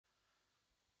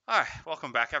Alright,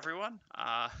 welcome back everyone.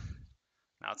 Now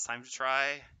it's time to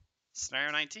try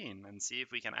Scenario 19 and see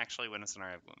if we can actually win a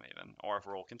scenario of Gloomhaven, or if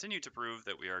we'll continue to prove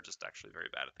that we are just actually very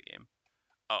bad at the game.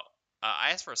 Oh, I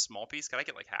asked for a small piece. Can I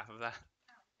get like half of that?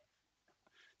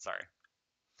 Sorry.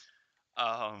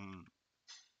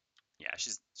 Yeah,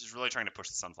 she's really trying to push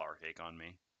the sunflower cake on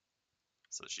me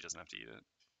so that she doesn't have to eat it.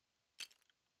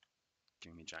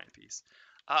 Giving me a giant piece.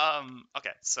 Okay,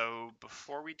 so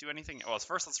before we do anything, well,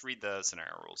 first let's read the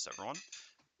scenario rules to everyone.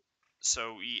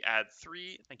 So we add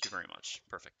 3, thank you very much,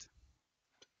 perfect.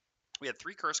 We had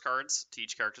 3 curse cards to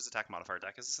each character's attack modifier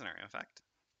deck as a scenario effect.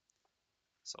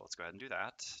 So let's go ahead and do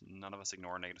that. None of us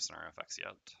ignore negative scenario effects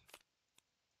yet.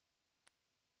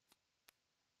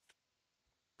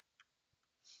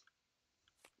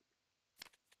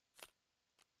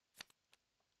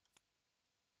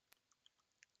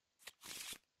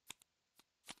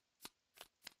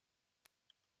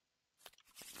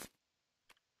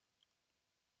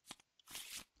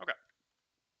 Okay.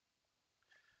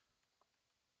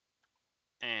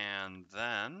 And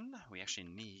then we actually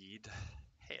need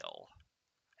hail.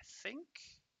 I think.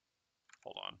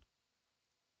 Hold on. I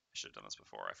should have done this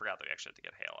before. I forgot that we actually had to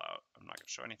get hail out. I'm not going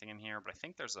to show anything in here, but I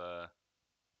think there's a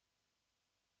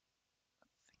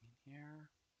thing in here.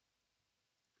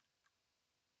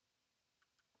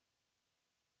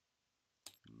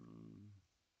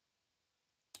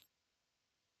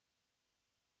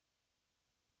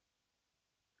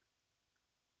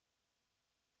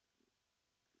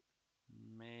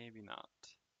 Maybe not.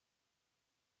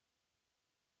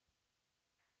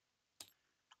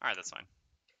 Alright, that's fine.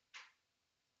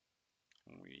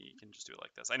 We can just do it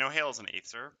like this. I know hail is an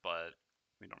Aether, but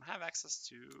we don't have access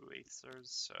to Aethers,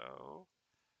 so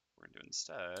we're going to do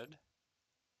instead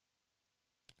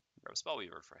grab a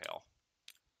Spellweaver for hail.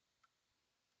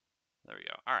 There we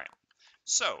go. All right.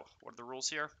 So, what are the rules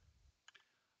here?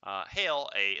 Hail,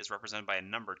 A, is represented by a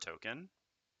number token,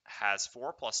 has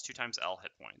 4 plus 2 times L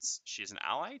hit points. She is an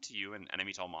ally to you and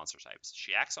enemy to all monster types.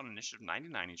 She acts on initiative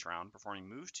 99 each round, performing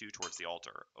move 2 towards the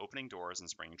altar, opening doors and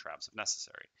springing traps if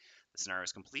necessary. The scenario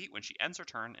is complete when she ends her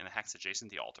turn in a hex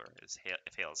adjacent to the altar.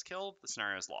 If Hail is killed, the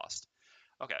scenario is lost.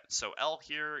 Okay, so L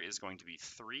here is going to be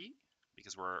 3,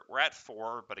 because we're at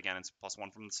 4, but again, it's plus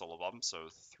 1 from the solo bump, so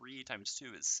 3 times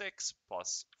 2 is 6,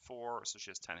 plus 4, so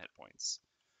she has 10 hit points.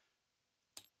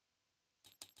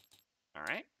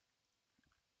 Alright.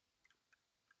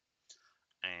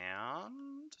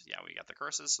 And, yeah, we got the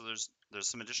curses, so there's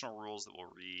some additional rules that we'll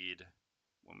read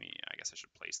when we, I guess I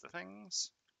should place the things.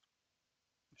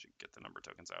 We should get the number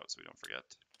tokens out so we don't forget.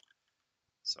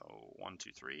 So, 1,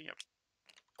 2, 3, yep.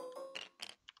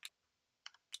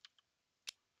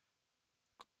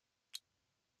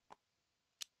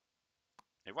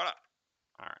 Hey, voila!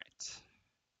 Alright.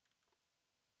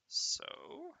 So,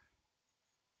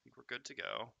 I think we're good to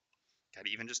go. God,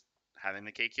 even just having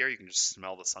the cake here, you can just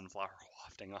smell the sunflower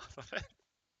wafting off of it.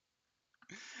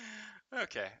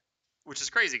 Okay. Which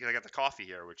is crazy because I got the coffee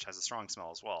here, which has a strong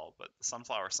smell as well, but the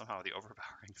sunflower is somehow the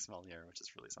overpowering smell here, which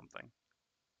is really something.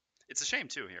 It's a shame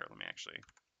too here. Let me actually,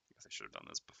 I guess I should have done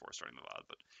this before starting the VOD,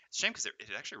 but it's a shame because it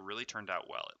actually really turned out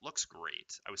well. It looks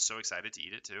great. I was so excited to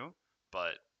eat it too,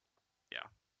 but yeah.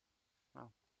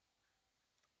 Well,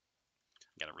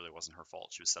 again, it really wasn't her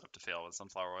fault. She was set up to fail with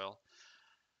sunflower oil.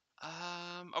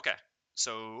 Okay.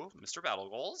 So, Mr. Battle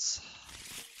Goals.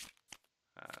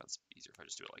 It's easier if I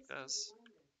just do it like this.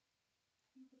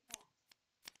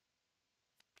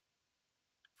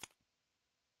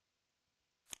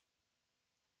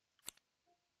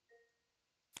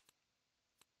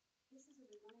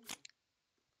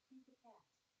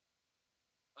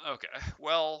 Okay.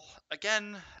 Well,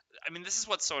 again, I mean, this is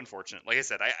what's so unfortunate. Like I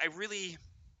said, I really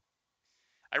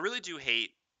do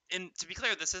hate. And to be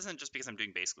clear, this isn't just because I'm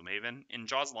doing base Gloomhaven. In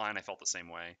Jaws Line, I felt the same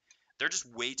way. There are just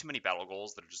way too many battle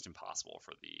goals that are just impossible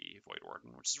for the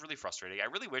Voidwarden, which is really frustrating. I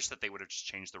really wish that they would have just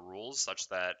changed the rules such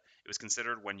that it was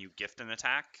considered when you gift an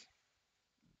attack,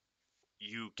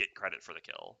 you get credit for the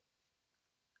kill.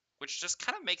 Which just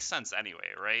kind of makes sense anyway,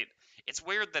 right? It's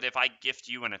weird that if I gift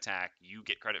you an attack, you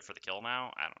get credit for the kill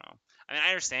now. I don't know. I mean, I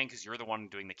understand because you're the one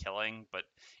doing the killing, but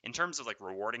in terms of like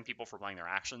rewarding people for playing their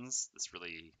actions, this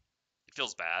really it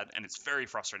feels bad, and it's very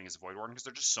frustrating as a Voidwarden because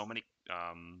there are just so many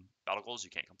battle goals you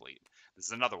can't complete. This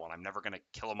is another one. I'm never gonna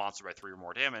kill a monster by 3 or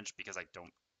more damage because I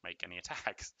don't make any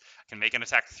attacks. I can make an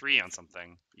attack 3 on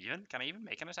something. Can I even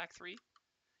make an attack 3?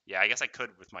 Yeah, I guess I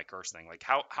could with my curse thing. Like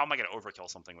how am I gonna overkill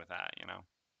something with that? You know.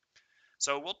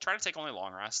 So we'll try to take only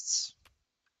long rests.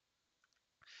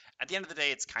 At the end of the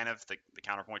day, it's kind of the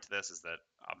counterpoint to this is that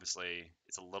obviously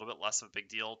it's a little bit less of a big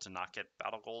deal to not get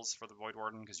battle goals for the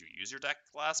Voidwarden because you use your deck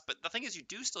less. But the thing is, you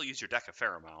do still use your deck a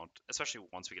fair amount, especially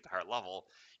once we get to higher level.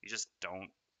 You just don't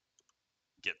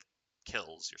get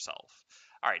kills yourself.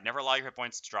 All right, never allow your hit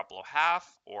points to drop below half,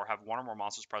 or have one or more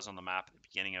monsters present on the map at the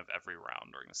beginning of every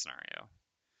round during the scenario.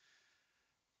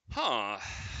 Huh.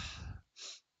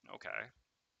 Okay.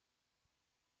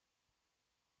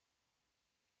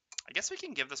 I guess we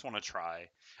can give this one a try.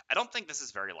 I don't think this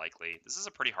is very likely. This is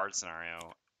a pretty hard scenario,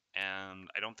 and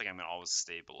I don't think I'm going to always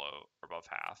stay below or above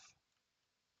half.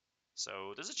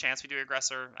 So there's a chance we do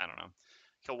aggressor. I don't know.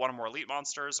 Kill one or more elite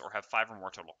monsters, or have 5 or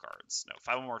more total cards. No,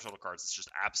 5 or more total cards is just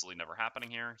absolutely never happening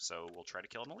here, so we'll try to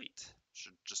kill an elite.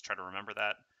 Should just try to remember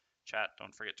that. Chat,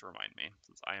 don't forget to remind me,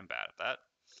 since I am bad at that.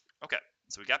 Okay,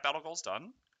 so we got battle goals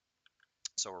done.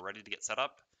 So we're ready to get set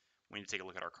up. We need to take a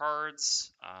look at our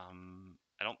cards.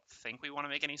 I don't think we want to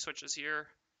make any switches here.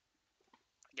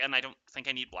 Again, I don't think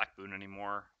I need Black Boon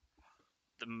anymore.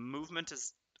 The movement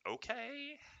is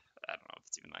okay. I don't know if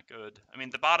it's even that good. I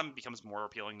mean, the bottom becomes more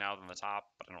appealing now than the top,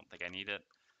 but I don't think I need it.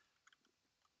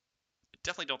 I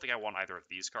definitely don't think I want either of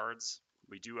these cards.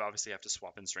 We do obviously have to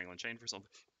swap in Strangling Chain for something.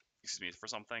 Excuse me, for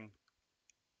something.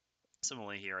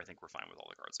 Similarly here, I think we're fine with all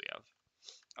the cards we have.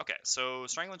 Okay, so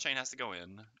Strangling Chain has to go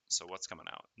in. So what's coming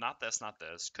out? Not this, not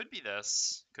this. Could be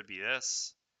this. Could be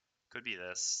this. Could be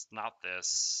this. Not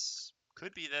this.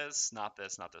 Could be this. Not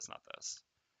this, not this, not this.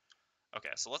 Okay,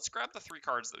 so let's grab the 3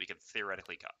 cards that we could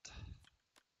theoretically cut.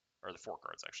 Or the 4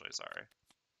 cards, actually, sorry.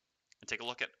 And take a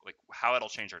look at like how it'll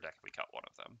change our deck if we cut one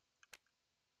of them.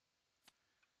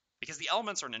 Because the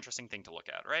elements are an interesting thing to look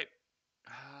at, right?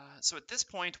 So at this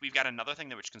point, we've got another thing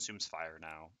that which consumes fire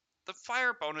now. The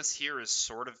fire bonus here is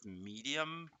sort of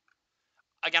medium.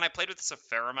 Again, I played with this a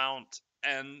fair amount,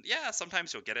 and yeah,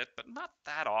 sometimes you'll get it, but not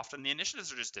that often. The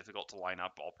initiatives are just difficult to line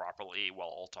up all properly while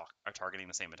all are targeting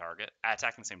the same target,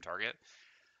 attacking the same target.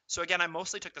 So again, I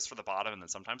mostly took this for the bottom and then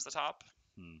sometimes the top.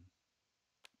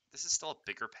 This is still a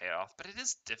bigger payoff, but it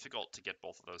is difficult to get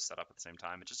both of those set up at the same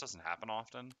time. It just doesn't happen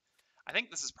often. I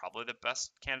think this is probably the best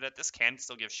candidate. This can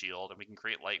still give shield, and we can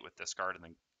create light with this card and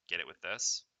then get it with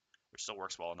this, which still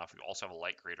works well enough. We also have a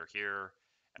light creator here,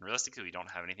 and realistically, we don't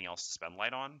have anything else to spend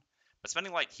light on. But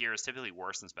spending light here is typically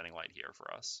worse than spending light here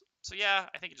for us. So yeah,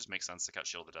 I think it just makes sense to cut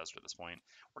Shield of the Desert at this point.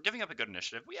 We're giving up a good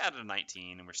initiative. We added a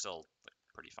 19, and we're still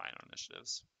pretty fine on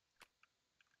initiatives.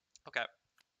 Okay.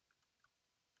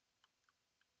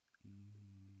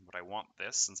 Would I want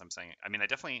this since I'm saying... I mean,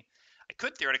 I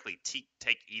could theoretically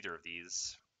take either of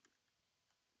these.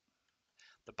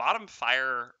 The bottom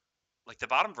fire... Like, the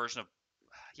bottom version of...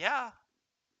 Yeah.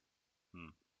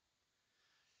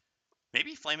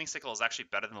 Maybe Flaming Sickle is actually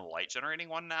better than the light generating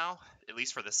one now, at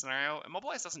least for this scenario.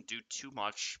 Immobilize doesn't do too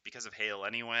much because of Hail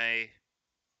anyway.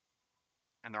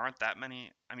 And there aren't that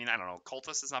many. I mean, I don't know.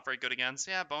 Cultist is not very good against.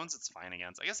 Yeah, Bones it's fine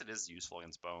against. I guess it is useful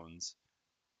against Bones.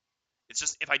 It's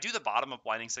just, if I do the bottom of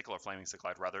Blinding Sickle or Flaming Sickle,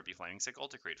 I'd rather it be Flaming Sickle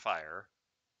to create fire.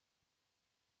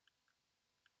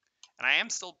 And I am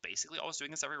still basically always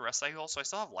doing this every rest cycle, so I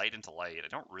still have light into light. I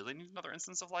don't really need another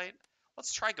instance of light.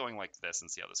 Let's try going like this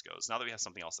and see how this goes, now that we have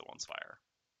something else that wants fire.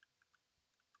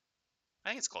 I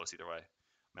think it's close either way.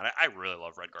 Man, I really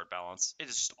love Red Guard balance. It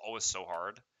is just always so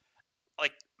hard.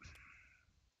 Like,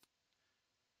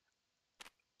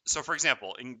 so for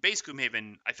example, in base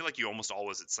Gloomhaven, I feel like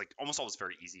it's like almost always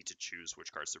very easy to choose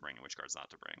which cards to bring and which cards not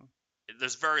to bring.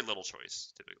 There's very little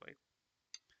choice, typically.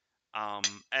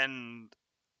 And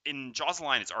in Jaws of the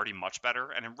Lion, it's already much better,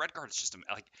 and in Red Guard, it's just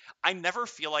like I never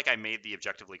feel like I made the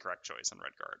objectively correct choice in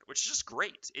Red Guard, which is just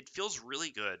great. It feels really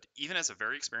good, even as a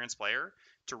very experienced player,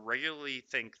 to regularly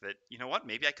think that, you know what,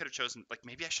 maybe I could have chosen, like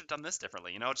maybe I should have done this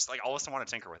differently. You know, just like always want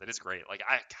to tinker with it. It's great. Like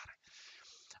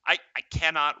I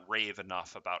cannot rave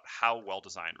enough about how well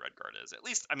designed Red Guard is. At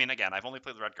least, I mean, again, I've only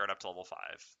played the Red Guard up to level 5,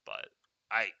 but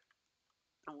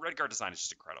Red Guard design is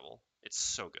just incredible. It's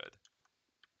so good.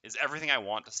 Is everything I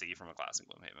want to see from a class in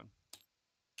Gloomhaven.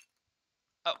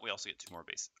 Oh, we also get 2 more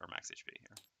base or max HP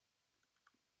here.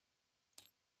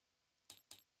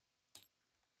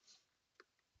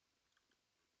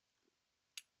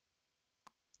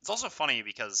 It's also funny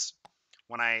because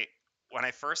when I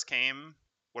first came,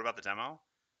 what about the demo?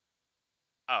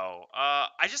 Oh,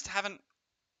 I just haven't.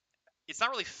 It's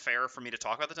not really fair for me to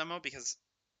talk about the demo because,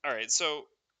 all right, so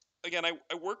again, I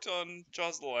worked on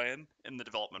Jaws of the Lion in the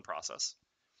development process.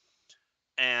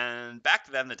 And back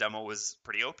then, the demo was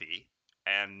pretty OP,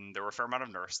 and there were a fair amount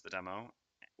of nerfs to the demo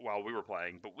while we were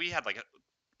playing. But we had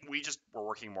we just were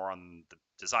working more on the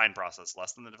design process,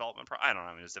 less than the development. I don't know.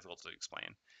 I mean, it's difficult to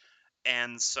explain.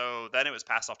 And so then it was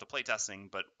passed off to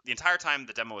playtesting, but the entire time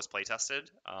the demo was playtested,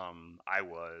 I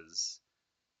was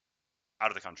out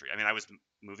of the country. I mean, I was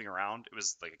moving around. It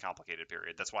was like a complicated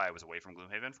period. That's why I was away from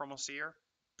Gloomhaven for almost a year,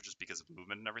 just because of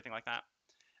movement and everything like that.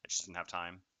 I just didn't have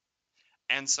time.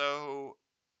 And so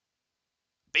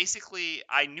basically,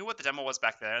 I knew what the demo was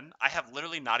back then. I have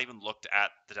literally not even looked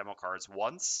at the demo cards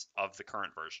once of the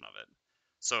current version of it.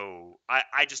 So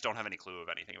I just don't have any clue of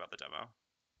anything about the demo.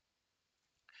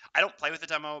 I don't play with the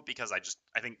demo because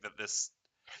I think that this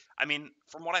I mean,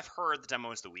 from what I've heard, the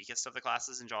demo is the weakest of the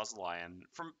classes in Jaws of the Lion,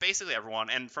 from basically everyone,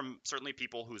 and from certainly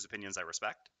people whose opinions I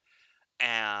respect.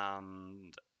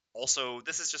 And also,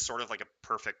 this is just sort of like a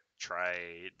perfect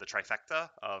the trifecta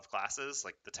of classes,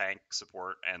 like the tank,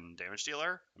 support, and damage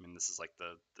dealer. I mean, this is like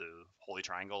the holy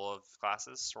triangle of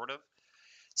classes, sort of.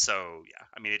 So yeah,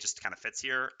 I mean, it just kind of fits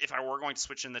here. If I were going to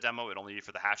switch in the demo, it'd only be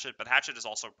for the Hatchet, but Hatchet is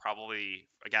also probably,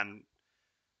 again,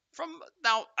 from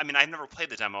now, I mean, I've never played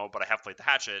the demo, but I have played the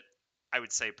Hatchet. I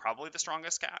would say probably the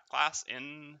strongest class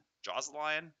in Jaws of the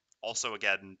Lion. Also,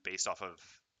 again, based off of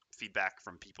feedback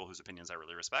from people whose opinions I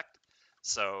really respect.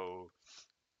 So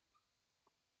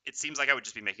it seems like I would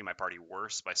just be making my party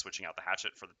worse by switching out the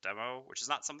Hatchet for the demo, which is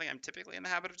not something I'm typically in the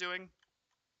habit of doing.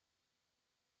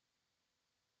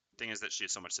 Thing is that she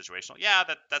is so much situational. Yeah,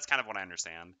 that's kind of what I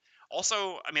understand.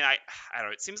 Also, I mean, I don't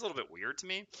know. It seems a little bit weird to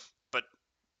me, but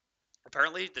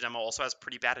apparently the demo also has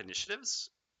pretty bad initiatives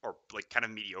or like kind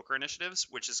of mediocre initiatives,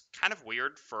 which is kind of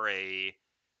weird for a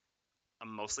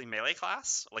mostly melee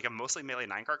class, like a mostly melee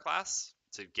 9-card class,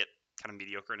 to get kind of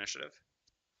mediocre initiative.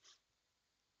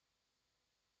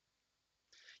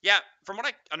 Yeah, from what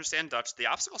I understand, Dutch, the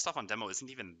obstacle stuff on demo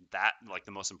isn't even that like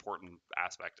the most important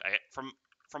aspect.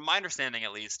 From my understanding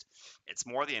at least, it's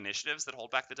more the initiatives that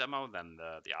hold back the demo than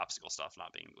the obstacle stuff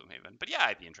not being Gloomhaven. But yeah,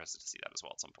 I'd be interested to see that as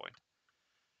well at some point.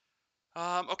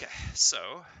 Okay, so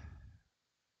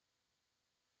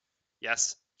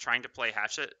yes, trying to play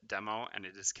Hatchet demo and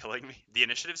it is killing me. The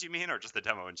initiatives you mean, or just the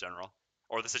demo in general,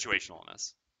 or the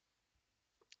situationalness?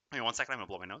 Hang on 1 second, I'm gonna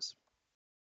blow my nose.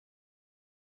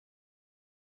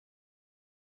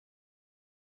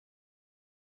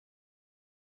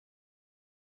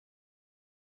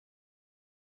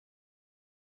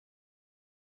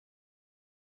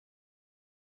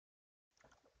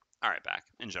 All right, back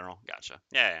in general. Gotcha.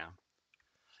 Yeah.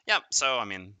 Yeah. So I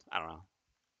mean, I don't know.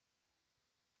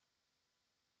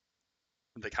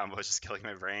 The combo is just killing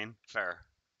my brain. Fair.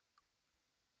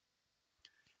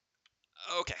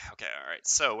 Okay. All right.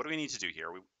 So what do we need to do here?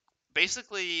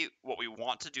 Basically what we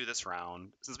want to do this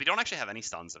round, since we don't actually have any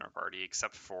stuns in our party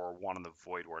except for one on the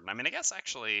Voidwarden. I mean, I guess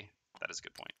actually that is a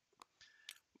good point.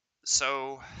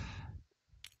 So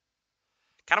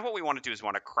kind of what we want to do is we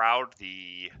want to crowd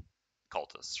the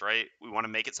cultists, right? We want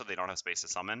to make it so they don't have space to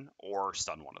summon or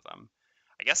stun one of them.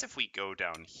 I guess if we go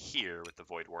down here with the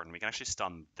Voidwarden, we can actually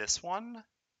stun this one,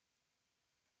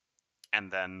 and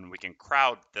then we can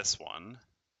crowd this one,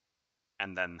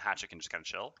 and then Hatchet can just kind of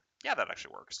chill. Yeah, that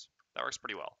actually works. That works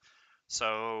pretty well.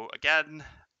 So again,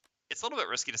 it's a little bit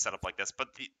risky to set up like this, but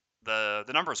the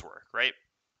numbers work, right?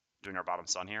 Doing our bottom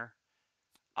stun here.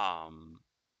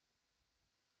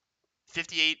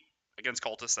 58 against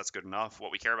cultists, that's good enough.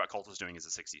 What we care about cultists doing is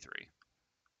a 63.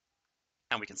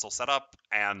 And we can still set up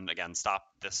and again stop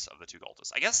this of the two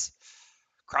cultists. I guess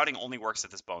crowding only works if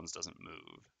this bones doesn't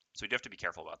move. So we do have to be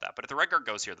careful about that. But if the red guard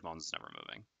goes here, the bones is never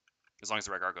moving. As long as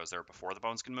the red guard goes there before the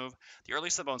bones can move. The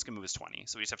earliest the bones can move is 20,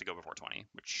 so we just have to go before 20,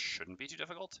 which shouldn't be too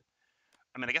difficult.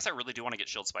 I mean, I guess I really do want to get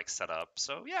shield spikes set up,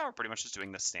 so yeah, we're pretty much just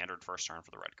doing the standard first turn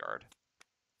for the red guard,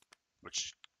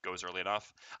 which goes early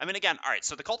enough. I mean, again, all right,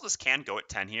 so the cultists can go at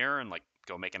 10 here and like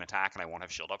go make an attack, and I won't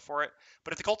have shield up for it.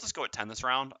 But if the cultists go at 10 this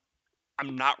round,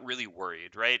 I'm not really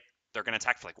worried, right? They're going to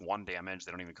attack for like 1 damage.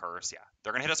 They don't even curse. Yeah,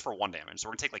 they're going to hit us for 1 damage. So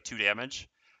we're going to take like 2 damage.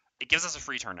 It gives us a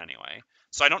free turn anyway.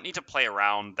 So I don't need to play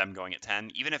around them going at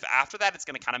 10, even if after that it's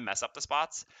going to kind of mess up the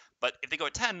spots. But if they go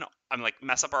at 10, I'm like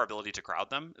mess up our ability to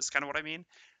crowd them is kind of what I mean.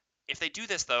 If they do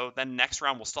this though, then next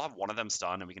round we'll still have one of them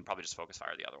stunned and we can probably just focus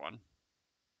fire the other one.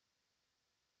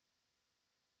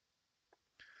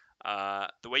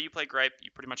 The way you play Gripe,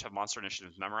 you pretty much have monster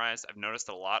initiatives memorized. I've noticed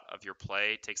that a lot of your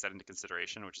play takes that into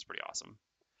consideration, which is pretty awesome.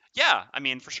 Yeah, I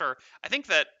mean, for sure. I think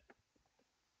that,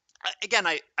 again,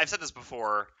 I've said this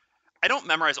before. I don't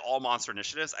memorize all monster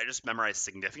initiatives. I just memorize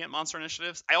significant monster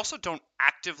initiatives. I also don't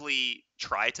actively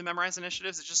try to memorize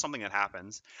initiatives. It's just something that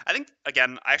happens. I think,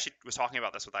 again, I actually was talking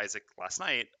about this with Isaac last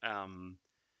night.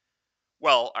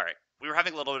 Well, all right. We were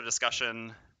having a little bit of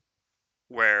discussion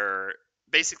where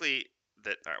basically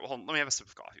that. All right. Well, let me have a sip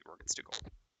of coffee before it gets too cold.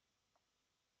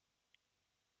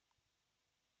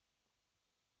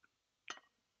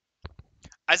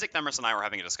 Isaac Themris and I were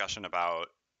having a discussion about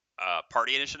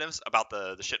party initiatives, about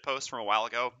the shit post from a while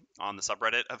ago on the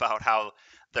subreddit about how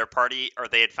their party, or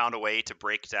they had found a way to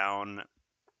break down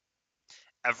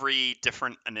every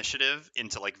different initiative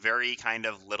into like very kind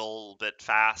of little bit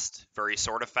fast, very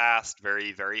sort of fast,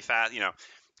 very very fast,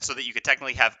 so that you could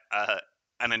technically have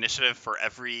an initiative for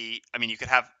every. I mean, you could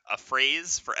have a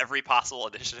phrase for every possible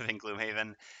initiative in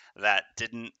Gloomhaven that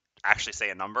didn't actually say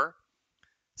a number,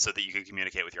 so that you could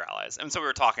communicate with your allies. And so we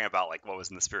were talking about like what was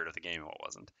in the spirit of the game and what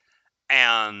wasn't.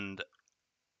 And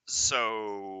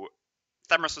so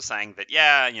Themris was saying that,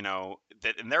 yeah,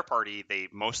 that in their party, they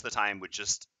most of the time would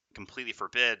just completely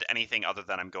forbid anything other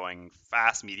than I'm going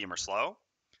fast, medium, or slow.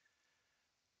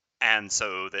 And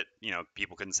so that,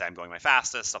 people couldn't say I'm going my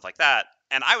fastest, stuff like that.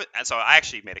 And so I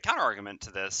actually made a counter argument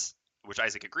to this, which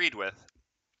Isaac agreed with,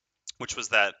 which was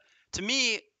that to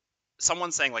me,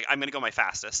 someone saying like I'm going to go my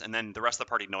fastest, and then the rest of the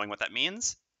party knowing what that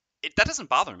means, that doesn't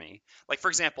bother me. Like for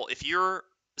example, if you're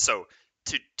so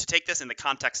to take this in the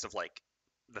context of like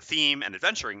the theme and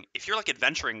adventuring, if you're like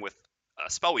adventuring with a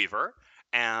spellweaver,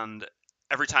 and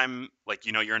every time like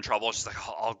you're in trouble, it's just like,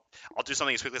 oh, I'll do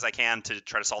something as quickly as I can to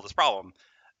try to solve this problem.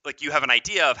 Like you have an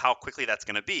idea of how quickly that's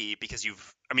going to be because you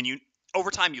over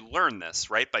time you learn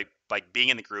this, right, by being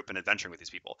in the group and adventuring with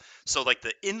these people. So like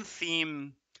the in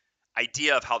theme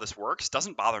idea of how this works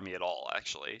doesn't bother me at all,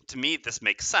 actually. To me, this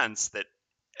makes sense that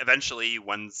eventually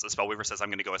when a spellweaver says I'm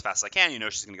going to go as fast as I can,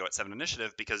 she's going to go at 7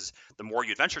 initiative, because the more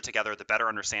you adventure together, the better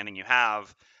understanding you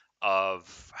have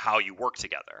of how you work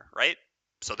together, right?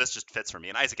 So this just fits for me,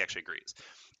 and Isaac actually agrees.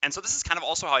 And so this is kind of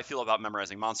also how I feel about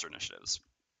memorizing monster initiatives.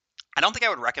 I don't think I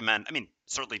would recommend, I mean,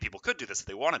 certainly people could do this if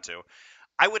they wanted to.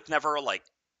 I would never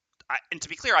and to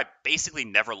be clear, I basically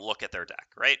never look at their deck,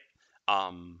 right?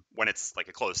 When it's like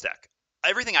a closed deck.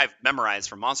 Everything I've memorized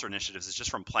from monster initiatives is just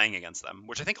from playing against them,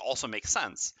 which I think also makes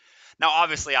sense. Now,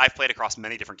 obviously, I've played across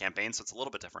many different campaigns, so it's a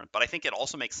little bit different, but I think it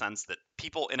also makes sense that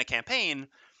people in a campaign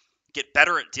get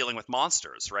better at dealing with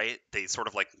monsters, right? They sort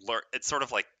of like learn. It's sort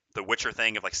of like the Witcher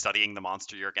thing of like studying the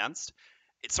monster you're against.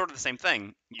 It's sort of the same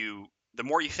thing. The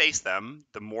more you face them,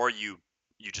 the more you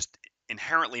just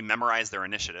inherently memorize their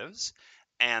initiatives,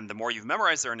 and the more you've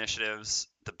memorized their initiatives,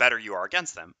 the better you are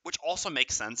against them. Which also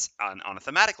makes sense on a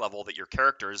thematic level, that your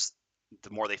characters, the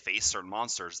more they face certain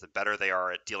monsters, the better they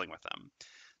are at dealing with them.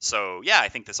 So yeah, I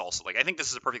think this also I think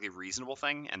this is a perfectly reasonable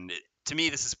thing, and to me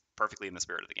this is perfectly in the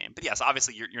spirit of the game. But yes,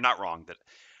 obviously you're not wrong that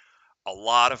a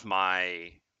lot of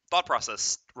my thought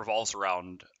process revolves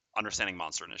around understanding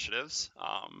monster initiatives.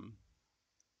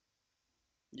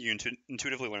 You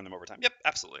intuitively learn them over time. Yep,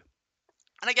 absolutely.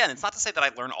 And again, it's not to say that I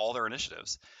learn all their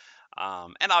initiatives.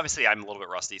 And obviously, I'm a little bit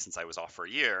rusty since I was off for a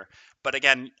year. But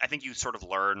again, I think you sort of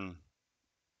learn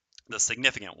the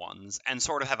significant ones and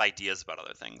sort of have ideas about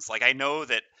other things. Like I know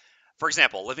that, for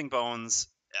example, Living Bones.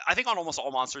 I think on almost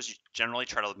all monsters, you generally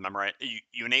try to memorize.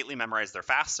 You innately memorize their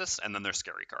fastest and then their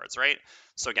scary cards, right?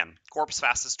 So again, Corpse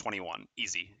fastest 21,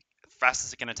 easy.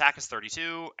 Fastest it can attack is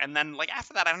 32, and then like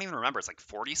after that, I don't even remember. It's like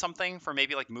 40 something for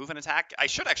maybe like move and attack. I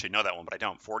should actually know that one, but I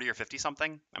don't. 40 or 50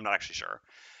 something. I'm not actually sure.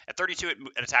 At 32, it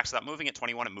attacks without moving. At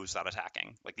 21, it moves without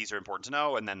attacking. Like these are important to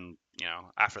know. And then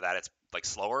after that, it's like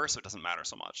slower, so it doesn't matter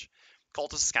so much.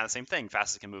 Cultist is kind of the same thing.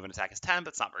 Fastest it can move and attack is 10, but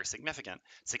it's not very significant.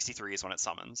 63 is when it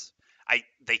summons.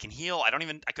 They can heal. I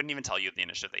couldn't even tell you the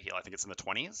initiative they heal. I think it's in the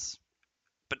 20s.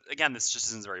 But again, this just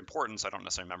isn't very important, so I don't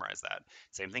necessarily memorize that.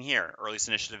 Same thing here. Earliest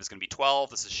initiative is going to be 12.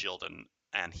 This is shield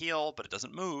and heal, but it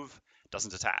doesn't move,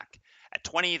 doesn't attack. At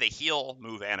 20, they heal,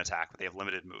 move, and attack, but they have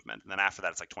limited movement. And then after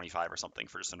that, it's like 25 or something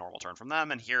for just a normal turn from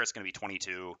them. And here it's going to be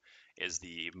 22 is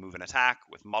the move and attack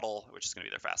with Muddle, which is going to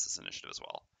be their fastest initiative as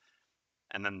well.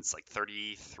 And then it's like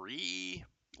 33,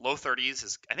 low 30s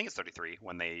is, I think it's 33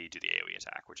 when they do the AoE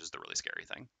attack, which is the really scary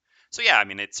thing. So yeah, I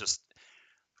mean, it's just,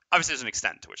 obviously there's an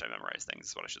extent to which I memorize things,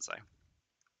 is what I should say.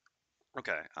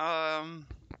 Okay.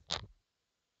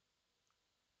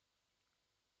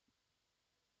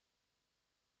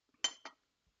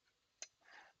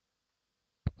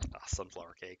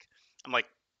 Sunflower cake. I'm like,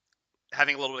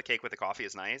 having a little bit of cake with the coffee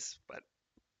is nice, but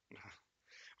I'm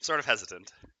sort of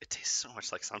hesitant. It tastes so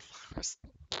much like sunflowers.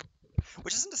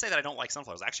 Which isn't to say that I don't like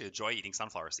sunflowers. I actually enjoy eating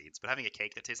sunflower seeds, but having a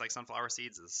cake that tastes like sunflower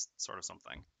seeds is sort of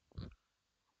something.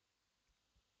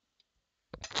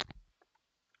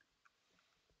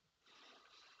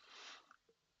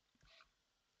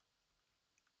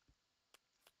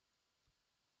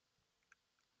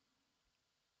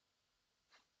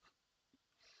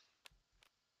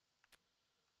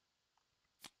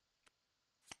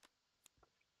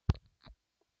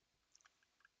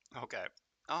 Okay.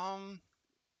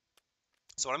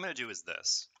 So what I'm going to do is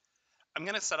this. I'm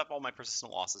gonna set up all my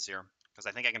persistent losses here because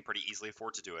I think I can pretty easily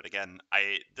afford to do it. Again,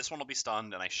 this one will be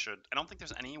stunned, and I don't think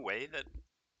there's any way that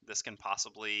this can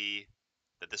possibly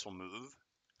that this will move.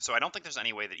 So I don't think there's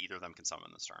any way that either of them can summon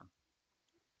this turn.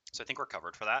 So I think we're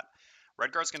covered for that.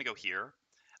 Redguard's gonna go here.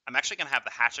 I'm actually gonna have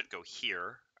the Hatchet go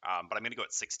here, but I'm gonna go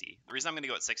at 60. The reason I'm gonna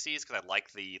go at 60 is because I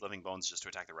like the Living Bones just to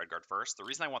attack the Redguard first. The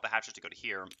reason I want the Hatchet to go to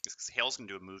here is because Hale's gonna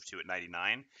do a move 2 at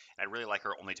 99, and I'd really like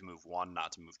her only to move 1,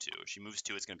 not to move 2. If she moves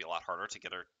 2, it's gonna be a lot harder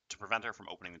to prevent her from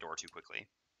opening the door too quickly.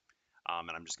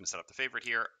 And I'm just gonna set up the favorite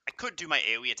here. I could do my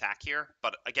AoE attack here,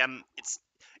 but again, it's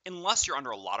unless you're under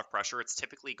a lot of pressure, it's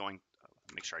typically going.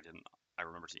 Make sure I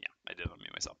remember to. Yeah, I did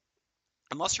unmute myself.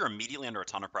 Unless you're immediately under a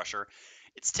ton of pressure,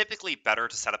 it's typically better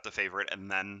to set up the favorite and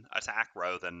then attack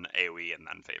rather than AoE and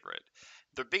then favorite.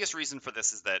 The biggest reason for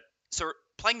this is that, so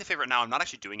playing the favorite now, I'm not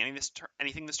actually doing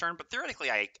anything this turn, but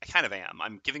theoretically I kind of am.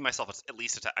 I'm giving myself at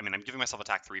least I'm giving myself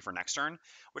attack 3 for next turn,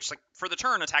 which like for the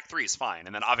turn attack 3 is fine,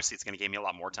 and then obviously it's going to give me a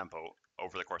lot more tempo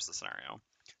over the course of the scenario.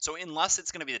 So unless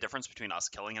it's going to be the difference between us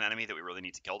killing an enemy that we really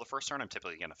need to kill the first turn, I'm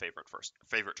typically going to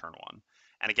favorite turn 1.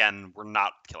 And again, we're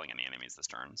not killing any enemies this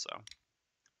turn, so.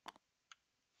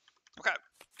 Okay.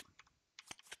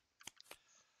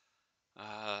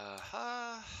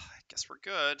 I guess we're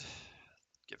good.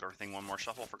 Give everything one more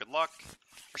shuffle for good luck.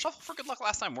 Our shuffle for good luck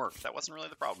last time worked. That wasn't really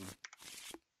the problem.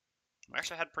 We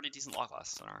actually had pretty decent luck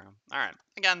last scenario. Alright.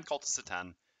 Again, cultist at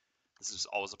 10. This is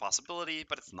always a possibility,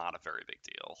 but it's not a very big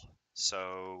deal.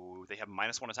 So they have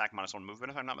 -1 attack, -1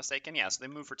 movement, if I'm not mistaken. Yeah, so they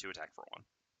move for 2 attack for 1.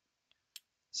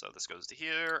 So this goes to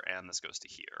here, and this goes to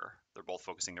here. They're both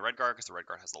focusing the Redguard because the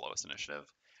Redguard has the lowest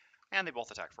initiative. And they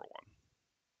both attack for 1.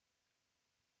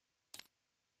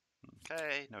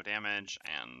 Okay, no damage,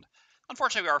 and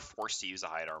unfortunately we are forced to use a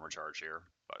hide armor charge here,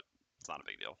 but it's not a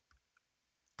big deal.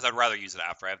 Because I'd rather use it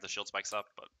after I have the shield spikes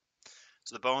up, but...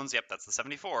 So the bones, yep, that's the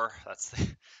 74. That's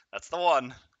the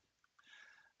one.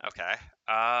 Okay,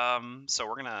 so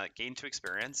we're gonna gain 2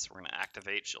 experience. We're gonna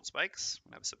activate shield spikes. I'm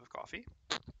gonna have a sip of coffee.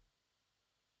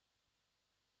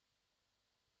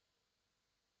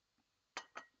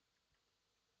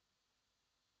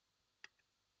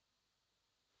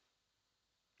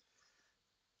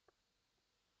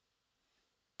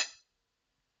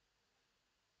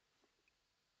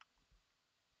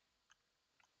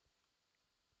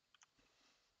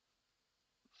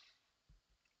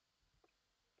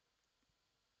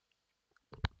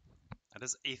 That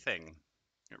is a thing.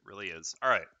 It really is. All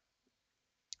right.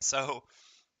 So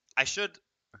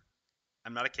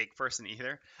I'm not a cake person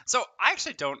either. So I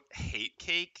actually don't hate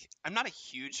cake. I'm not a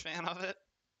huge fan of it.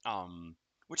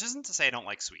 Which isn't to say I don't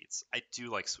like sweets. I do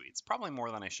like sweets, probably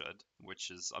more than I should, which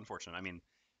is unfortunate. I mean,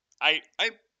 I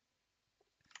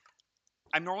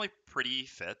I'm normally pretty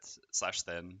fit /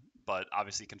 thin, but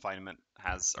obviously confinement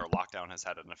or lockdown has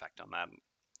had an effect on that,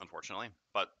 unfortunately.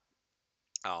 But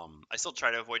I still try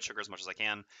to avoid sugar as much as I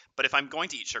can. But if I'm going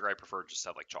to eat sugar, I prefer just to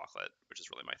have like chocolate, which is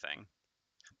really my thing.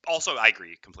 Also, I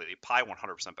agree completely. Pie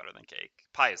 100% better than cake.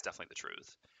 Pie is definitely the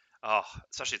truth. Oh,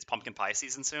 especially it's pumpkin pie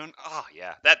season soon. Oh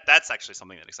yeah, that's actually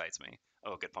something that excites me.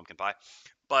 Oh, good pumpkin pie.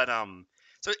 But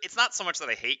so it's not so much that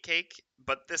I hate cake,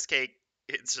 but this cake,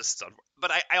 it's just.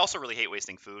 But I also really hate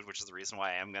wasting food, which is the reason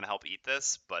why I am gonna help eat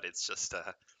this. But it's just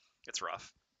it's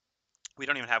rough. We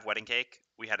don't even have wedding cake.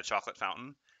 We had a chocolate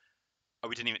fountain. Oh,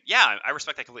 we didn't even. Yeah, I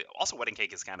respect that completely. Also, wedding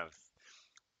cake is kind of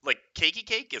like cakey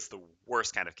cake is the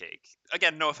worst kind of cake.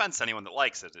 Again, no offense to anyone that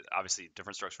likes it. Obviously,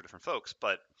 different strokes for different folks,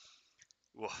 but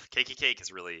cakey cake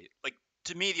is really like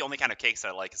to me the only kind of cakes that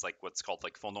I like is like what's called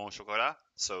like fondant au chocolat.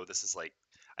 So this is like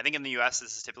I think in the U.S.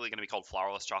 this is typically going to be called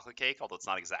flourless chocolate cake, although it's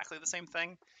not exactly the same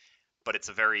thing. But it's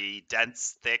a very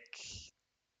dense, thick,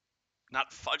 not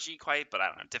fudgy quite, but I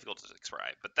don't know, difficult to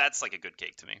describe. But that's like a good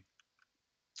cake to me.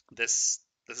 This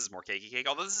is more cakey cake,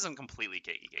 although this isn't completely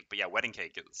cakey cake. But yeah, wedding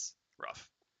cake is rough.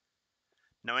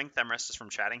 Knowing Themrest just from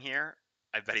chatting here,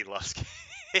 I bet he loves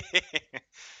cake.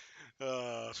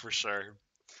 For sure.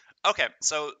 Okay,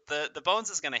 so the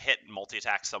bones is going to hit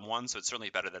multi-attack someone, so it's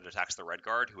certainly better that it attacks the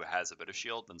Redguard, who has a bit of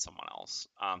shield, than someone else.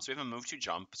 So we have a move to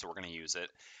jump, so we're going to use it.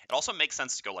 It also makes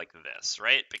sense to go like this,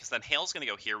 right? Because then Hale's going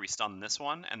to go here, we stun this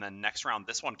one, and then next round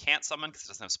this one can't summon because it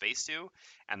doesn't have space to,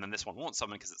 and then this one won't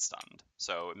summon because it's stunned.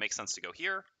 So it makes sense to go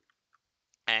here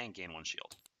and gain 1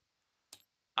 shield.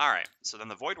 Alright, so then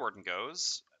the Voidwarden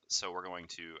goes, so we're going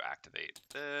to activate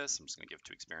this. I'm just going to give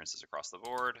 2 experiences across the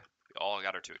board. We all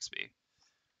got our 2 XP.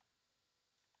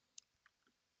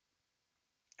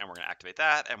 And we're going to activate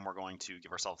that, and we're going to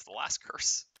give ourselves the last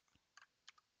curse.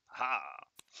 Ha!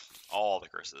 All the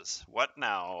curses. What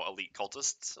now, elite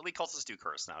cultists? Elite cultists do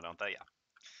curse now, don't they? Yeah.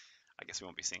 I guess we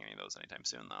won't be seeing any of those anytime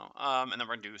soon, though. And then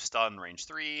we're going to do stun range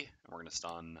 3, and we're going to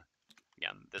stun,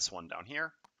 again, this one down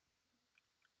here.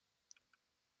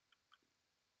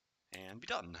 And be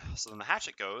done. So then the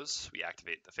Hatchet goes, we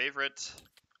activate the favorite,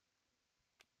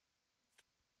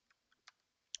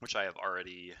 which I have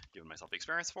already given myself the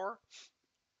experience for.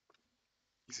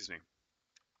 Excuse me.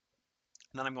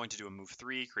 And then I'm going to do a move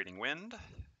 3, creating wind.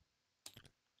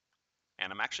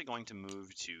 And I'm actually going to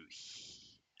move to...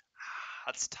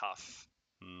 That's tough.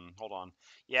 Hold on.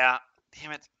 Yeah,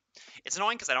 damn it. It's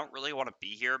annoying because I don't really want to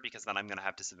be here because then I'm going to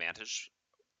have disadvantage.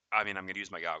 I mean, I'm going to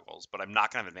use my goggles, but I'm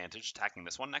not going to have advantage attacking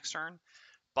this one next turn.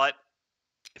 But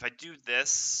if I do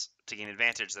this to gain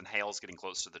advantage, then Hail's getting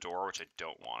close to the door, which I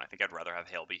don't want. I think I'd rather have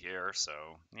Hail be here, so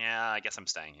yeah, I guess I'm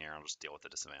staying here. I'll just deal with the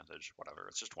disadvantage. Whatever,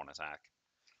 it's just one attack.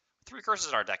 3 curses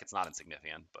in our deck, it's not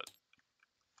insignificant, but...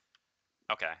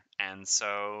 Okay, and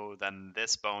so then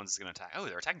this Bones is going to attack... Oh,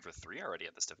 they're attacking for 3 already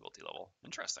at this difficulty level.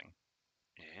 Interesting.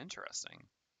 Interesting.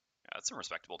 Yeah, that's some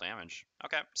respectable damage.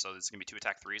 Okay, so this is going to be 2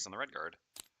 attack 3s on the red guard.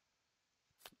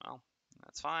 Well,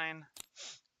 that's fine.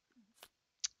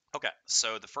 Okay,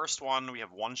 so the first one, we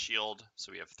have 1 shield,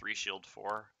 so we have 3 shield 4.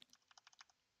 I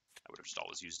would have just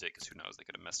always used it, because who knows, they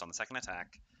could have missed on the second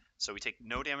attack. So we take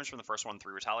no damage from the first one,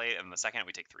 3 retaliate, and the second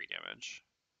we take 3 damage.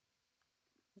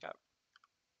 Okay.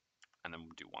 And then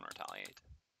we'll do 1 retaliate.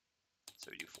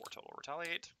 So we do 4 total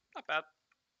retaliate. Not bad.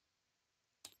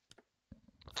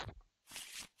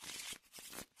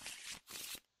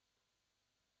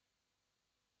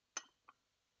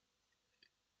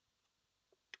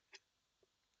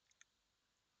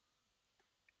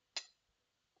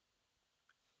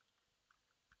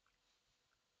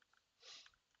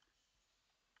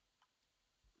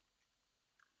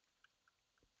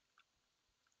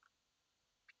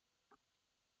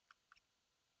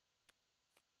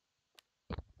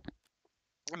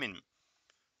 I mean,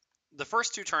 the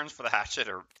first 2 turns for the Hatchet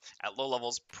are, at low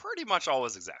levels, pretty much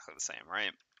always exactly the same,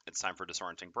 right? It's time for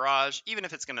Disorienting Barrage. Even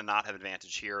if it's going to not have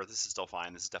advantage here, this is still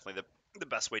fine. This is definitely the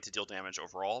best way to deal damage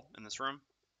overall in this room.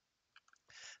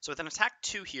 So with an attack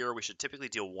 2 here, we should typically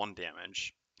deal 1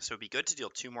 damage. So it'd be good to deal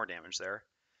 2 more damage there.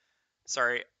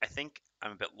 Sorry, I think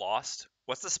I'm a bit lost.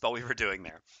 What's the Spellweaver doing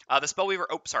there? The Spellweaver...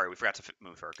 Oh, sorry, we forgot to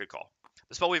move her. Good call.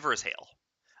 The Spellweaver is Hail.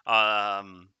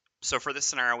 So for this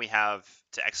scenario, we have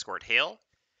to escort Hail,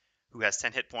 who has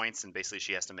 10 hit points, and basically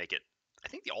she has to make it... I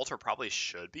think the altar probably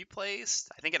should be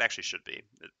placed. I think it actually should be,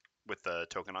 with the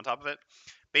token on top of it.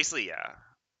 Basically, yeah.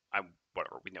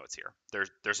 Whatever, we know it's here.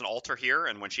 There's an altar here,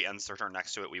 and when she ends her turn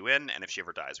next to it, we win, and if she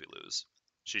ever dies, we lose.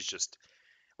 She's just...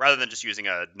 Rather than just using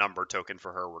a number token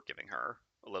for her, we're giving her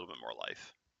a little bit more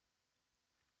life.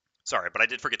 Sorry, but I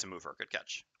did forget to move her. Good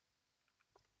catch.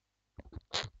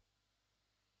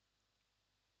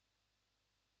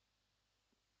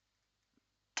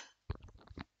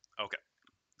 Okay,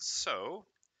 so...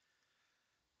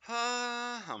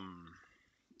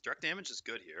 direct damage is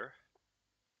good here.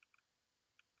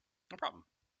 No problem.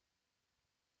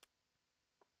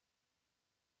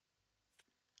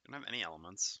 Don't have any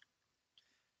elements.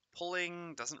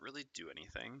 Pulling doesn't really do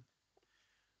anything.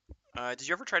 Did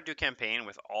you ever try to do a campaign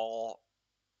with all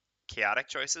chaotic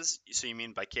choices? So you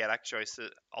mean by chaotic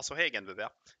choices... Also, hey again, Bibel.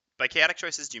 By chaotic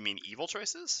choices, do you mean evil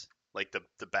choices? Like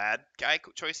the bad guy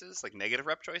choices? Like negative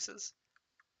rep choices?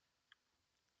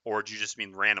 Or do you just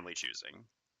mean randomly choosing?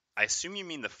 I assume you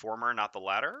mean the former, not the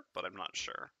latter, but I'm not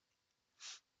sure.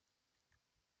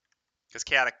 Because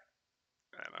chaotic...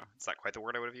 I don't know. It's not quite the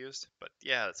word I would have used, but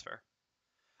yeah, that's fair.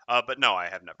 But no, I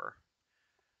have never.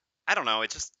 I don't know.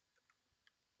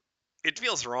 It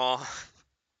feels wrong.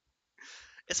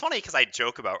 It's funny because I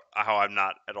joke about how I'm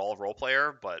not at all a role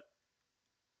player, but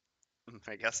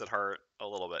I guess it hurt a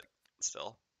little bit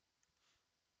still.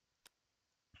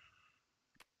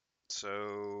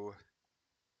 So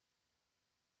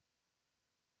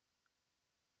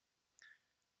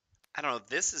I don't know.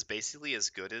 This is basically as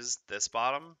good as this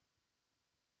bottom.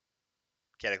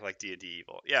 Chaotic like D&D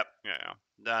evil. Yep. Yeah.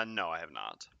 No, I have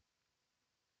not.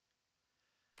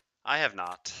 I have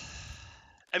not.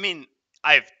 I mean,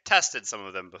 I've tested some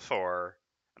of them before,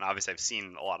 and obviously I've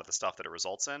seen a lot of the stuff that it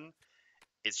results in.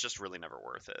 It's just really never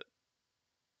worth it.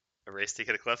 Erase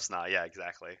Ticket Eclipse? Nah, yeah,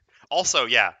 exactly. Also,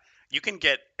 yeah, you can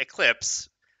get Eclipse,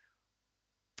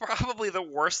 probably the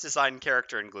worst designed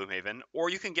character in Gloomhaven,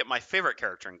 or you can get my favorite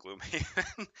character in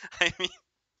Gloomhaven. I mean,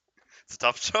 it's a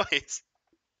tough choice.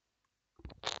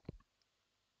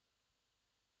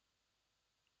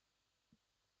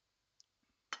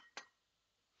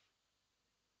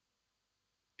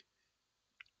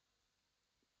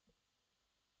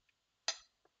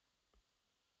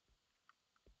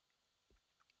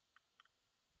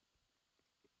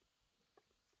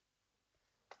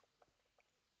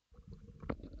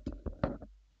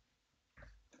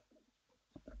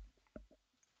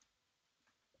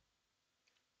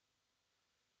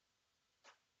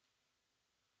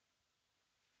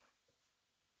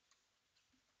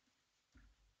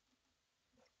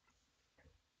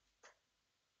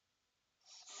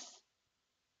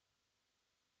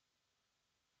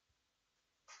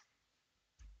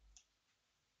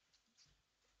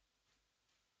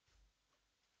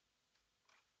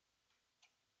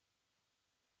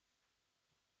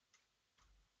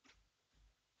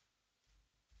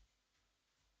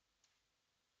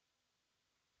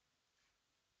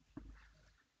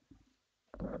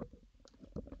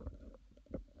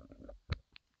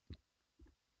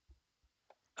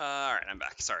 All right, I'm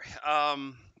back. Sorry. I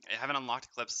haven't unlocked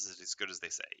Eclipse is as good as they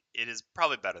say. It is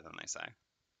probably better than they say.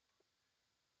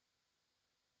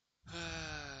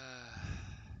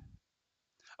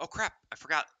 Oh crap! I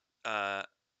forgot.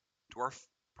 Dwarf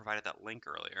provided that link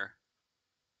earlier.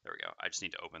 There we go. I just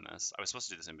need to open this. I was supposed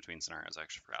to do this in between scenarios. I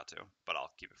actually forgot to, but I'll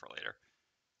keep it for later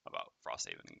about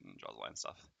Frosthaven and Jaws of Lion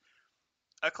stuff.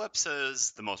 Eclipse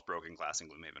is the most broken class in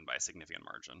Gloomhaven by a significant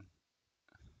margin.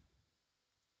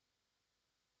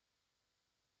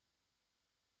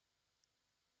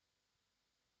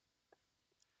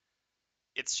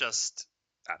 It's just,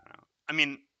 I don't know. I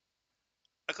mean,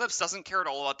 Eclipse doesn't care at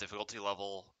all about difficulty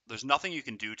level. There's nothing you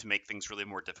can do to make things really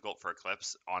more difficult for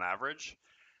Eclipse on average.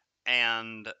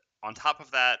 And on top of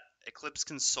that, Eclipse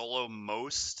can solo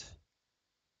most.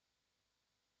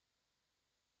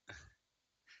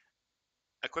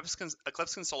 Eclipse can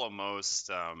solo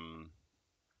most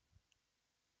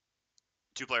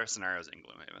two-player scenarios in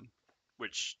Gloomhaven,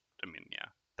 which I mean, yeah,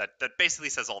 that basically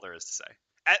says all there is to say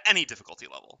at any difficulty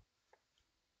level.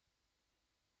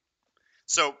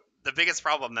 So the biggest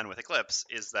problem then with Eclipse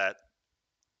is that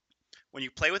when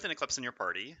you play with an Eclipse in your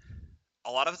party,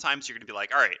 a lot of the times you're going to be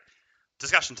like, all right,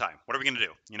 discussion time. What are we going to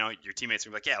do? You know, your teammates are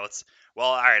going to be like, yeah,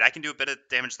 well, all right, I can do a bit of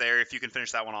damage there if you can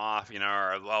finish that one off, you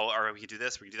know, or we can do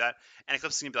this, we can do that. And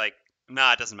Eclipse is going to be like,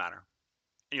 nah, it doesn't matter.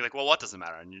 And you're like, well, what doesn't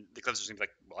matter? And the Eclipse is going to be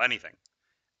like, well, anything.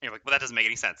 And you're like, well, that doesn't make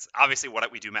any sense. Obviously, what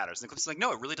we do matters. And Eclipse is like,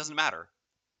 no, it really doesn't matter.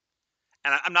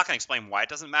 And I'm not going to explain why it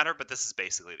doesn't matter, but this is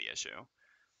basically the issue.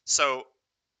 So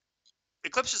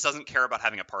Eclipse just doesn't care about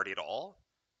having a party at all.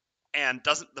 And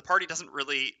the party doesn't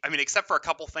really, I mean, except for a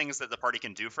couple things that the party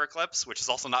can do for Eclipse, which is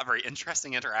also not very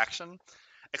interesting interaction.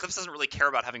 Eclipse doesn't really care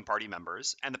about having party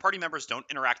members, and the party members don't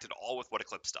interact at all with what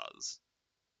Eclipse does.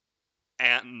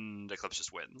 And Eclipse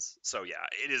just wins. So yeah,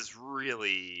 it is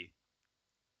really,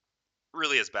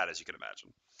 really as bad as you can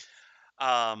imagine.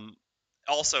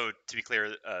 Also, to be clear,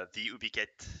 the Ubiquit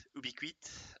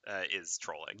is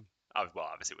trolling. Well,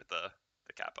 obviously with the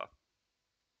Kappa.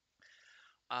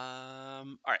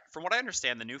 All right. From what I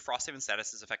understand, the new Frosthaven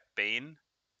statuses affect Bane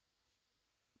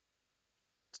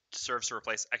serves to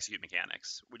replace execute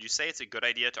mechanics. Would you say it's a good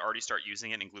idea to already start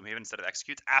using it in Gloomhaven instead of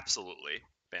executes? Absolutely,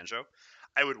 Banjo.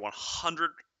 I would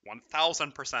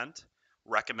 1000%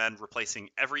 recommend replacing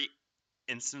every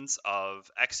instance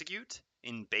of execute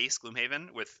in base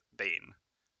Gloomhaven with Bane.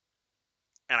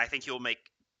 And I think you'll make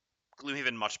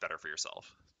Gloomhaven much better for yourself.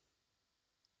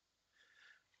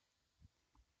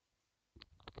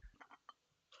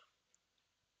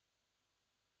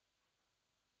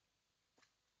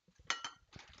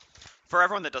 For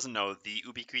everyone that doesn't know, the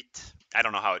Ubiquit, I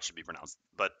don't know how it should be pronounced,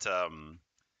 but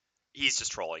he's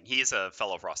just trolling. He's a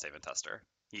fellow Frosthaven tester.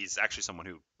 He's actually someone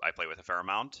who I play with a fair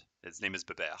amount. His name is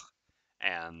Beber,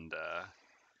 and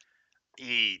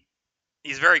he's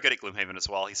very good at Gloomhaven as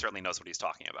well. He certainly knows what he's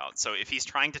talking about. So if he's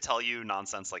trying to tell you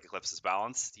nonsense like Eclipse is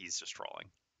balanced, he's just trolling.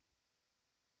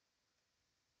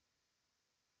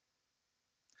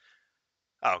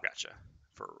 Oh, gotcha.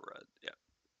 For red, yeah.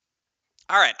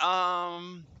 All right.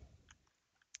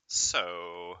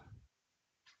 So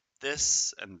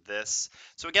this and this.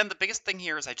 So again, the biggest thing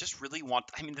here is I just really want.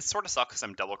 I mean, this sort of sucks because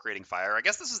I'm double creating fire. I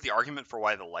guess this is the argument for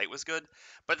why the light was good,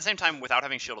 but at the same time, without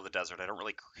having Shield of the Desert, I don't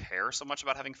really care so much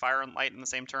about having fire and light in the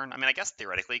same turn. I mean, I guess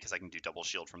theoretically because I can do double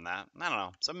shield from that. I don't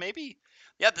know. So maybe,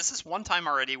 yeah, this is one time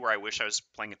already where I wish I was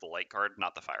playing with the light card,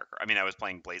 not the fire card. I mean, I was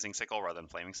playing Blazing Sickle rather than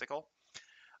Flaming Sickle.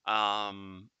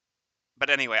 But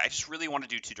anyway, I just really want to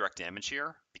do 2 direct damage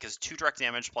here because 2 direct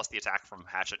damage plus the attack from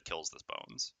Hatchet kills this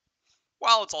bones.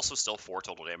 While it's also still 4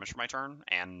 total damage for my turn,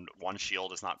 and 1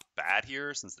 shield is not bad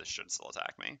here, since this should still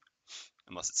attack me.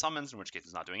 Unless it summons, in which case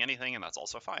it's not doing anything, and that's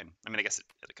also fine. I mean, I guess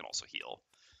it can also heal,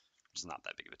 which is not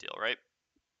that big of a deal, right?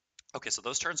 Okay, so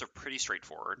those turns are pretty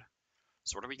straightforward.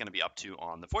 So what are we going to be up to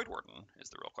on the Voidwarden,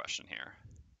 is the real question here.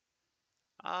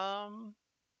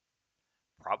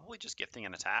 Probably just gifting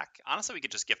an attack. Honestly, we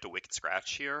could just gift a Wicked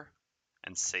Scratch here,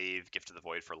 and save Gift of the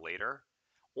Void for later.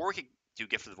 Or we could do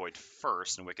Gift of the Void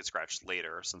first and Wicked Scratch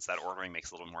later, since that ordering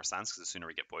makes a little bit more sense, because the sooner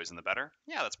we get poison, the better.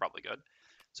 Yeah, that's probably good.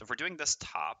 So if we're doing this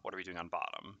top, what are we doing on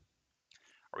bottom?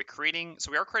 Are we creating... So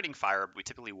we are creating fire, but we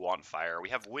typically want fire. We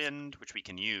have wind, which we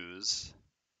can use.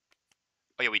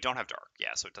 Oh yeah, we don't have dark.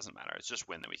 Yeah, so it doesn't matter. It's just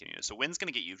wind that we can use. So wind's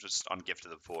going to get used just on Gift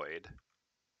of the Void.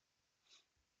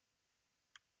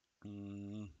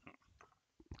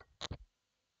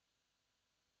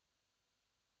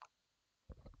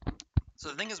 So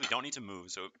the thing is, we don't need to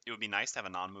move, so it would be nice to have a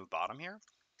non-move bottom here.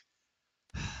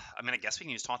 I mean, I guess we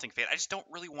can use Taunting Fate. I just don't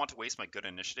really want to waste my good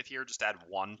initiative here. Just add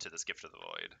 1 to this Gift of the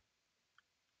Void.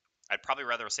 I'd probably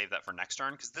rather save that for next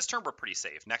turn, because this turn we're pretty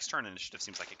safe. Next turn initiative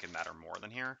seems like it could matter more than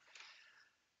here.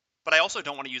 But I also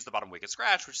don't want to use the bottom Wicked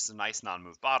Scratch, which is a nice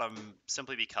non-move bottom,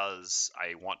 simply because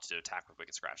I want to attack with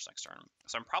Wicked Scratch next turn.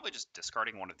 So I'm probably just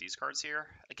discarding one of these cards here.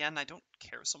 Again, I don't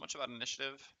care so much about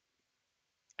initiative.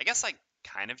 I guess I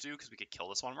kind of do, because we could kill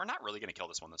this one. We're not really going to kill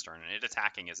this one this turn, and it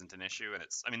attacking isn't an issue, and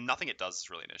it's, I mean, nothing it does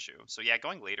is really an issue. So yeah,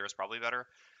 going later is probably better.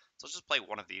 So let's just play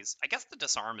one of these. I guess the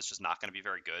disarm is just not going to be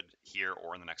very good here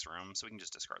or in the next room, so we can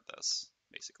just discard this,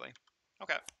 basically.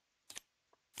 Okay.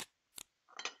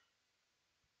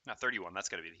 Now 31, that's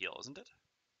got to be the heal, isn't it?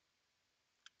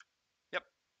 Yep.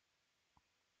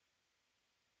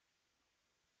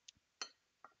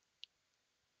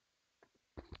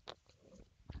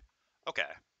 Okay,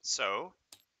 so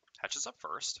Hatchet's up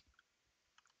first.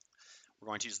 We're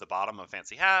going to use the bottom of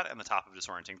Fancy Hat and the top of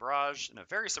Disorienting Barrage in a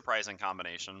very surprising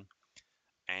combination.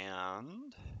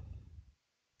 And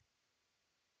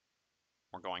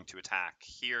we're going to attack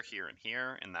here, here, and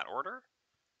here in that order.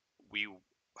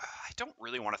 I don't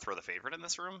really want to throw the favorite in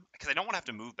this room, because I don't want to have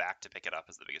to move back to pick it up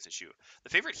is the biggest issue. The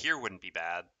favorite here wouldn't be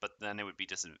bad, but then it would be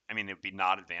it would be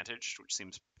not advantaged, which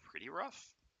seems pretty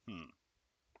rough. I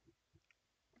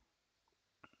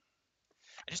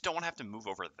just don't want to have to move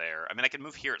over there. I mean, I could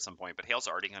move here at some point, but Hale's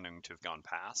already going to have gone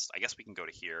past. I guess we can go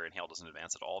to here, and Hale doesn't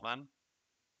advance at all then.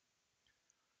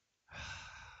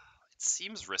 It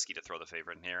seems risky to throw the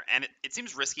favorite in here, and it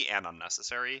seems risky and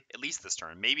unnecessary, at least this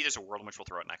turn. Maybe there's a world in which we'll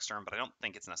throw it next turn, but I don't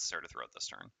think it's necessary to throw it this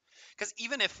turn. Because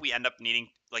even if we end up needing,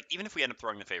 even if we end up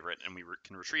throwing the favorite and we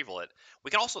can retrieval it,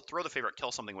 we can also throw the favorite,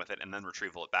 kill something with it, and then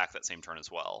retrieval it back that same turn as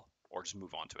well, or just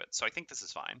move on to it. So I think this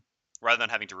is fine, rather than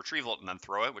having to retrieval it and then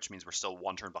throw it, which means we're still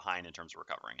one turn behind in terms of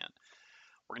recovering it.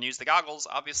 We're going to use the goggles,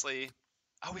 obviously.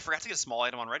 Oh, we forgot to get a small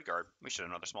item on red guard. We should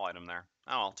have another small item there.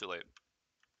 Oh, well, too late.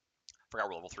 Forgot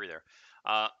we're level 3 there.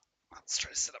 Let's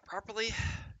try to set up properly.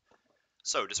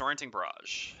 So, Disorienting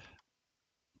Barrage.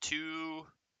 2,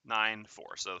 9,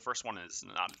 4. So the first one is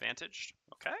not advantaged.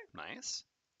 Okay, nice.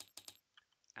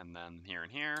 And then here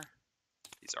and here,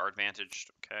 these are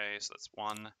advantaged. Okay, so that's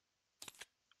 1,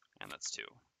 and that's 2.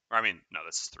 Or, I mean, no,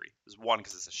 that's 3. There's 1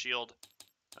 because it's a shield.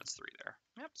 That's 3 there.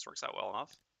 Yep, this works out well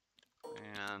enough.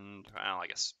 And, well, I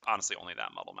guess, honestly, only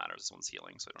that model matters. This one's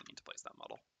healing, so I don't need to place that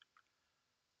model.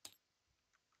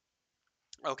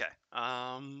 Okay,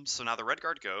 so now the red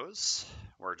guard goes.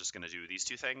 We're just going to do these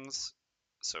two things.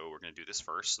 So we're going to do this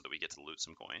first so that we get to loot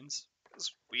some coins,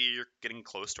 because we're getting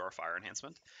close to our fire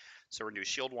enhancement. So we're going to do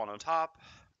shield 1 on top,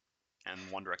 and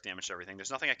 1 direct damage to everything.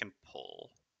 There's nothing I can pull.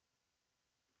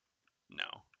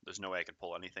 No, there's no way I could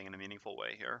pull anything in a meaningful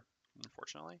way here,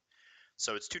 unfortunately.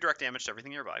 So it's 2 direct damage to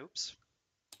everything nearby. Oops.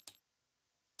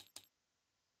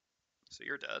 So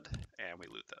you're dead, and we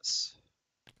loot this.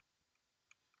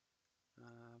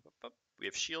 We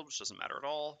have shield, which doesn't matter at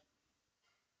all.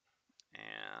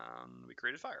 And we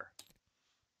created fire.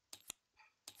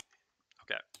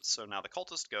 Okay, so now the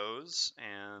cultist goes,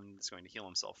 and is going to heal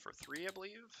himself for 3, I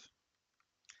believe.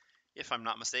 If I'm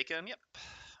not mistaken, yep.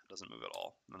 Doesn't move at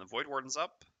all. And then the Voidwarden's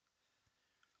up.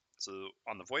 So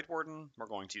on the Voidwarden, we're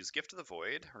going to use Gift of the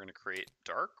Void. We're going to create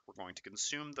Dark. We're going to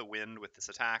consume the wind with this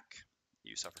attack.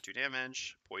 You suffer 2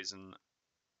 damage. Poison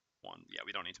 1. Yeah,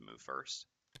 we don't need to move first,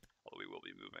 although we will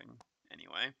be moving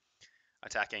anyway.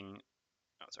 Attacking,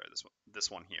 oh sorry,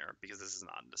 this one here, because this is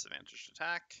not a disadvantaged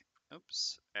attack.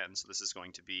 Oops. And so this is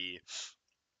going to be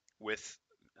with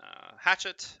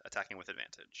Hatchet, attacking with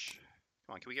advantage.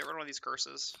 Come on, can we get rid of one of these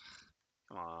curses?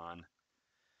 Come on.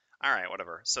 Alright,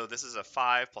 whatever. So this is a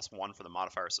 5 plus 1 for the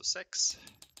modifier, so 6.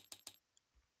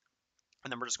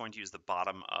 And then we're just going to use the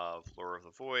bottom of Lure of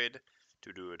the Void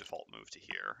to do a default move to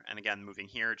here. And again, moving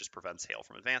here just prevents Hail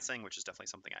from advancing, which is definitely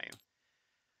something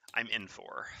I'm in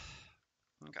for.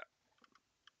 Okay.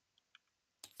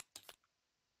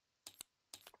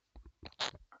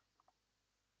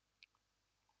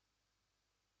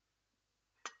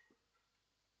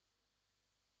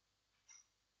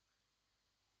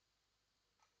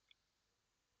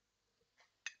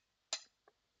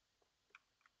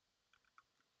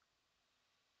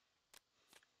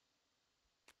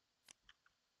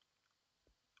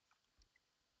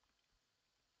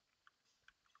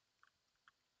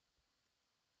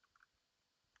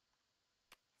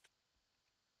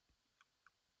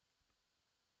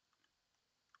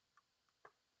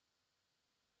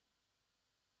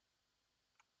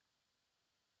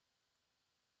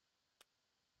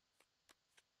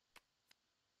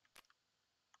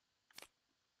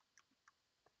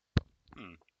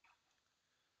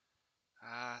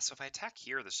 So if I attack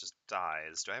here, this just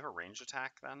dies. Do I have a ranged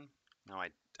attack then? No, I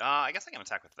guess I can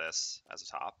attack with this as a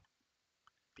top.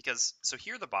 Because, so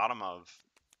here the bottom of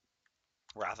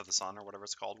Wrath of the Sun or whatever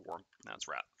it's called. No, it's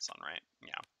Wrath of the Sun, right?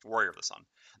 Yeah, Warrior of the Sun.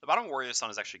 The bottom Warrior of the Sun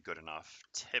is actually good enough,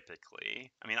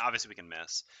 typically. I mean, obviously we can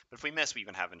miss, but if we miss, we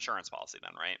even have insurance policy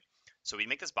then, right? So we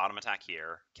make this bottom attack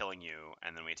here, killing you,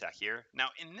 and then we attack here. Now,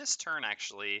 in this turn,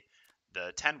 actually,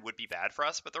 the 10 would be bad for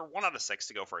us, but they're 1 out of 6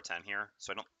 to go for a 10 here,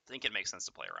 so I don't think it makes sense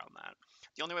to play around that.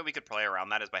 The only way we could play around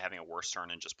that is by having a worse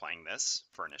turn and just playing this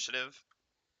for initiative,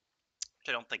 which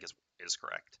I don't think is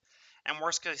correct. And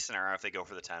worst case scenario, if they go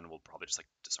for the 10, we'll probably just like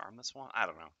disarm this one. I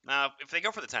don't know. Now, if they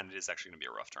go for the 10, it is actually going to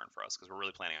be a rough turn for us because we're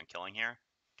really planning on killing here.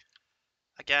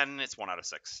 Again, it's 1 out of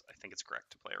 6. I think it's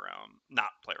correct to play around, not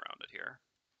play around it here.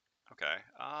 Okay.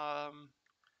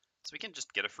 So we can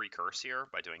just get a free curse here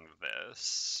by doing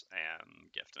this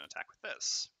and gift an attack with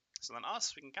this. So then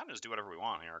us, we can kind of just do whatever we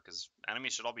want here because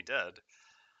enemies should all be dead.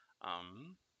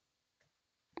 And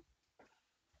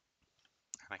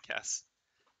I guess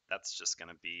that's just going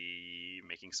to be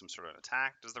making some sort of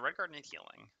attack. Does the red guard need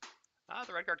healing?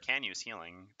 The red guard can use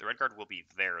healing. The red guard will be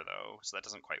there, though, so that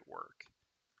doesn't quite work.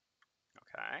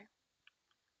 Okay.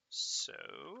 So,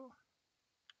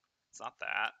 it's not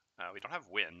that. We don't have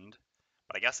wind,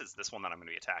 but I guess it's this one that I'm going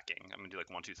to be attacking. I'm going to do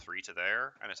like 1, 2, 3 to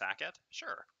there and attack it.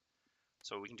 Sure.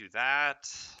 So we can do that.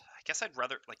 I guess I'd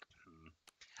rather, like,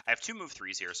 I have 2 move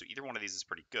 3s here, so either one of these is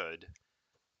pretty good.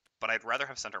 But I'd rather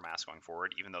have center mass going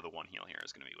forward, even though the 1 heal here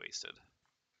is going to be wasted.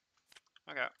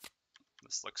 Okay.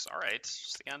 This looks alright.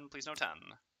 Just again, please no 10.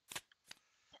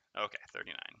 Okay,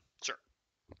 39. Sure.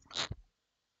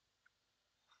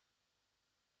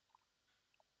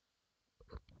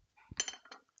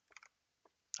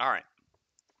 Alright.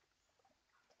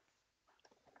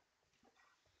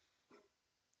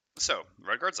 So,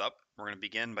 red guard's up. We're going to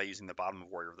begin by using the bottom of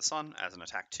Warrior of the Sun as an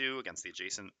attack 2 against the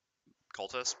adjacent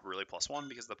cultist, really +1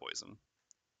 because of the poison.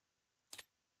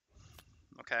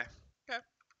 Okay.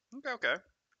 Okay.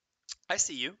 I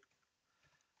see you.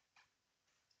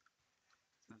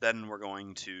 Then we're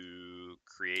going to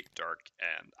create Dark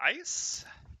and Ice.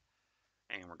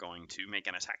 And we're going to make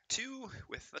an attack 2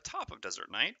 with the top of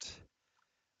Desert Knight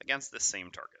against this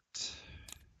same target.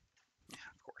 Yeah,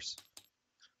 of course.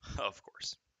 Of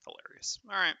course. Hilarious.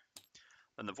 Alright.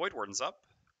 Then the Voidwarden's up.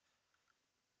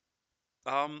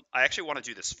 I actually want to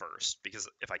do this first, because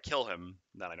if I kill him,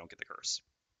 then I don't get the curse.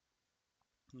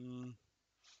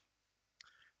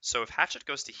 So if Hatchet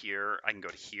goes to here, I can go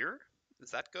to here.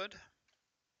 Is that good?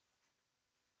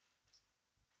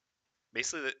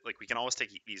 Basically, like, we can always take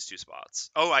these 2 spots.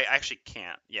 Oh, I actually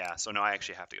can't. Yeah, so no, I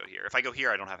actually have to go here. If I go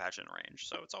here, I don't have Hatchet in range,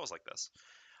 so it's always like this.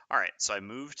 Alright, so I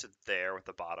move to there with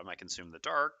the bottom. I consume the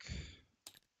dark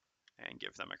and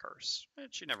give them a curse,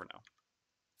 which you never know.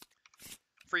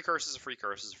 Free curse is a free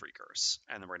curse is a free curse.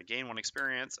 And then we're going to gain 1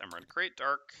 experience, and we're going to create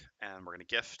dark, and we're going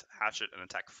to gift Hatchet and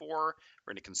attack 4.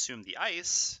 We're going to consume the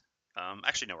ice.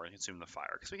 Actually, no, we're going to consume the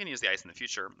fire, because we can use the ice in the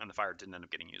future, and the fire didn't end up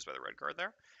getting used by the red guard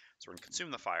there. So we're going to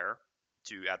consume the fire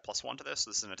to add +1 to this.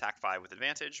 So this is an attack 5 with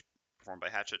advantage, performed by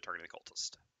Hatchet, targeting the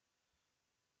cultist.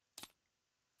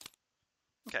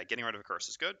 Okay, getting rid of a curse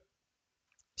is good.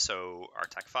 So our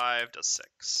attack 5 does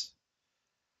 6.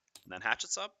 And then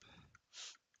Hatchet's up.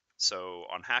 So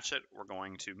on Hatchet, we're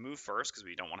going to move first because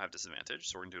we don't want to have disadvantage.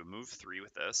 So we're going to do a move 3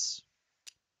 with this.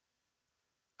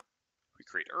 We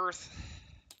create Earth.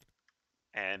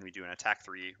 And we do an attack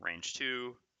 3, range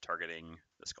 2, targeting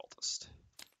this cultist.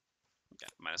 Okay,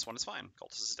 -1 is fine.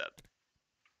 Cultist is dead.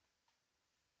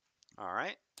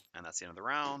 Alright, and that's the end of the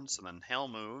round. So then Hail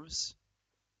moves.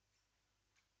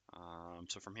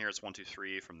 So from here it's 1, 2,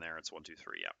 3. From there it's 1, 2,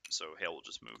 3. Yeah, so Hail will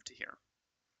just move to here.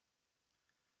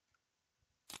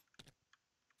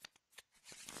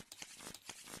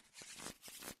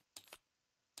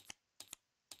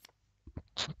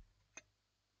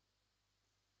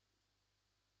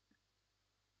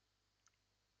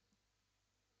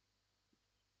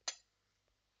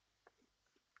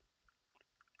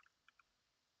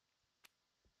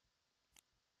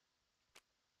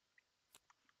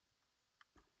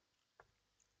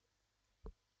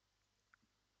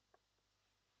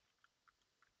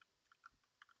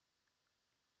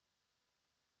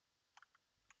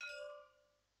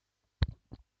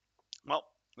 Well,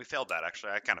 we failed that,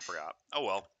 actually. I kind of forgot. Oh,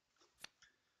 well.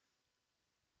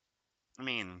 I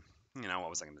mean, you know,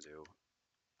 what was I going to do?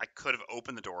 I could have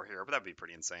opened the door here, but that'd be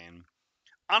pretty insane.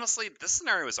 Honestly, this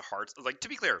scenario is a hard... Like, to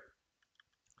be clear,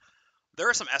 there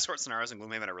are some escort scenarios in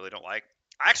Gloomhaven I really don't like.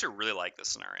 I actually really like this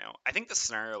scenario. I think this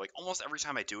scenario, like, almost every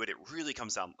time I do it, it really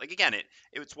comes down... Like, again,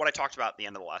 it's what I talked about at the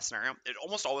end of the last scenario. It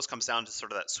almost always comes down to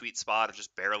sort of that sweet spot of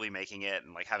just barely making it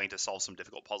and, like, having to solve some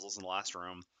difficult puzzles in the last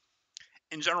room.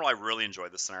 In general, I really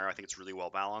enjoyed this scenario. I think it's really well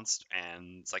balanced,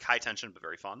 and it's, like, high tension, but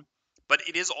very fun. But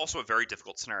it is also a very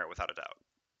difficult scenario, without a doubt.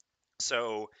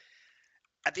 So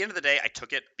at the end of the day, I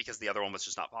took it because the other one was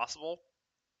just not possible.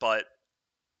 But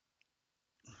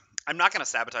I'm not going to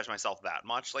sabotage myself that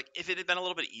much. Like, if it had been a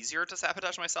little bit easier to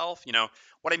sabotage myself,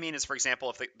 what I mean is, for example,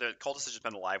 if the cultist had just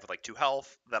been alive with like 2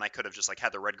 health, then I could have just like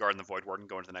had the Red Guard and the Voidwarden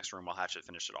go into the next room while Hatchet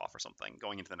finished it off or something,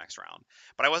 going into the next round.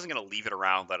 But I wasn't going to leave it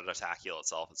around, let it attack, heal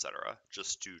itself, etc.,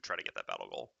 just to try to get that battle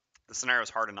goal. The scenario is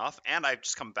hard enough, and I've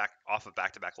just come back off of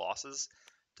back-to-back losses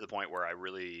to the point where I'm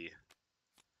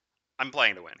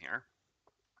playing to win here.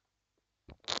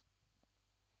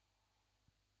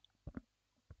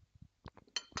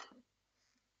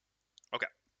 Okay,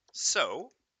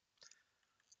 so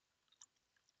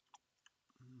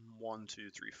 1, 2,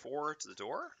 3, 4 to the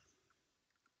door,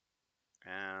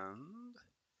 and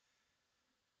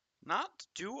not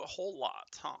do a whole lot,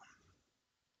 huh?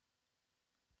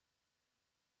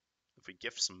 If we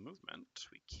gift some movement,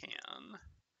 we can.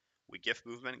 We gift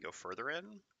movement and go further in.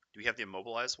 Do we have the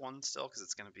immobilized one still? Because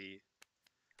it's going to be,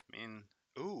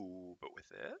 ooh, but with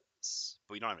this?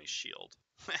 But we don't have any shield.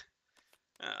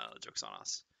 The joke's on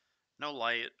us. No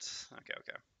light.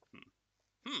 Okay.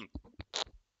 Hmm.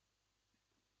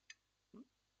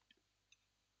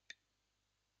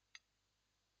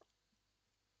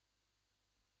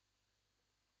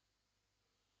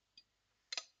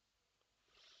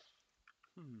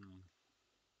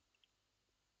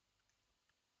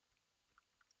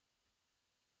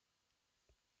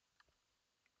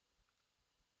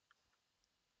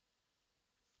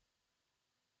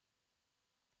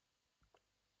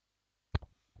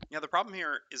 Yeah, the problem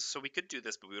here is, so we could do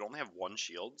this, but we would only have 1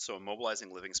 shield, so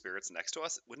immobilizing living spirits next to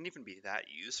us wouldn't even be that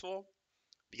useful,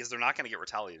 because they're not going to get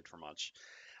retaliated for much.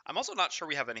 I'm also not sure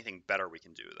we have anything better we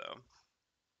can do,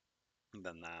 though,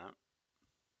 than that.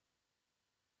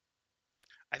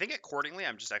 I think accordingly,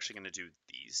 I'm just actually going to do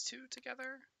these 2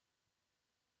 together.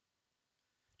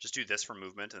 Just do this for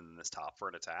movement and then this top for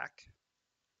an attack.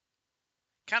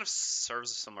 Kind of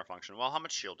serves a similar function. Well, how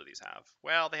much shield do these have?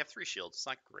 Well, they have 3 shields. It's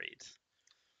not great.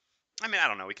 I mean, I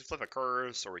don't know. We can flip a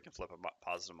curse or we can flip a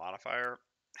positive modifier.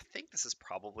 I think this is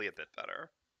probably a bit better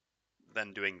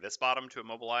than doing this bottom to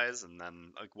immobilize, and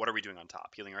then, like, what are we doing on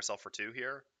top? Healing ourselves for 2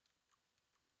 here?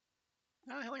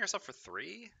 Healing ourselves for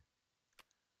 3?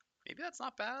 Maybe that's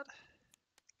not bad.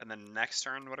 And then next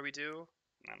turn, what do we do?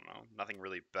 I don't know. Nothing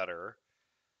really better.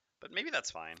 But maybe that's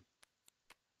fine.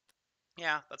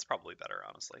 Yeah, that's probably better,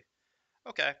 honestly.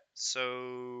 Okay,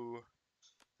 so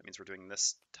that means we're doing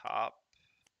this top,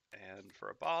 and for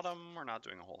a bottom, we're not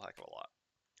doing a whole heck of a lot.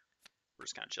 We're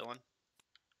just kind of chilling.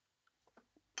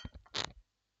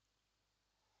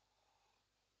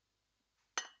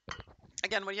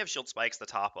 Again, when you have shield spikes, the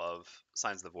top of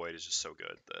Signs of the Void is just so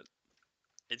good that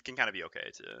it can kind of be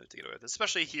okay to get away with,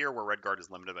 especially here where Red Guard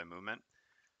is limited by movement.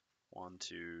 1,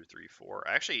 2, 3, 4.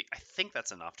 Actually, I think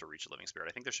that's enough to reach a Living Spirit.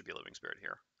 I think there should be a Living Spirit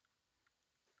here.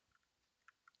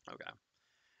 Okay.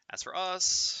 As for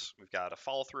us, we've got a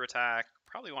follow-through attack.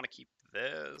 Probably want to keep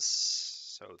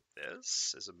this. So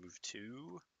this is a move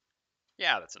 2.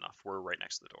 Yeah, that's enough. We're right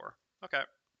next to the door. Okay.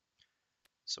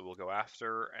 So we'll go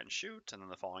after and shoot, and then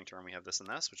the following turn we have this and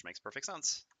this, which makes perfect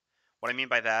sense. What I mean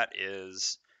by that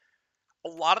is, a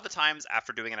lot of the times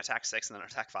after doing an attack 6 and then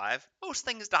attack 5, most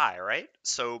things die, right?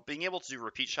 So being able to do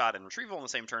repeat shot and retrieval in the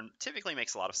same turn typically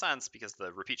makes a lot of sense, because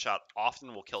the repeat shot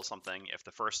often will kill something if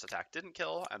the first attack didn't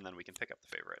kill, and then we can pick up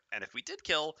the favorite. And if we did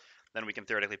kill, then we can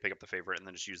theoretically pick up the favorite and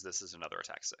then just use this as another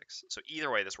attack 6. So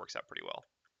either way, this works out pretty well.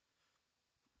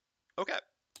 Okay.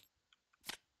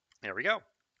 There we go.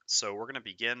 So we're going to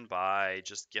begin by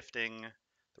just gifting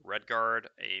the Red Guard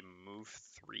a move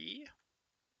 3.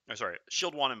 Oh, sorry,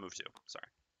 shield 1 and move 2. Sorry.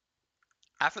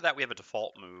 After that, we have a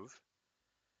default move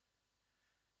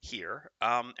here.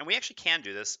 And we actually can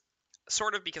do this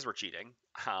sort of because we're cheating.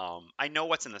 I know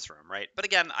what's in this room, right? But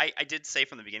again, I did say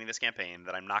from the beginning of this campaign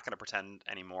that I'm not going to pretend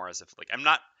anymore as if, like, I'm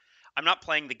not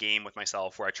playing the game with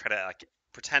myself where I try to, like,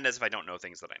 pretend as if I don't know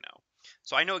things that I know.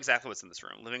 So I know exactly what's in this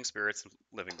room: living spirits and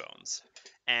living bones.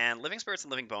 And living spirits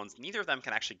and living bones, neither of them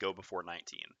can actually go before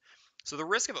 19. So the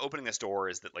risk of opening this door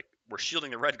is that, like, we're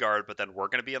shielding the Red Guard, but then we're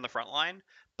going to be on the front line.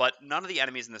 But none of the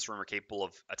enemies in this room are capable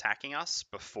of attacking us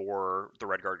before the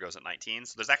Red Guard goes at 19.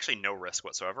 So there's actually no risk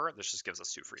whatsoever. This just gives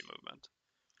us 2 free movement,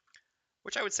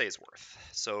 which I would say is worth.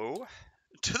 So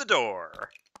to the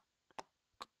door.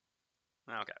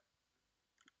 Okay.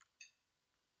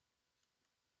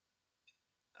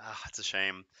 It's a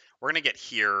shame. We're going to get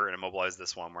here and immobilize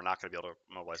this one. We're not going to be able to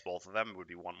immobilize both of them. It would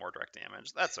be 1 more direct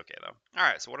damage. That's okay, though. All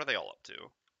right, so what are they all up to?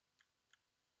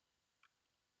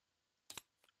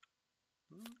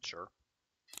 Sure.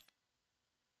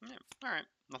 Yeah, all right.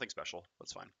 Nothing special.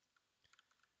 That's fine.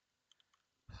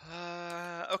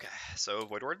 Okay, so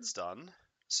Voidwarden's done.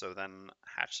 So then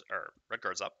Red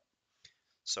Guard's up.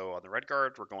 So on the Red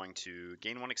Guard, we're going to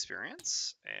gain 1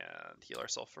 experience and heal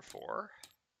ourselves for 4.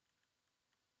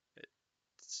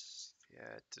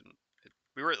 Yeah, it didn't.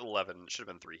 We were at 11. It should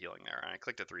have been 3 healing there, and I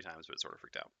clicked it 3 times, but it sort of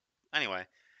freaked out. Anyway,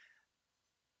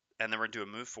 and then we're gonna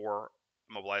do a move 4,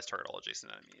 mobilize target all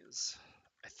adjacent enemies.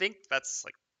 I think that's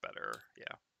like better.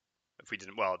 Yeah. If we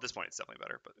didn't, well, at this point it's definitely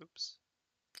better. But oops.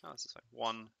 Oh, this is fine.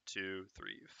 1, 2,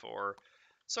 3, 4.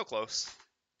 So close.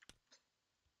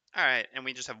 All right, and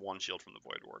we just have 1 shield from the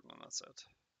Voidwarden, and that's it.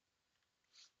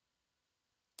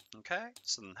 Okay,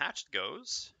 so then Hatchet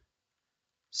goes.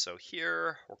 So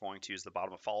here, we're going to use the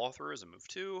bottom of follow through as a move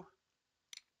 2.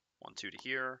 1, 2 to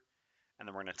here. And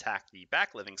then we're going to attack the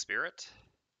back living spirit.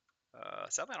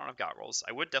 Sadly, I don't have goggles.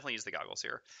 I would definitely use the goggles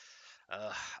here.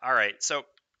 All right, so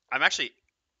I'm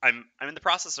in the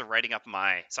process of writing up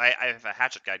my. So I have a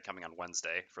Hatchet guide coming on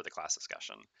Wednesday for the class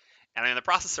discussion, and I'm in the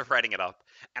process of writing it up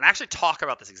and actually talk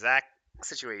about this exact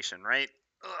situation, right?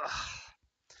 Ugh.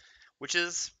 Which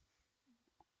is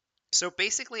so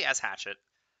basically as Hatchet,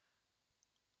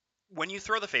 when you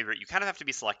throw the favorite, you kind of have to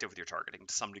be selective with your targeting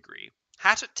to some degree.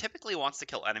 Hatchet typically wants to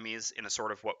kill enemies in a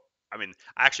sort of I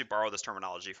actually borrow this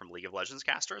terminology from League of Legends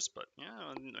casters, but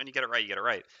yeah, when you get it right, you get it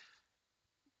right.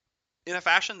 In a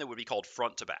fashion that would be called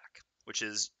front to back, which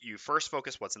is you first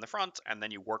focus what's in the front and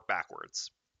then you work backwards.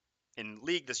 In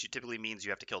League, this typically means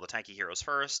you have to kill the tanky heroes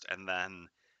first, and then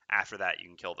after that, you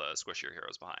can kill the squishier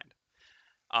heroes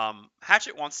behind.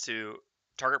 Hatchet wants to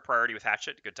target priority with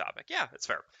Hatchet. Good topic. Yeah, it's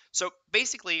fair. So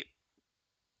basically,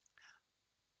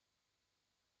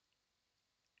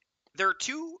 there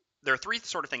are 3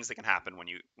 sort of things that can happen when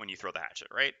you throw the Hatchet,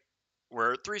 right?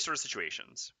 We're 3 sort of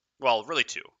situations. Well, really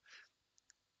 2.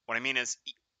 What I mean is,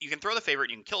 you can throw the favorite,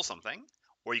 you can kill something,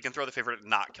 or you can throw the favorite and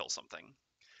not kill something.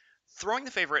 Throwing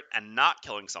the favorite and not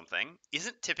killing something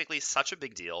isn't typically such a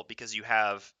big deal because you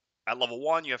have at level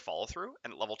 1 you have follow through,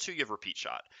 and at level 2 you have repeat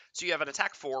shot. So you have an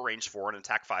attack 4 range 4 and an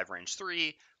attack 5 range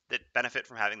 3 that benefit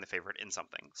from having the favorite in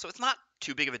something. So it's not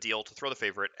too big of a deal to throw the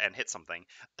favorite and hit something,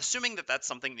 assuming that that's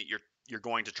something that you're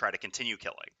going to try to continue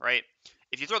killing, right?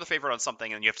 If you throw the favorite on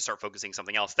something and you have to start focusing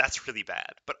something else, that's really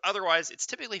bad. But otherwise, it's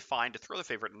typically fine to throw the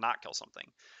favorite and not kill something.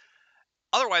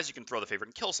 Otherwise, you can throw the favorite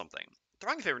and kill something.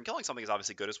 Throwing the favorite and killing something is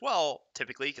obviously good as well,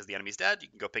 typically because the enemy's dead, you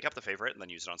can go pick up the favorite and then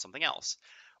use it on something else.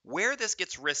 Where this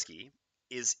gets risky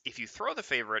is if you throw the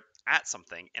favorite at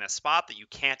something in a spot that you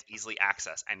can't easily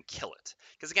access and kill it.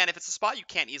 Because again, if it's a spot you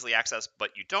can't easily access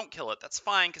but you don't kill it, that's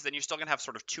fine because then you're still going to have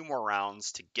sort of 2 more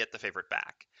rounds to get the favorite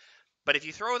back. But if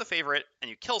you throw the favorite and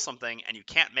you kill something and you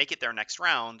can't make it there next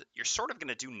round, you're sort of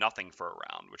going to do nothing for a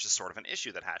round, which is sort of an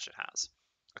issue that Hatchet has.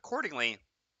 Accordingly,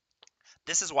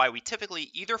 this is why we typically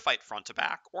either fight front to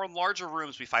back, or in larger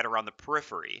rooms we fight around the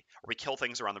periphery, or we kill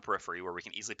things around the periphery where we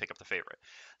can easily pick up the favorite.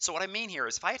 So what I mean here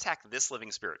is if I attack this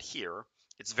living spirit here,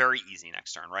 it's very easy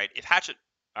next turn, right? If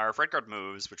Red Guard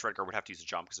moves, which Red Guard would have to use a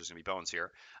jump because there's going to be bones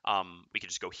here, we could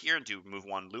just go here and do move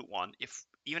 1, loot 1.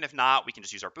 Even if not, we can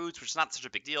just use our boots, which is not such a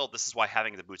big deal. This is why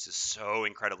having the boots is so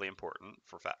incredibly important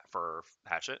for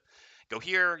Hatchet. Go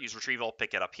here, use retrieval,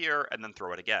 pick it up here, and then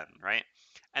throw it again, right?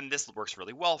 And this works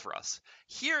really well for us.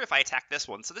 Here, if I attack this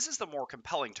one, so this is the more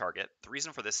compelling target. The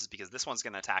reason for this is because this one's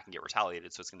going to attack and get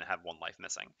retaliated, so it's going to have 1 life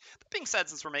missing. That being said,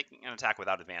 since we're making an attack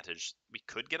without advantage, we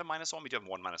could get a -1. We do have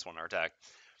 1 -1 in our attack.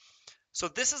 So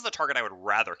this is the target I would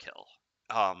rather kill.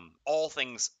 All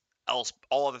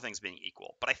other things being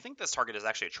equal. But I think this target is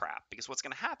actually a trap, because what's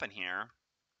going to happen here,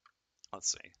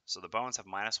 let's see. So the bones have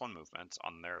 -1 movement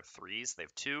on their 3s. They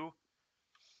have 2.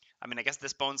 I guess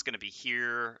this bone's going to be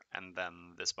here, and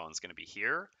then this bone's going to be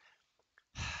here.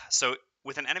 So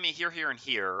with an enemy here, here, and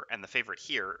here, and the favorite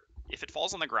here, if it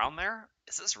falls on the ground there,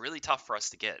 this is really tough for us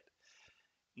to get.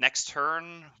 Next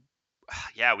turn,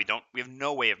 yeah, we have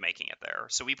no way of making it there.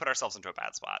 So we put ourselves into a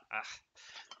bad spot.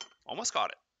 Almost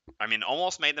got it.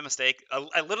 Almost made the mistake.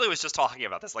 I literally was just talking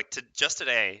about this, just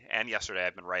today and yesterday.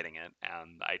 I've been writing it,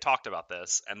 and I talked about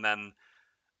this, and then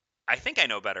I think I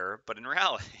know better, but in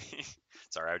reality,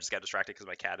 sorry, I just got distracted because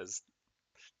my cat is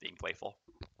being playful.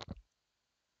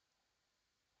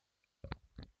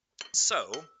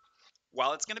 So,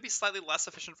 while it's going to be slightly less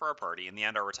efficient for our party, in the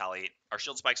end, our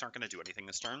shield spikes aren't going to do anything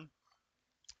this turn.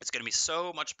 It's going to be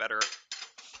so much better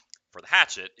for the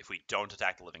Hatchet if we don't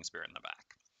attack the living spirit in the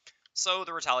back. So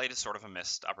the retaliate is sort of a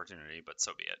missed opportunity, but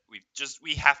so be it.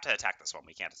 We have to attack this one.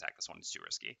 We can't attack this one. It's too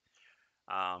risky.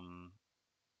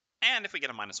 And if we get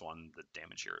a -1, the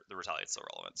damage here, the retaliate's still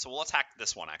relevant. So we'll attack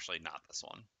this one, actually, not this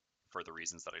one, for the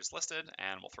reasons that I just listed,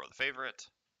 and we'll throw the favorite.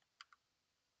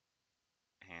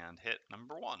 And hit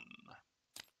number 1.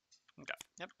 Okay,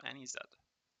 Yep, and he's dead.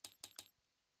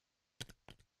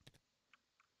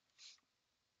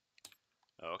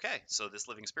 Okay, so this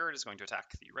living spirit is going to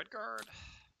attack the red guard.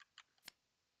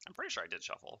 I'm pretty sure I did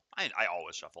shuffle. I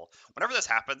always shuffle. Whenever this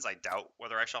happens, I doubt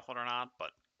whether I shuffled or not, but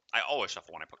I always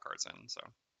shuffle when I put cards in, so.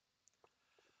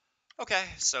 Okay,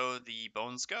 so the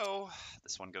bones go.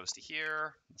 This one goes to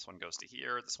here. This one goes to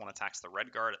here. This one attacks the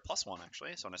red guard at +1,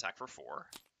 actually, so an attack for 4.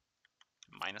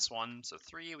 -1, so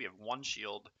 3. We have 1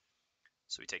 shield,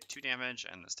 so we take 2 damage,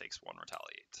 and this takes 1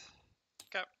 retaliate.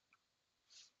 Okay.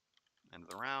 End of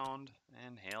the round,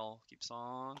 and hail keeps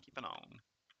on keeping on.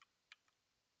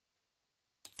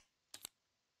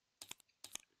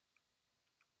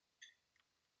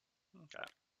 Okay,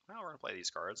 now we're going to play these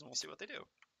cards, and we'll see what they do.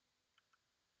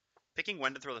 Picking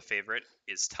when to throw the favorite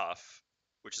is tough,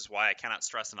 which is why I cannot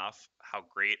stress enough how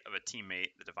great of a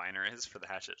teammate the Diviner is for the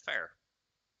Hatchet Fair.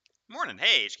 Morning,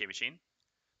 hey HK Machine.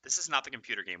 This is not the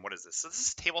computer game. What is this? So this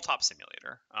is Tabletop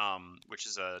Simulator, which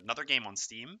is another game on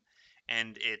Steam,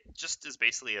 and it just is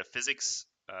basically a physics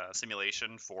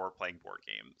simulation for playing board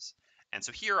games. And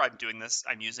so here I'm doing this.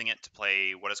 I'm using it to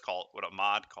play what a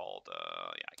mod called.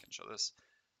 Yeah, I can show this.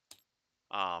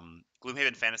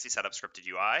 Gloomhaven Fantasy Setup Scripted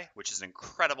UI, which is an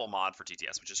incredible mod for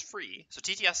TTS, which is free. So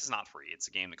TTS is not free. It's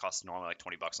a game that costs normally like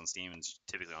 $20 on Steam and is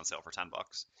typically on sale for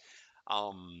 $10.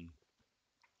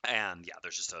 And yeah,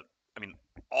 there's just I mean,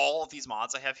 all of these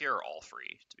mods I have here are all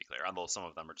free, to be clear, although some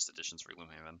of them are just additions for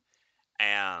Gloomhaven.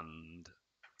 And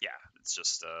yeah, it's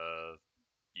just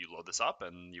you load this up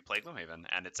and you play Gloomhaven,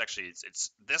 and it's actually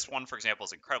it's this one, for example,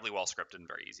 is incredibly well scripted and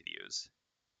very easy to use.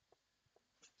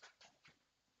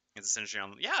 It's essentially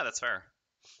on. Yeah, that's fair.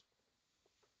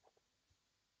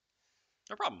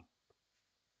 No problem.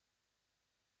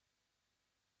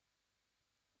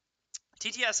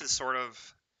 TTS is sort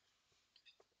of.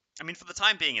 I mean, for the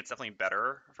time being, it's definitely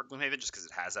better for Gloomhaven just because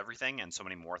it has everything and so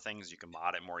many more things. You can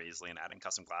mod it more easily and add in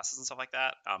custom classes and stuff like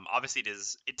that. Obviously,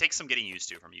 it takes some getting used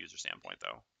to from a user standpoint,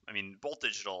 though. I mean, both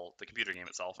digital, the computer game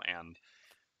itself, and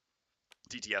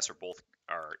TTS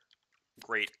are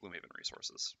great Gloomhaven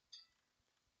resources.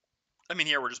 I mean,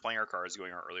 here we're just playing our cards,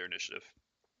 going our earlier initiative.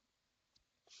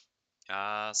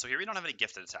 So here we don't have any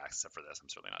gifted attacks except for this. I'm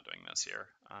certainly not doing this here.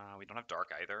 We don't have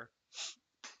dark either.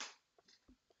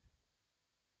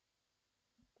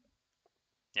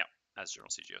 Yeah, as General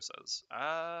CGO says.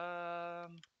 I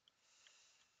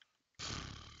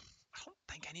don't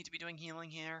think I need to be doing healing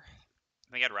here.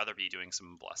 I think I'd rather be doing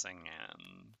some blessing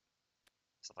and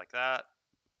stuff like that.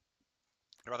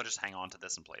 I'd rather just hang on to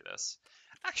this and play this.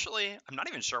 Actually, I'm not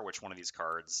even sure which one of these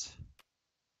cards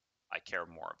I care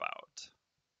more about.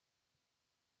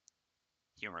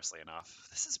 Humorously enough,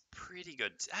 this is pretty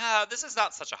good. This is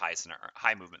not such a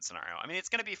high movement scenario. I mean, it's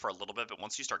going to be for a little bit, but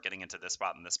once you start getting into this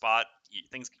spot and this spot,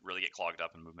 things really get clogged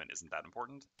up and movement isn't that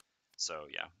important. So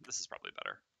yeah, this is probably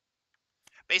better.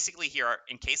 Basically here,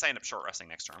 in case I end up short resting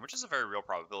next turn, which is a very real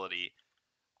probability,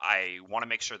 I want to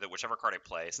make sure that whichever card I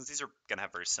play, since these are going to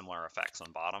have very similar effects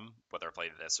on bottom, whether I play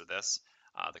this or this,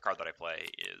 the card that I play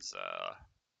is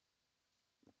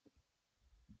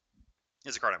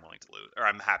a card I'm willing to lose, or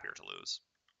I'm happier to lose.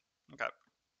 Okay,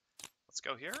 let's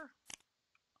go here.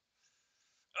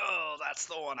 Oh, that's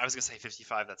the one. I was going to say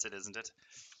 55. That's it, isn't it?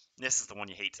 This is the one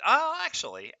you hate. Oh,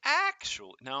 actually,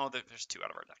 no, there's 2 out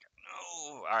of our deck.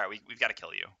 No. All right, we've got to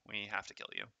kill you. We have to kill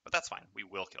you. But that's fine. We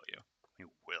will kill you. We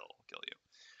will kill you.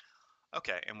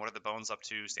 Okay, and what are the bones up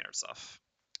to? Standard stuff.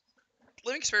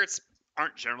 Living spirits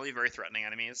aren't generally very threatening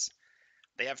enemies.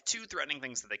 They have 2 threatening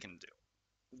things that they can do.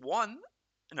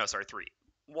 3.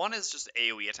 One is just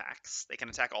AoE attacks. They can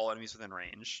attack all enemies within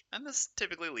range, and this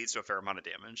typically leads to a fair amount of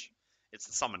damage. It's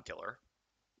the summon killer.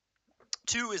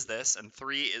 2 is this, and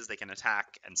 3 is they can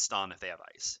attack and stun if they have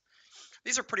ice.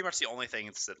 These are pretty much the only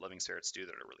things that living spirits do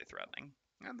that are really threatening,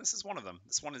 and this is one of them.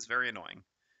 This one is very annoying.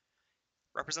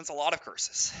 Represents a lot of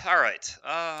curses. Alright,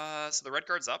 so the red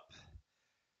guard's up.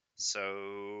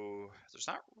 So there's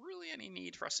not really any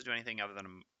need for us to do anything other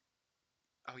than...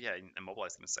 Oh yeah,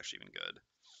 immobilizing this is actually even good.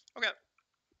 Okay.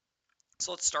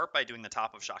 So let's start by doing the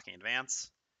top of Shocking Advance.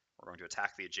 We're going to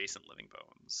attack the adjacent living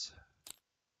bones.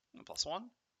 +1.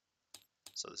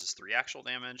 So this is 3 actual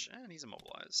damage, and he's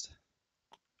immobilized.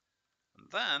 And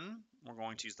then we're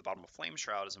going to use the bottom of Flame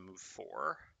Shroud as a move 4.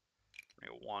 We're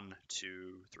going to go 1,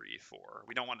 2, 3, 4.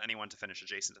 We don't want anyone to finish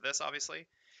adjacent to this, obviously,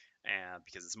 and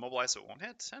because it's immobilized, so it won't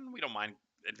hit. And we don't mind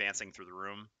advancing through the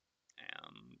room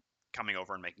and coming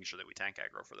over and making sure that we tank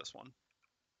aggro for this one.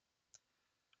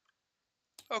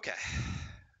 Okay,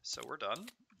 so we're done.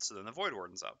 So then the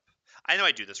Voidwarden's up. I know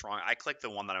I do this wrong. I click the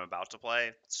one that I'm about to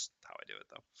play. That's how I do it,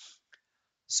 though.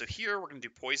 So here we're going to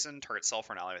do poison, target self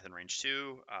or an ally within range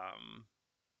 2.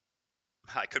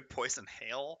 I could poison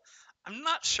hail. I'm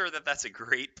not sure that that's a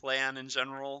great plan in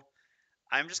general.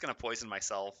 I'm just gonna poison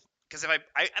myself because if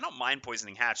I don't mind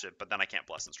poisoning Hatchet, but then I can't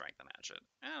bless and strengthen Hatchet,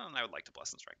 and I would like to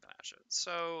bless and strengthen Hatchet.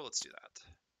 So let's do that.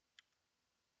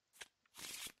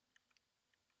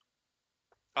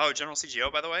 Oh, General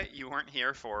CGO, by the way, you weren't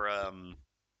here for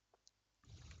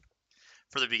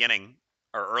the beginning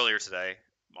or earlier today.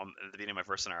 At the beginning of my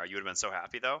first scenario, you would have been so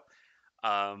happy though.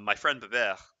 My friend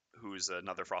Bebert, who's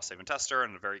another Frosthaven tester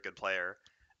and a very good player,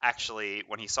 actually,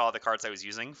 when he saw the cards I was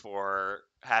using for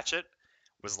Hatchet,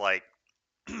 was like,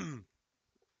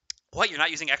 "What? You're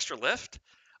not using extra lift?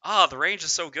 Ah, the range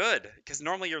is so good because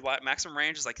normally your maximum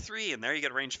range is like 3, and there you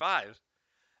get range 5."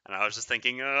 And I was just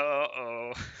thinking,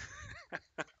 oh.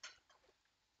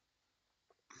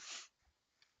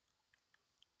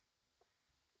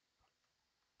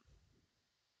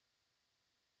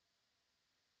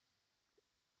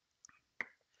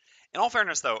 In all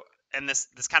fairness, though, and this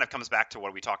kind of comes back to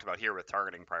what we talked about here with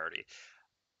targeting priority.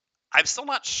 I'm still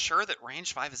not sure that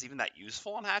range 5 is even that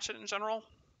useful on Hatchet in general.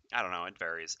 I don't know, it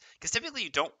varies. Because typically you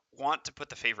don't want to put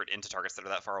the favorite into targets that are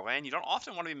that far away, and you don't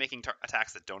often want to be making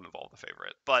attacks that don't involve the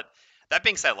favorite. But that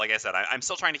being said, like I said, I'm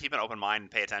still trying to keep an open mind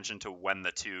and pay attention to when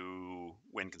the two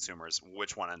win consumers,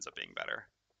 which one ends up being better.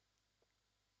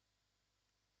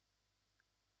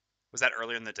 Was that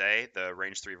earlier in the day, the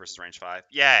range 3 versus range 5?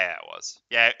 Yeah, it was.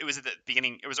 Yeah, it was at the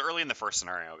beginning. It was early in the first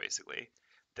scenario, basically,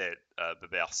 that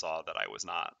Bebert saw that I was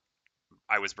not.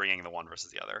 I was bringing the one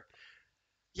versus the other.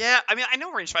 Yeah, I mean, I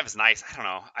know range 5 is nice. I don't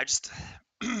know. I just,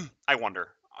 I wonder.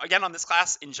 Again, on this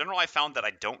class, in general, I found that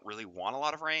I don't really want a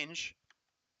lot of range.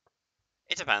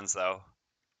 It depends, though.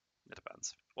 It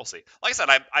depends. We'll see. Like I said,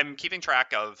 I'm keeping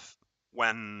track of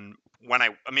when I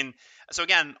mean, so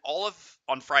again, all of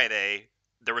on Friday,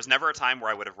 there was never a time where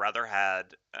I would have rather had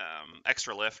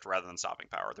extra lift rather than stopping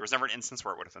power. There was never an instance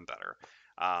where it would have been better.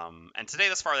 And today,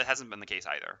 thus far, that hasn't been the case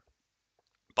either.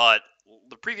 But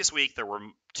the previous week, there were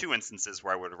 2 instances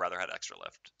where I would have rather had extra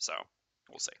lift. So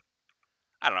we'll see.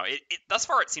 I don't know. Thus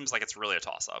far, it seems like it's really a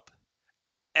toss up.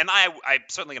 And I'm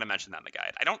certainly going to mention that in the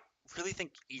guide. I don't really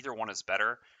think either one is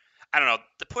better. I don't know.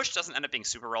 The push doesn't end up being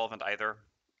super relevant either.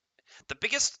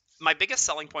 My biggest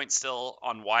selling point still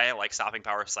on why I like stopping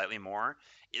power slightly more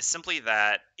is simply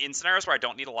that in scenarios where I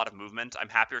don't need a lot of movement, I'm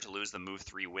happier to lose the move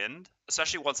 3 wind,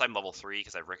 especially once I'm level 3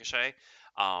 because I have ricochet.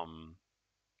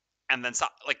 And then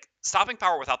stopping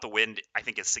power without the wind, I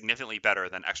think is significantly better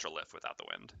than extra lift without the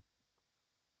wind.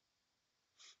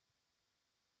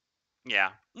 Yeah.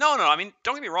 No, no. I mean,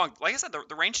 don't get me wrong. Like I said,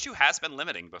 the range 2 has been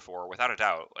limiting before, without a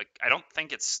doubt. Like, I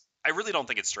really don't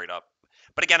think it's straight up.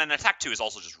 But again, an attack 2 is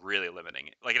also just really limiting.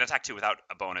 Like, an attack 2 without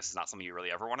a bonus is not something you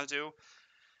really ever want to do.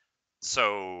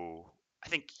 So, I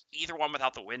think either one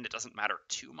without the wind, it doesn't matter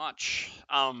too much.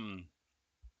 What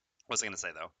was I going to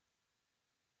say, though?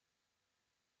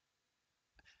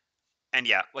 And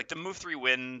yeah, like the move 3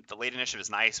 win, the late initiative is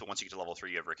nice, but once you get to level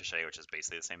 3, you have Ricochet, which is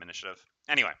basically the same initiative.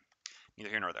 Anyway, neither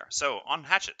here nor there. So on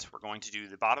Hatchet, we're going to do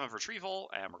the bottom of Retrieval,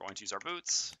 and we're going to use our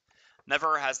boots.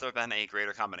 Never has there been a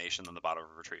greater combination than the bottom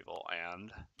of Retrieval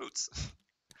and boots.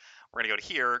 We're going to go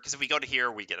to here, because if we go to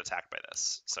here, we get attacked by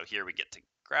this. So here we get to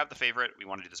grab the favorite. We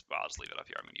want to do this, well, I'll just leave it up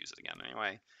here. I'm going to use it again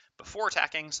anyway. Before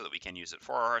attacking, so that we can use it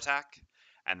for our attack.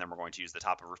 And then we're going to use the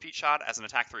top of Repeat Shot as an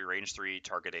attack 3, range 3,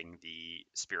 targeting the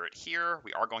spirit here.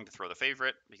 We are going to throw the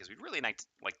favorite, because we'd really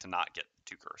like to not get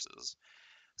 2 curses.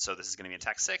 So this is going to be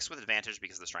attack 6 with advantage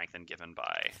because of the strengthen given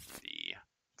by the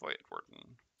Voidwarden.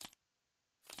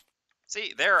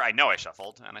 See, there I know I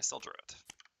shuffled, and I still drew it.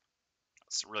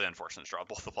 It's really unfortunate to draw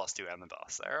both the +2 and the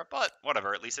boss there, but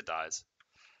whatever, at least it dies.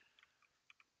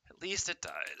 At least it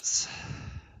dies.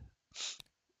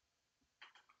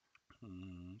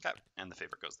 Okay, and the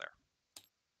favorite goes there.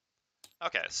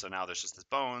 Okay, so now there's just this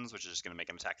bones, which is just going to make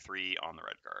an attack 3 on the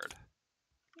red guard.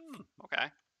 Okay.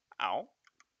 Ow.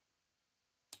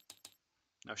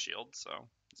 No shield, so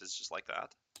it's just like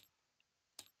that.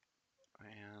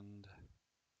 And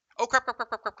oh crap!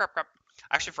 I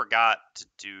actually forgot to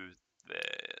do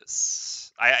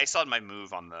this. I still had my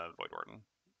move on the Voidwarden.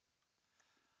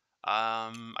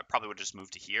 I probably would just move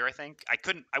to here. I think I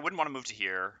wouldn't want to move to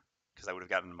here because I would have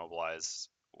gotten immobilized.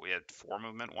 We had 4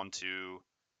 movement, 1, 2.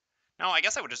 No, I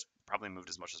guess I would just probably moved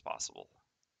as much as possible.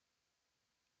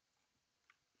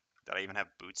 Did I even have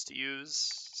boots to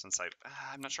use? Since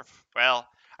I'm not sure. Well,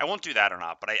 I won't do that or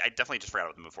not, but I definitely just forgot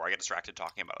about the move 4. I get distracted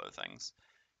talking about other things.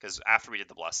 Because after we did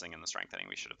the blessing and the strengthening,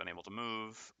 we should have been able to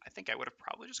move. I think I would have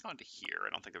probably just gone to here. I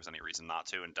don't think there was any reason not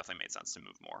to, and definitely made sense to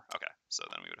move more. Okay, so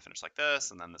then we would have finished like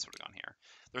this, and then this would have gone here.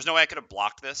 There's no way I could have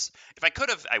blocked this. If I could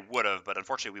have, I would have, but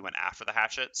unfortunately we went after the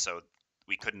hatchet, so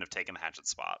we couldn't have taken the Hatchet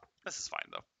spot. This is fine,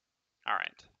 though. All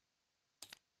right.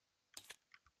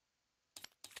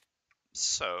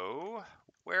 So,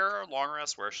 where long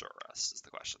rest, where short rest is the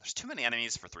question. There's too many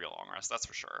enemies for 3 long rest, that's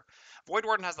for sure.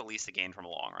 Voidwarden has the least to gain from a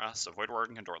long rest, so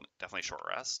Voidwarden can definitely short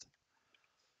rest.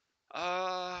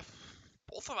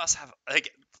 Both of us have,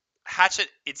 like, Hatchet,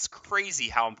 it's crazy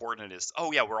how important it is.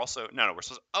 Oh, yeah, we're also, no, we're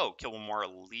supposed to, kill one more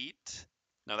elite.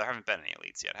 No, there haven't been any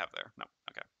elites yet, have there? No,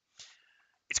 okay.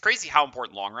 It's crazy how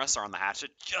important long rests are on the Hatchet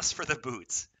just for the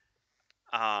boots.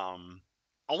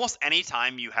 Almost any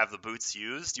time you have the boots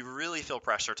used, you really feel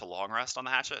pressure to long rest on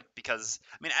the Hatchet because,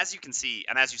 I mean, as you can see,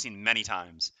 and as you've seen many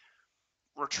times,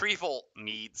 retrieval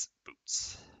needs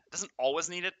boots. It doesn't always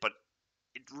need it, but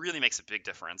it really makes a big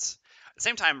difference. At the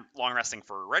same time, long resting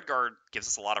for Redguard gives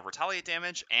us a lot of retaliate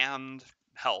damage and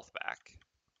health back.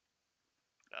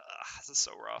 This is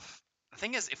so rough. The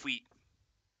thing is, if we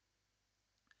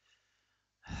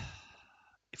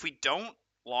don't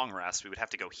long rest, we would have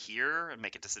to go here and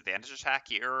make a disadvantage attack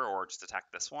here, or just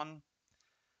attack this one.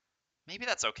 Maybe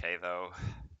that's okay, though.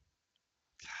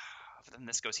 But then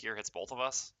this goes here, hits both of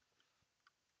us.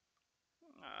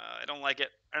 I don't like it.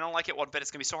 I don't like it one bit.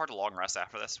 It's going to be so hard to long rest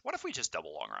after this. What if we just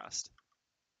double long rest?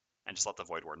 And just let the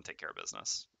Voidwarden take care of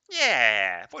business?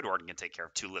 Yeah! Voidwarden can take care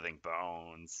of 2 living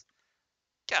bones.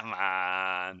 Come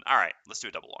on. Alright, let's do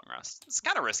a double long rest. It's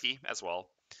kind of risky as well.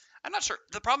 I'm not sure.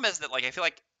 The problem is that, like, I feel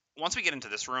like once we get into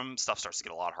this room, stuff starts to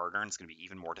get a lot harder, and it's going to be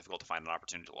even more difficult to find an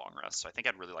opportunity to long rest. So I think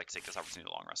I'd really like to take this opportunity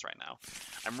to long rest right now.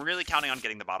 I'm really counting on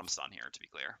getting the bottom stun here, to be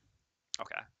clear.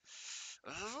 Okay.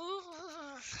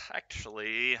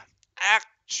 Actually,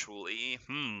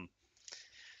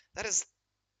 that is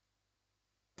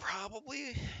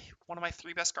probably one of my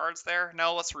 3 best cards there.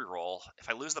 No, let's re-roll. If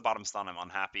I lose the bottom stun, I'm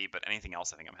unhappy, but anything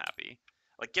else, I think I'm happy.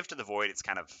 Like, Gift of the Void, it's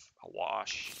kind of a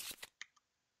wash.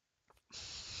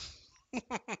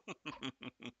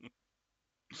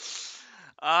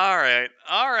 Alright.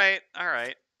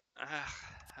 I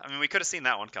mean, we could have seen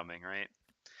that one coming, right?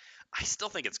 I still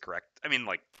think it's correct. I mean,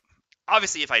 like,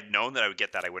 obviously, if I'd known that I would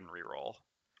get that, I wouldn't re-roll.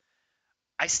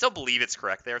 I still believe it's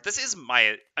correct there. This is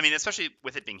my, I mean, especially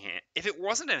with it being, if it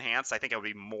wasn't enhanced, I think I would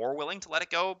be more willing to let it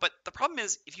go. But the problem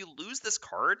is, if you lose this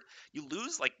card, you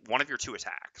lose, like, one of your 2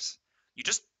 attacks. You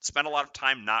just spend a lot of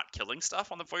time not killing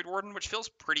stuff on the Voidwarden, which feels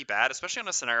pretty bad, especially on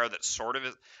a scenario that sort of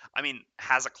is, I mean,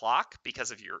 has a clock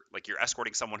because of your, like, you're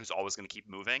escorting someone who's always going to keep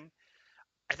moving.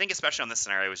 I think especially on this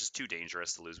scenario, it was just too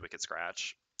dangerous to lose Wicked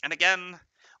Scratch. And again,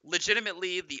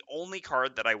 legitimately, the only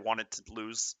card that I wanted to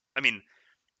lose, I mean,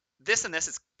 this and this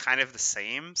is kind of the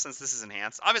same since this is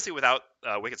enhanced. Obviously, without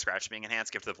Wicked Scratch being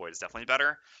enhanced, Gift of the Void is definitely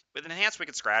better. With enhanced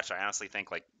Wicked Scratch, I honestly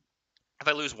think, like, if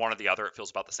I lose one or the other, it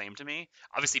feels about the same to me.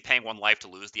 Obviously, paying 1 life to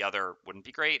lose the other wouldn't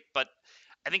be great, but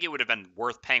I think it would have been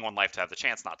worth paying 1 life to have the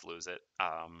chance not to lose it,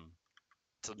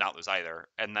 to not lose either.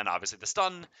 And then obviously the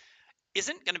stun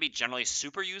isn't going to be generally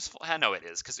super useful. No, it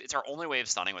is, because it's our only way of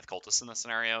stunning with cultists in this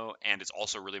scenario, and it's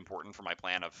also really important for my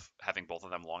plan of having both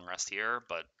of them long rest here,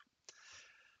 but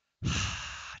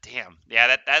damn.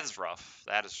 Yeah, that is rough.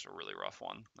 That is a really rough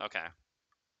one. Okay.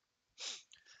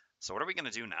 So what are we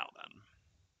going to do now, then?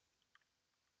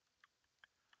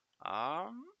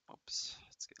 Oops.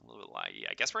 It's getting a little bit laggy.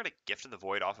 I guess we're going to Gift of the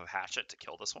Void off of Hatchet to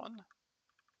kill this one.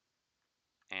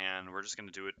 And we're just going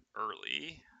to do it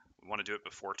early. We want to do it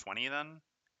before 20 then.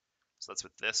 So that's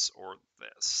with this or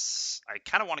this. I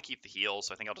kind of want to keep the heal,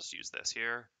 so I think I'll just use this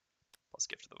here. Plus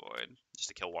Gift of the Void. Just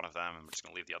to kill one of them, and we're just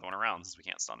going to leave the other one around since we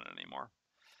can't stun it anymore.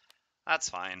 That's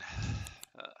fine.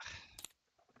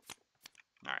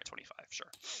 Alright, 25, sure.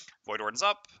 Voidwarden's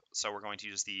up, so we're going to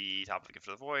use the top of the Gift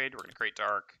of the Void. We're going to create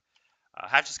Dark.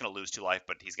 Hatchet's going to lose 2 life,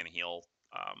 but he's going to heal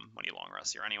when he long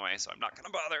rests here anyway, so I'm not going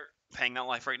to bother paying that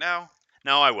life right now.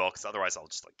 No, I will, because otherwise I'll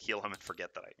just, like, heal him and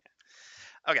forget that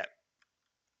I... Okay.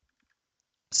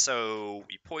 So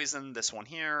we poison this one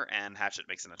here, and Hatchet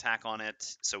makes an attack on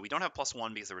it. So we don't have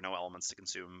 +1 because there were no elements to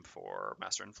consume for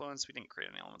Master Influence. We didn't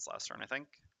create any elements last turn, I think.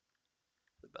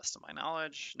 To the best of my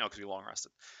knowledge. No, because we long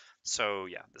rested. So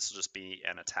yeah, this will just be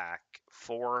an attack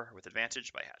 4 with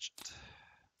advantage by Hatchet.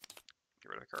 Get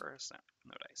rid of a curse.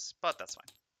 No dice, but that's fine.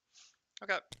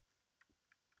 Okay.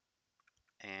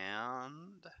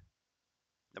 And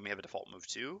then we have a default move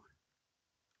 2.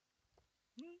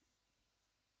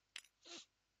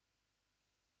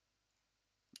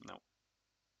 Nope.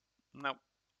 Nope.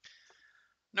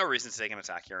 No reason to take an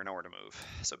attack here, nowhere to move.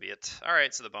 So be it.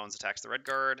 Alright, so the Bones attacks the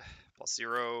Redguard.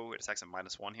 +0. It attacks at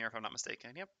 -1 here, if I'm not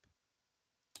mistaken. Yep.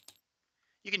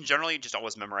 You can generally just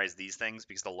always memorize these things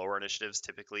because the lower initiatives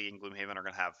typically in Gloomhaven are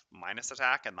going to have minus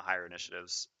attack, and the higher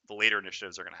initiatives, the later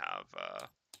initiatives are going to have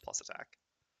plus attack.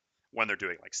 when they're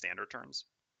doing like standard turns.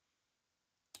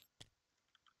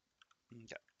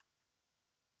 Okay.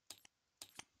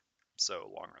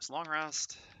 So long rest, long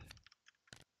rest.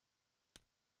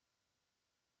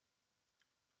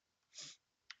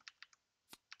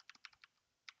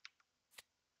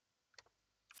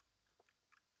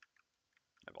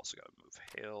 I've also got to move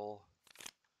hail.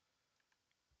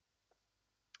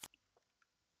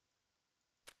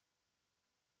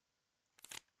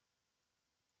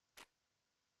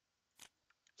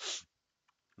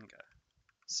 Okay.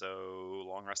 So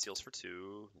long rest heals for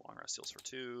 2, long rest heals for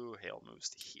 2, hail moves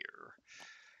to here.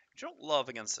 Which I don't love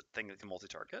against a thing that can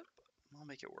multi-target, but I'll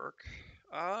make it work.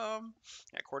 Yeah,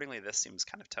 accordingly, this seems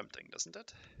kind of tempting, doesn't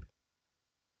it?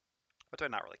 What do I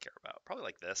not really care about? Probably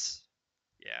like this.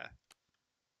 Yeah.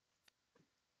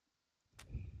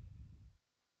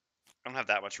 I don't have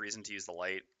that much reason to use the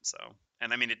light, so.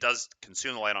 And I mean, it does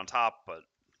consume the light on top, but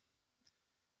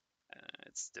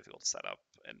it's difficult to set up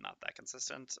and not that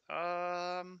consistent.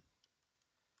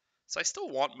 So I still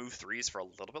want move 3s for a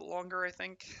little bit longer, I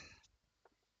think.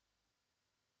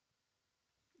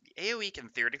 The AoE can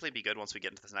theoretically be good once we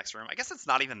get into this next room. I guess it's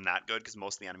not even that good because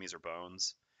most of the enemies are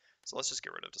bones. So let's just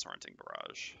get rid of Disorienting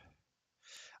Barrage.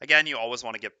 Again, you almost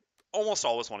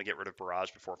always want to get rid of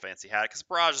Barrage before Fancy Hat, because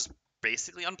Barrage is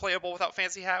basically unplayable without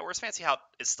Fancy Hat, whereas Fancy Hat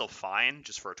is still fine,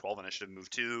 just for a 12 initiative move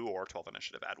 2, or 12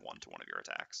 initiative add 1 to one of your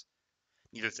attacks.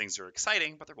 Neither things are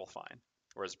exciting, but they're both fine,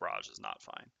 whereas Barrage is not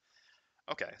fine.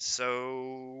 Okay,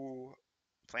 so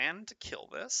plan to kill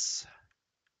this.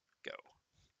 Go.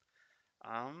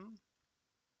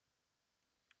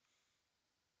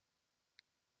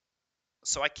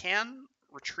 So I can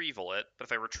retrieval it, but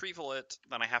if I retrieval it,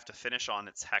 then I have to finish on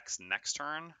its hex next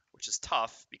turn, which is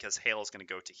tough because hail is going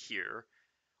to go to here.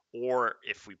 Or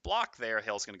if we block there,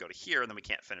 hail is going to go to here, and then we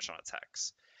can't finish on its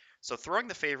hex. So throwing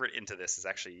the favorite into this is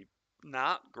actually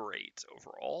not great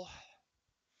overall.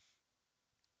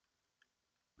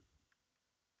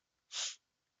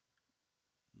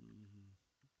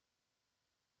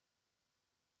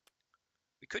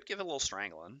 We could give it a little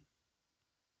strangling.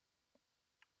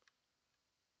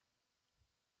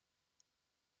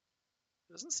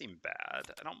 It doesn't seem bad.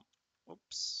 I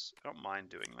don't mind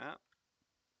doing that.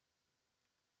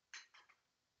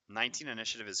 19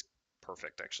 initiative is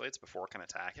perfect, actually. It's before it can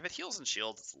attack. If it heals and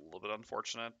shields, it's a little bit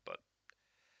unfortunate, but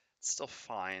it's still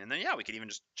fine. And then, yeah, we could even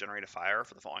just generate a fire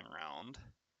for the following round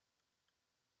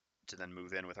to then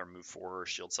move in with our move 4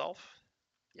 shield self.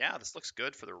 Yeah, this looks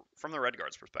good from the Red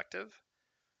Guard's perspective.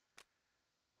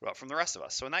 What about from the rest of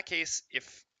us? So in that case,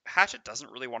 if Hatchet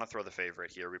doesn't really want to throw the favorite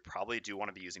here, we probably do want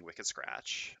to be using Wicked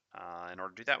Scratch. In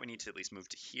order to do that, we need to at least move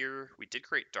to here. We did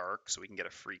create Dark, so we can get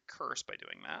a free curse by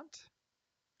doing that.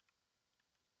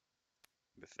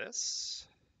 With this.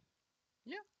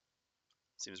 Yeah.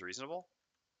 Seems reasonable.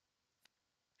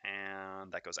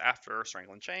 And that goes after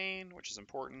Strangle and Chain, which is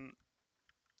important.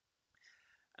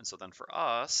 And so then for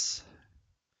us,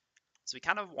 so we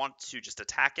kind of want to just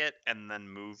attack it and then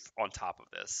move on top of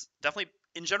this. Definitely,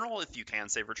 in general, if you can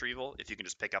save retrieval, if you can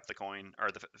just pick up the coin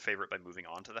or the favorite by moving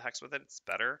on to the hex with it, it's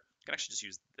better. You can actually just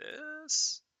use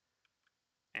this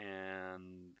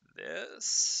and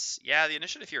this. Yeah, the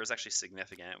initiative here is actually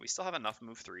significant. We still have enough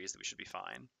move 3s that we should be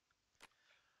fine.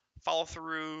 Follow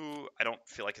through, I don't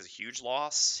feel like is a huge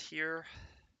loss here.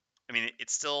 I mean,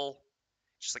 it's still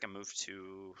just like a move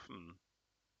to,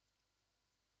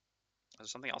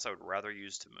 There's something else I would rather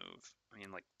use to move. I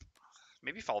mean, like,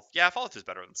 maybe follow through is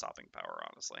better than stopping power,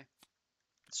 honestly.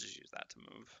 Let's just use that to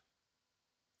move.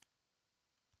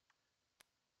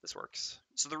 This works.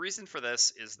 So the reason for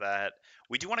this is that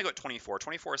we do want to go at 24.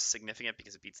 24 is significant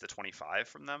because it beats the 25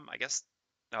 from them. I guess,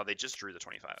 no, they just drew the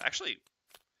 25. Actually,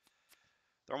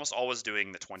 they're almost always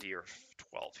doing the 20 or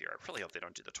 12 here. I really hope they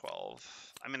don't do the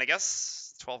 12. I mean, I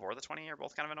guess 12 or the 20 are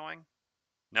both kind of annoying.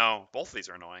 No, both of these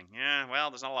are annoying. Yeah, well,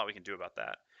 there's not a lot we can do about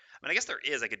that. I mean, I guess there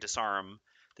is. I could disarm.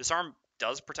 Disarm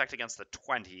does protect against the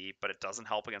 20, but it doesn't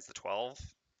help against the 12.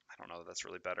 I don't know that that's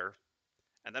really better.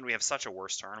 And then we have such a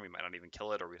worse turn, we might not even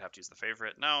kill it, or we'd have to use the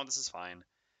favorite. No, this is fine.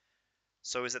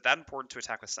 So is it that important to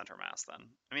attack with center mass, then?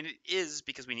 I mean, it is,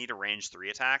 because we need a range 3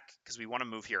 attack, because we want to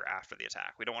move here after the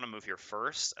attack. We don't want to move here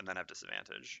first and then have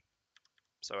disadvantage.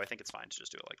 So I think it's fine to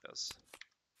just do it like this.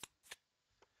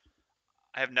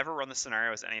 I have never run this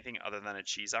scenario as anything other than a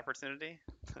cheese opportunity.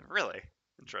 Really?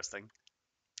 Interesting.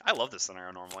 I love this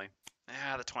scenario normally.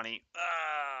 Ah, the 20.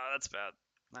 Ah, that's bad.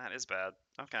 That is bad.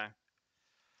 Okay.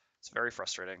 It's very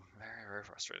frustrating. Very, very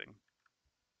frustrating.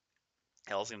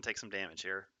 Hell's gonna take some damage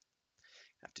here.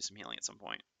 Have to do some healing at some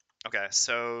point. Okay,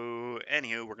 so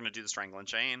anywho, we're gonna do the Strangle and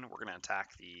Chain. We're gonna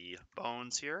attack the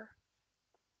bones here.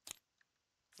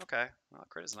 Okay, well,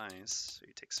 crit is nice. So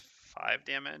he takes 5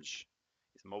 damage.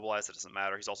 He's immobilized, it doesn't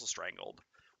matter. He's also strangled,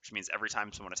 which means every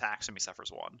time someone attacks him, he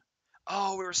suffers 1.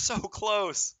 Oh, we were so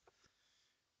close!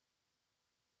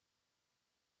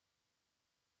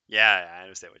 Yeah, I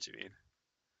understand what you mean.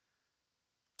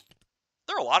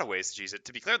 There are a lot of ways to cheese it.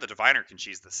 To be clear, the Diviner can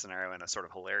cheese this scenario in a sort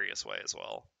of hilarious way as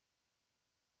well.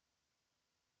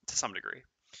 To some degree.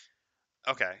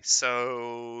 Okay,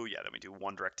 so yeah, then we do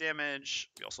 1 direct damage.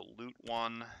 We also loot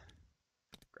 1.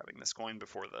 Grabbing this coin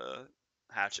before the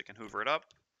Hatchet can hoover it up.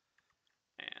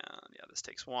 And yeah, this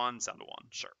takes 1, it's down to 1,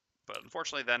 sure. But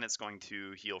unfortunately then it's going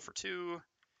to heal for 2,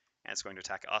 and it's going to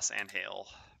attack us and Hail.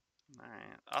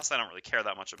 Alright, us I don't really care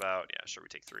that much about. Yeah, sure, we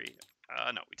take 3.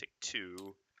 No, we take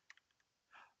 2.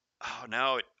 Oh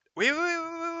no, wait.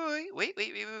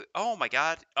 Oh my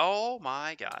god. Oh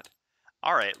my god.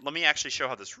 Alright, let me actually show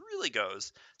how this really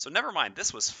goes. So never mind,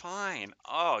 this was fine.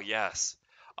 Oh yes.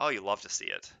 Oh, you love to see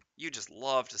it. You just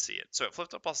love to see it. So it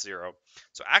flipped up +0.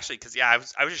 So actually, because yeah, I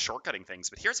was just shortcutting things,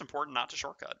 but here it's important not to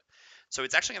shortcut. So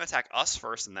it's actually going to attack us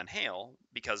first and then Hail,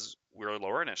 because we're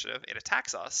lower initiative. It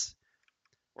attacks us.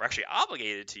 We're actually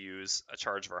obligated to use a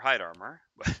charge of our hide armor,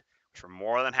 which we're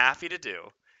more than happy to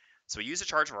do. So we use a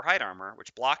charge of our hide armor,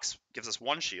 which blocks, gives us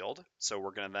 1 shield. So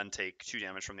we're going to then take 2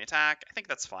 damage from the attack. I think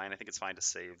that's fine. I think it's fine to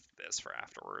save this for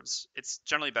afterwards. It's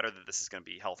generally better that this is going to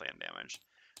be health and damage.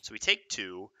 So we take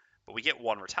 2, but we get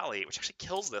 1 retaliate, which actually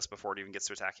kills this before it even gets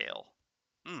to attack Hail.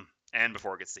 And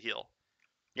before it gets to heal.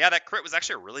 Yeah, that crit was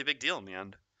actually a really big deal in the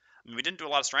end. I mean, we didn't do a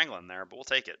lot of strangling there, but we'll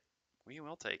take it. We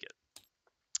will take it.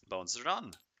 Bones are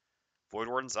done.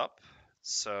 Voidwarden's up.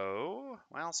 So,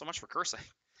 well, so much for cursing.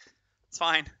 It's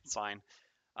fine. It's fine.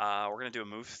 We're going to do a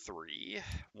move 3.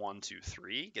 1, 2,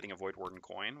 3. Getting a Voidwarden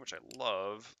coin, which I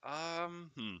love.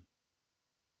 Damn.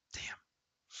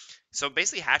 So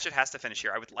basically, Hatchet has to finish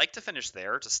here. I would like to finish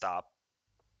there to stop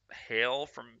Hail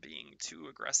from being too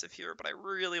aggressive here, but I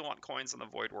really want coins on the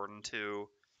Voidwarden too.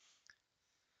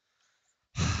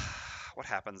 What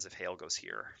happens if Hail goes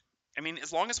here? I mean,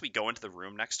 as long as we go into the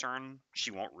room next turn,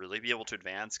 she won't really be able to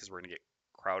advance because we're going to get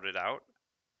crowded out.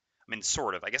 I mean,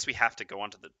 sort of. I guess we have to go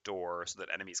onto the door so that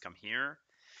enemies come here.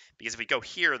 Because if we go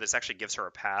here, this actually gives her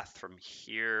a path from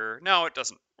here. No, it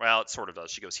doesn't. Well, it sort of does.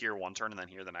 She goes here 1 turn and then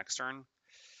here the next turn.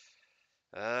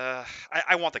 I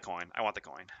want the coin. I want the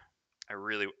coin.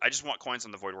 I just want coins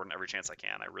on the Voidwarden every chance I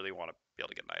can. I really want to be able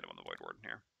to get an item on the Voidwarden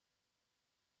here.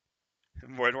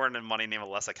 Voidwarden and money name a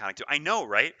less iconic too. I know,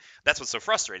 right? That's what's so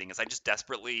frustrating is I just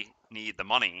desperately need the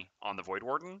money on the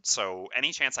Voidwarden. So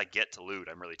any chance I get to loot,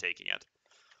 I'm really taking it.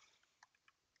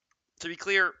 To be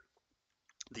clear,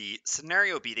 the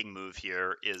scenario beating move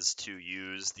here is to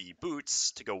use the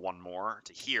boots to go 1 more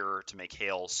to here to make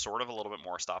Hail sort of a little bit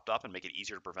more stopped up and make it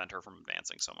easier to prevent her from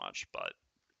advancing so much. But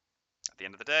at the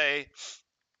end of the day,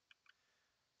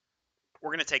 we're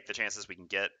going to take the chances we can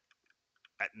get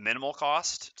at minimal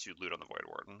cost to loot on the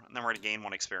Voidwarden. And then we're going to gain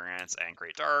 1 experience and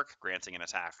Great Dark, granting an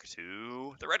attack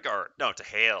to the Red Guard. No, to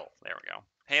Hail. There we go.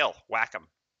 Hail, whack him.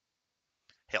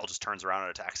 Hail just turns around and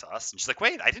attacks us. And she's like,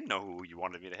 wait, I didn't know who you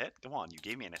wanted me to hit. Come on, you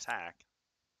gave me an attack.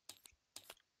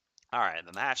 Alright,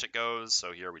 then the Hatchet goes.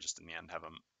 So here we just in the end have a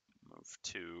move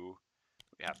 2.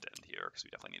 We have to end here because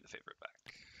we definitely need the favorite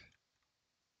back.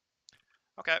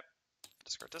 Okay.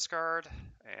 Discard.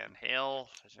 And Hail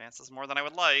advances more than I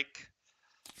would like.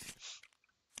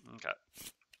 Okay.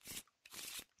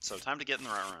 So time to get in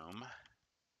the right room.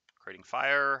 Creating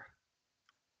fire.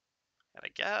 And I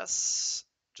guess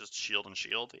just shield and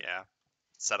shield. Yeah.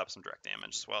 Set up some direct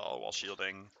damage as well while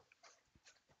shielding.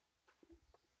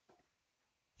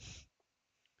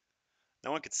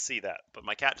 No one could see that, but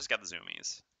my cat just got the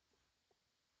zoomies.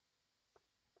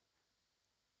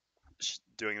 She's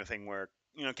doing the thing where,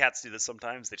 you know, cats do this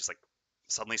sometimes. They just like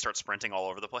suddenly start sprinting all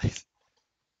over the place.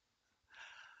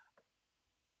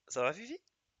 So, oh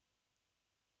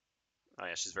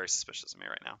yeah, she's very suspicious of me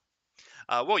right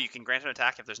now. Whoa, you can grant an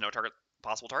attack if there's no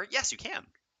possible target? Yes, you can.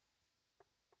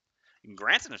 You can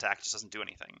grant an attack, it just doesn't do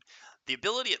anything. The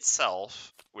ability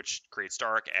itself, which creates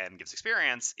dark and gives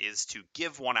experience, is to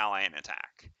give 1 ally an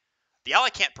attack. The ally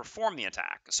can't perform the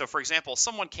attack. So, for example,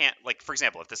 someone can't, like, for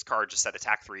example, if this card just said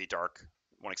attack 3, dark,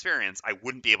 1 experience, I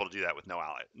wouldn't be able to do that with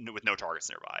no targets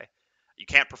nearby. You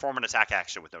can't perform an attack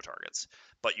action with no targets,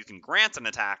 but you can grant an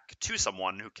attack to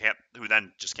someone who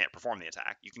then just can't perform the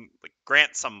attack. You can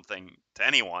grant something to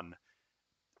anyone.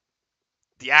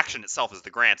 The action itself is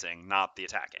the granting, not the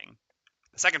attacking.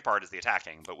 The second part is the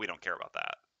attacking, but we don't care about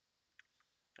that.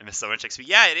 I miss so much XP.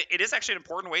 Yeah, it is actually an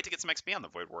important way to get some XP on the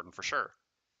Voidwarden for sure,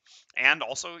 and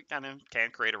also kind of can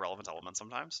create a relevant element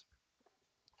sometimes.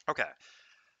 Okay.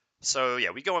 So yeah,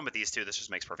 we go in with these two. This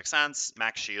just makes perfect sense.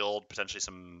 Max shield, potentially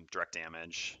some direct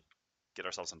damage. Get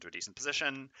ourselves into a decent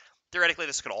position. Theoretically,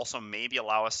 this could also maybe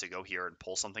allow us to go here and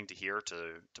pull something to here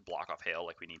to block off hail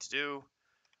like we need to do.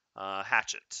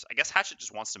 Hatchet. I guess Hatchet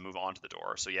just wants to move on to the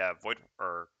door. So yeah, Void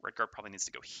or Redguard probably needs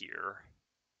to go here.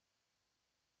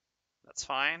 That's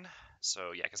fine.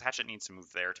 So yeah, because Hatchet needs to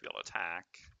move there to be able to attack.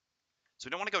 So we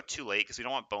don't want to go too late because we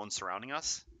don't want bones surrounding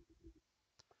us.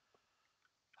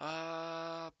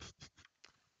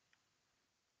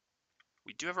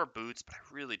 We do have our boots, but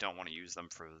I really don't want to use them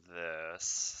for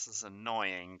this. This is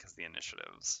annoying because the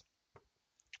initiatives.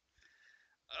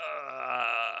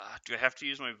 Do I have to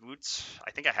use my boots?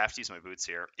 I think I have to use my boots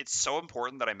here. It's so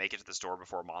important that I make it to this door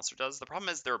before a monster does. The problem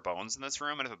is there are bones in this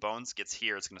room, and if a bones gets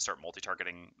here, it's going to start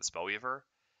multi-targeting the Spellweaver.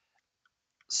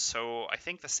 So I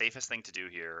think the safest thing to do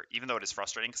here, even though it is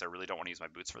frustrating because I really don't want to use my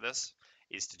boots for this,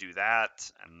 is to do that,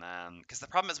 and then... Because the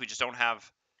problem is we just don't have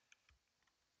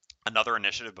another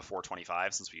initiative before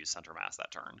 25 since we use Center Mass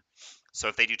that turn. So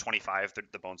if they do 25,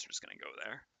 the bones are just going to go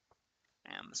there.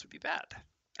 And this would be bad.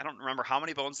 I don't remember how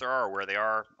many bones there are or where they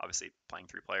are. Obviously playing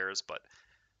 3 players, but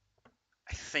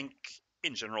I think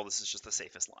in general this is just the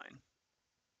safest line.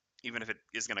 Even if it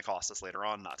is going to cost us later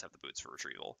on not to have the boots for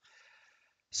retrieval.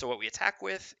 So what we attack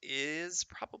with is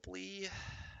probably...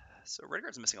 So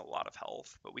Redguard's missing a lot of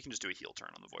health, but we can just do a heal turn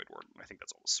on the Voidwarden. I think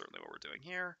that's almost certainly what we're doing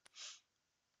here.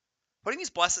 Putting these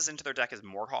blesses into their deck is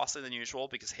more costly than usual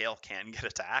because hail can get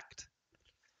attacked.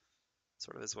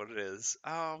 Sort of is what it is.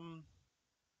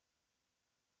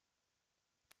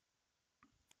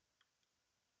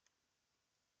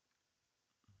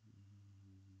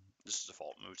 Just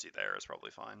default move to there is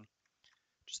probably fine.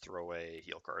 Just throw away a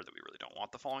heal card that we really don't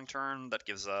want the following turn. That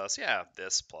gives us, yeah,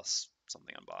 this plus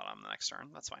something on bottom the next turn.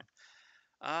 That's fine.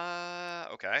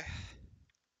 Okay.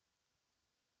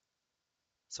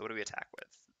 So what do we attack with?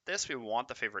 This, we want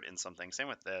the favorite in something. Same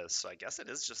with this. So I guess it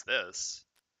is just this.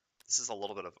 This is a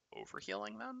little bit of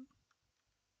overhealing then.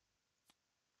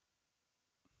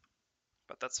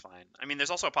 But that's fine. I mean,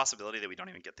 there's also a possibility that we don't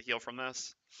even get the heal from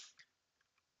this.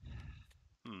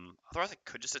 Otherwise, I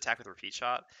could just attack with Repeat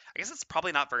Shot. I guess it's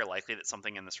probably not very likely that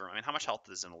something in this room... I mean, how much health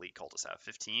does an Elite Cultist have?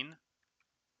 15?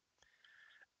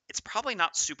 It's probably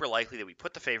not super likely that we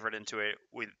put the favorite into it.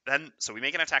 So we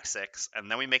make an attack 6,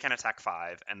 and then we make an attack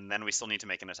 5, and then we still need to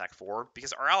make an attack 4,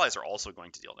 because our allies are also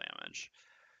going to deal damage.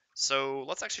 So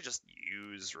let's actually just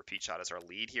use Repeat Shot as our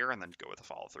lead here, and then go with the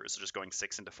follow-through. So just going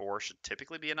 6 into 4 should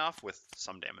typically be enough, with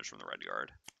some damage from the Redguard.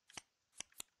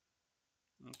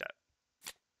 Okay.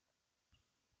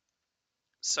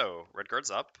 So, Redguard's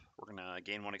up. We're going to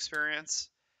gain 1 experience.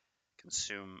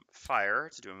 Consume Fire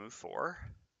to do a move 4.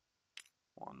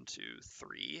 1, 2,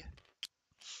 3.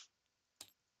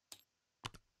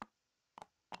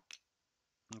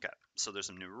 Okay, so there's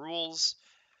some new rules,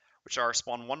 which are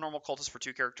spawn 1 normal cultist for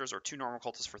 2 characters or 2 normal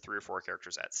cultists for 3 or 4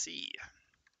 characters at sea.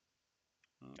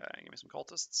 Okay, give me some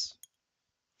cultists.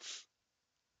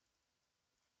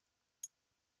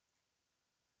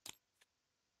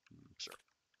 Sure.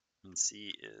 And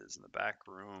C is in the back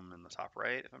room in the top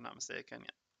right, if I'm not mistaken.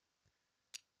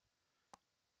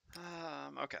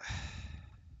 Yeah. Okay.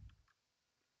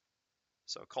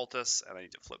 So cultists, and I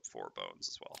need to flip 4 bones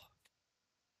as well.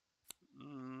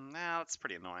 Nah, that's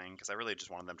pretty annoying, because I really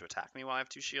just wanted them to attack me while I have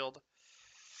 2 shield.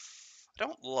 I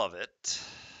don't love it.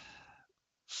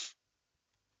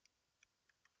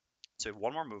 So we have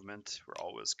 1 more movement. We're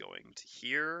always going to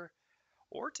here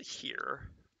or to here.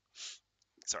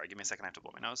 Sorry, give me a second. I have to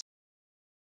blow my nose.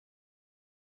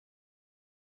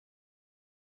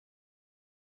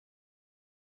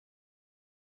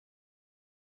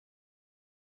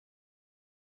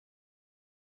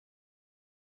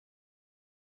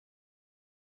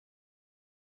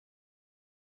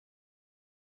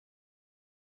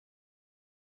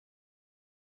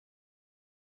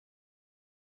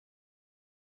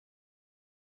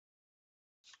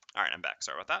 All right, I'm back.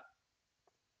 Sorry about that.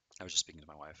 I was just speaking to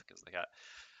my wife because they got...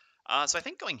 so I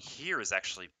think going here is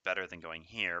actually better than going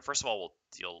here. First of all, we'll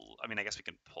deal... I mean, I guess we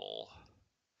can pull.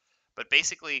 But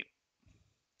basically,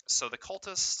 so the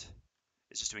cultist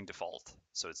is just doing default.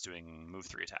 So it's doing move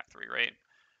 3, attack 3, right?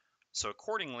 So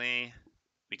accordingly,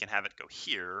 we can have it go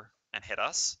here and hit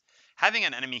us. Having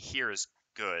an enemy here is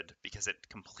good because it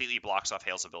completely blocks off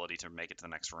Hale's ability to make it to the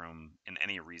next room in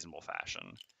any reasonable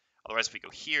fashion. Otherwise, if we go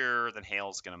here, then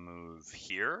Hale's going to move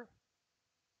here.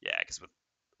 Yeah, because with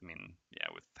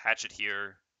Hatchet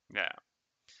here, yeah.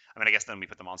 I mean, I guess then we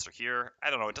put the monster here.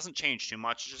 I don't know. It doesn't change too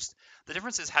much. Just the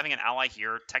difference is having an ally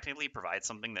here technically provides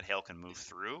something that Hale can move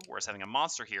through, whereas having a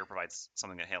monster here provides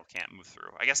something that Hale can't move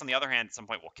through. I guess on the other hand, at some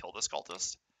point we'll kill this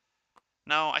cultist.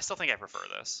 No, I still think I prefer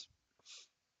this.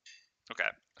 Okay,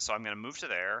 so I'm going to move to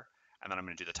there, and then I'm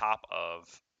going to do the top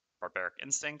of Barbaric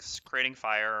Instincts, creating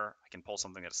fire. I can pull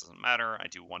something that doesn't matter. I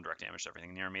do 1 direct damage to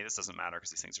everything near me. This doesn't matter because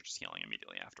these things are just healing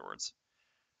immediately afterwards.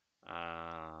 Yeah,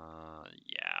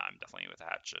 I'm definitely with the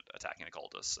Hatchet attacking the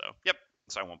cultist, so yep.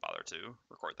 So I won't bother to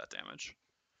record that damage.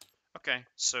 Okay,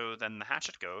 so then the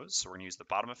Hatchet goes. So we're going to use the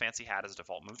bottom of Fancy Hat as a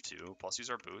default move 2, plus use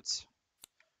our boots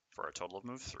for a total of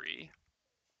move 3.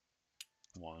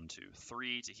 1, 2,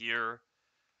 3 to here.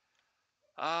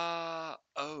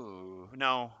 Oh,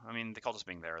 no. I mean, the cultist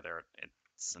being there,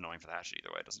 it's annoying for the Hatchet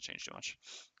either way. It doesn't change too much.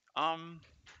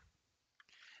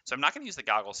 So I'm not going to use the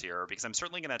goggles here because I'm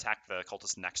certainly going to attack the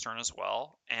cultist next turn as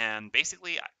well. And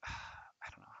basically, I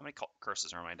don't know. How many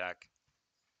curses are in my deck?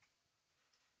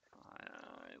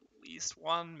 At least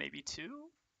 1, maybe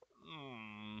 2?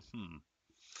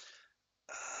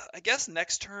 I guess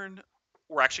next turn,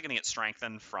 we're actually going to get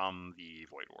strengthened from the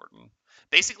Voidwarden.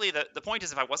 Basically, the point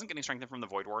is if I wasn't getting strengthened from the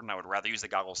Voidwarden, I would rather use the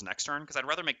goggles next turn because I'd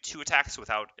rather make 2 attacks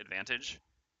without advantage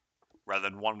rather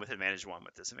than 1 with advantage, 1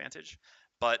 with disadvantage.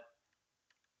 But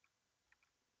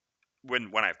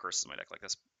when I have curses in my deck like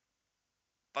this.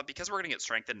 But because we're going to get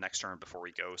strengthened next turn before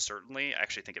we go, certainly, I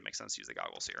actually think it makes sense to use the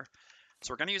goggles here.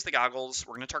 So we're going to use the goggles.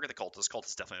 We're going to target the cultist. Cultist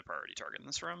is definitely the priority target in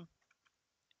this room.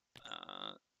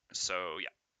 So, yeah.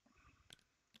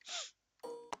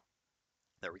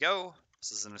 There we go.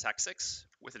 This is an attack 6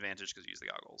 with advantage because you use the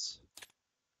goggles.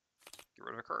 Get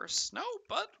rid of a curse. No,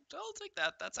 but I'll take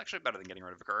that. That's actually better than getting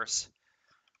rid of a curse.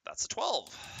 That's a 12.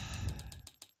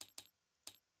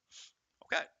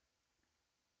 Okay.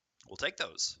 We'll take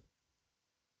those.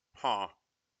 Huh.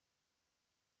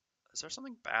 Is there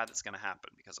something bad that's going to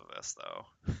happen because of this, though?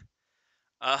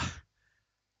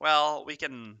 Well, we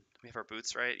have our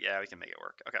boots, right? Yeah, we can make it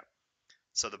work. Okay.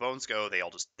 So the bones go, they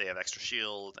have extra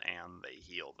shield, and they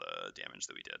heal the damage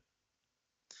that we did.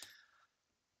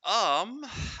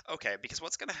 Okay, because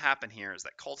what's going to happen here is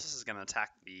that Cultist is going to attack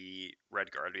the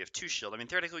Red Guard. We have 2 shield. I mean,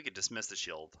 theoretically, we could dismiss the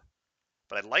shield,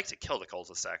 but I'd like to kill the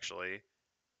Cultist, actually.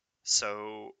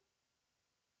 So,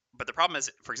 but the problem is,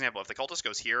 for example, if the Cultist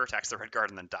goes here, attacks the Red Guard,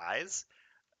 and then dies,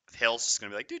 Hail's just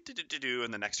going to be like, do,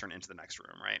 and the next turn into the next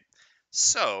room, right?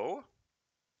 So,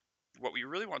 what we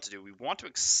really want to do, we want to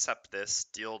accept this,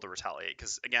 deal the Retaliate,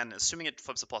 because, again, assuming it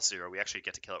flips a +0, we actually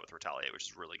get to kill it with Retaliate, which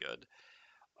is really good.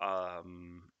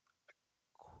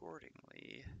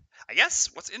 Accordingly, I guess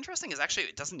what's interesting is actually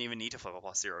it doesn't even need to flip a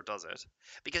 +0, does it?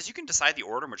 Because you can decide the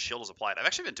order in which shield is applied. I've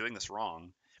actually been doing this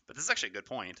wrong, but this is actually a good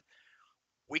point.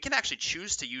 We can actually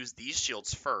choose to use these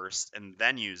shields first and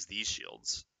then use these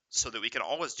shields, so that we can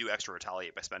always do extra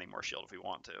Retaliate by spending more shield if we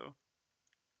want to.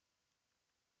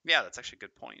 Yeah, that's actually a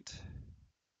good point.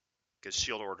 Because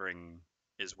shield ordering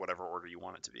is whatever order you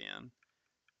want it to be in.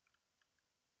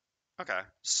 Okay,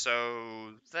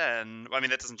 so then, I mean,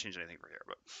 that doesn't change anything for here,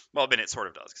 but, well, I mean, it sort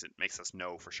of does, because it makes us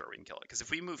know for sure we can kill it. Because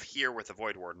if we move here with the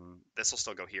Voidwarden, this will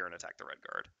still go here and attack the Red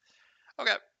Guard.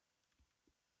 Okay.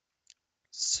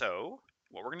 So,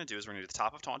 what we're going to do is we're going to do the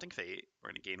top of Taunting Fate. We're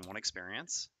going to gain 1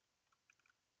 experience.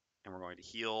 And we're going to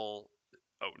heal,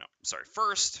 oh, no, sorry,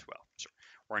 first, well, sure.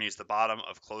 We're going to use the bottom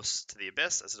of Close to the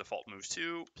Abyss as a default move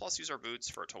 2, plus use our boots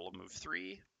for a total of move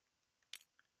 3.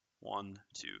 1,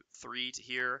 2, 3 to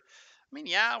here. I mean,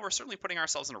 yeah, we're certainly putting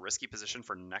ourselves in a risky position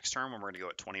for next turn when we're going to go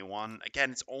at 21.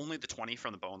 Again, it's only the 20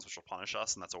 from the bones which will punish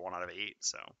us, and that's a 1 out of 8,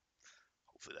 so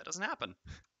hopefully that doesn't happen.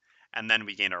 And then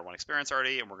we gained our 1 experience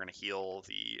already, and we're going to heal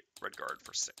the Red Guard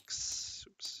for 6.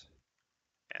 Oops.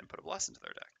 And put a Bless into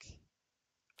their deck.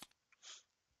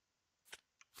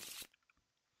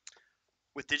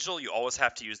 With digital, you always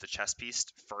have to use the chess piece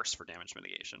first for damage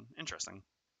mitigation. Interesting.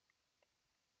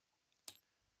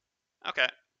 Okay.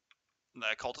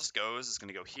 The cultist is going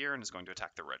to go here and is going to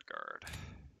attack the Red Guard.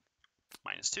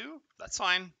 -2, that's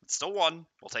fine. It's still 1.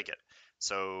 We'll take it.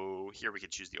 So here we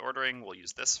could choose the ordering. We'll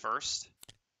use this first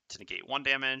to negate 1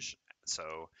 damage.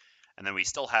 So, and then we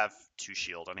still have 2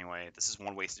 shield anyway. This is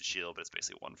 1 wasted shield, but it's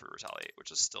basically 1 for Retaliate,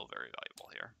 which is still very valuable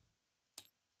here.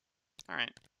 All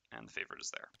right, and the favorite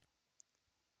is there.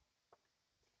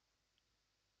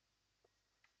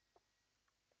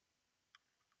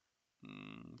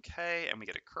 Okay, and we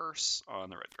get a curse on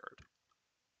the Red Guard.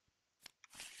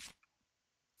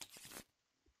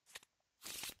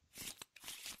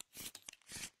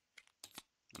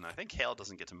 And I think Hail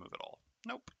doesn't get to move at all.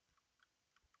 Nope.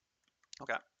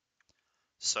 Okay.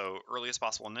 So earliest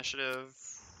possible initiative.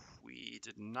 We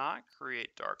did not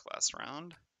create Dark last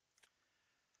round.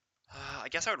 I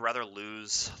guess I would rather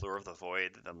lose Lure of the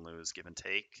Void than lose Give and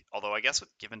Take. Although I guess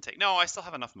with Give and Take, no, I still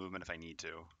have enough movement if I need to.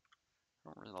 I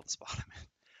don't really know the spot I'm in.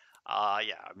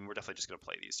 Yeah, I mean, we're definitely just going to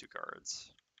play these 2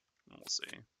 cards. And we'll see.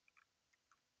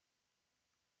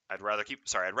 I'd rather keep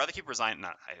Resign.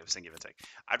 Not I was thinking give and take.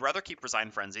 I'd rather keep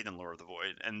Resign Frenzy than Lure of the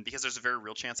Void, and because there's a very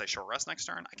real chance I short rest next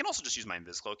turn, I can also just use my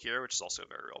Invis Cloak here, which is also a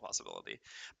very real possibility.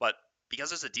 But because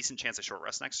there's a decent chance I short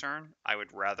rest next turn, I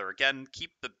would rather again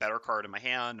keep the better card in my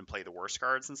hand and play the worst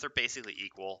card since they're basically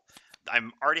equal.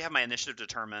 I'm already have my initiative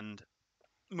determined.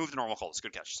 Move the normal cultists.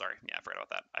 Good catch. Sorry. Yeah, I forgot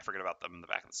about that. I forget about them in the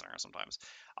back of the scenario sometimes.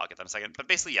 I'll get that in a second. But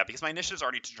basically, yeah, because my initiative's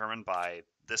already determined by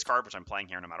this card, which I'm playing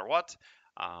here no matter what.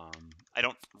 I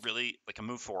don't really like a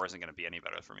move 4 isn't going to be any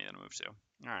better for me than a move 2.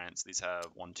 All right, so these have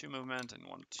 1-2 movement and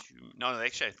 1-2. No, they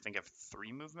actually I think have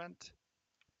 3 movement.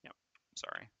 Yep.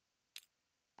 Sorry.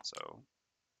 So,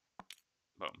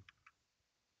 boom.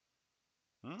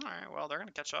 All right. Well, they're going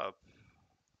to catch up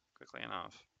quickly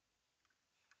enough.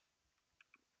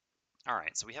 All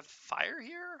right, so we have fire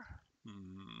here.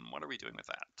 What are we doing with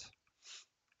that?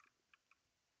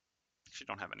 Actually,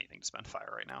 don't have anything to spend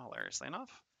fire right now, hilariously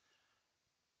enough.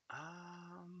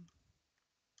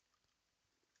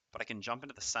 But I can jump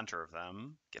into the center of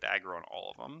them, get aggro on all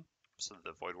of them, so that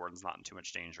the Voidwarden's not in too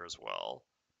much danger as well.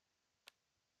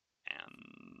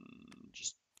 And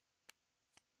just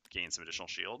gain some additional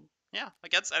shield. Yeah,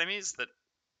 against enemies that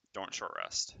don't short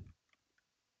rest.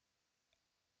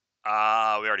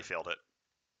 We already failed it.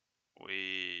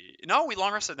 No, we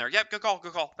long rested in there. Yep, good call,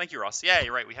 good call. Thank you, Ross. Yeah,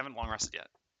 you're right. We haven't long rested yet.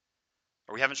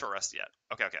 Or we haven't short rested yet.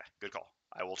 Okay, good call.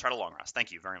 I will try to long rest.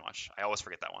 Thank you very much. I always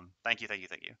forget that one. Thank you.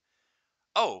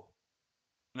 Oh,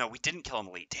 no, we didn't kill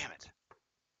him late. Damn it.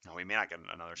 No, we may not get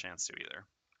another chance to either.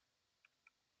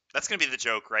 That's going to be the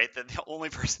joke, right? That the only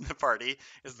person in the party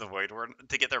is the Voidwarden.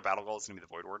 To get their battle goal, it's going to be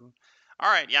the Voidwarden. All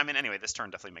right, yeah, I mean, anyway, this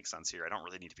turn definitely makes sense here. I don't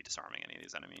really need to be disarming any of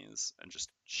these enemies, and just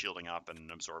shielding up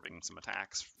and absorbing some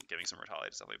attacks, giving some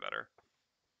retaliate is definitely better.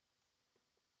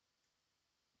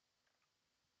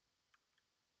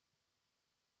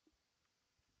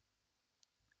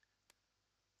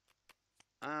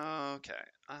 Okay.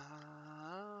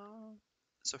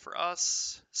 So for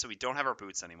us, so we don't have our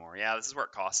boots anymore. Yeah, this is where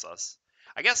it costs us.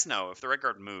 I guess no, if the red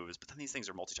guard moves, but then these things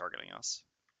are multi-targeting us.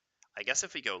 I guess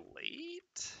if we go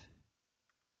late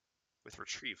with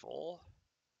retrieval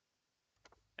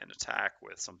and attack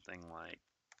with something like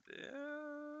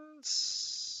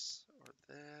this or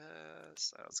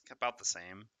this, it's about the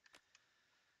same.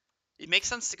 It makes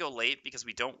sense to go late because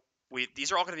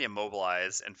these are all going to be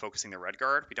immobilized and focusing the red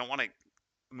guard. We don't want to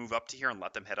move up to here and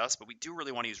let them hit us, but we do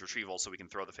really want to use retrieval so we can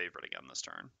throw the favorite again this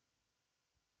turn.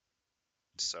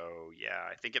 So yeah,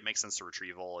 I think it makes sense to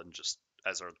retrieval and just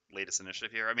as our latest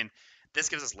initiative here. I mean, this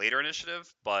gives us later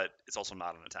initiative, but it's also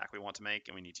not an attack we want to make,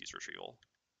 and we need to use retrieval.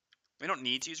 We don't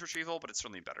need to use retrieval, but it's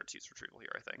certainly better to use retrieval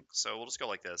here, I think. So we'll just go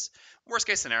like this. Worst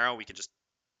case scenario, we can just,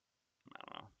 I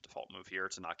don't know, default move here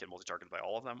to not get multi-targeted by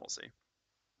all of them. We'll see.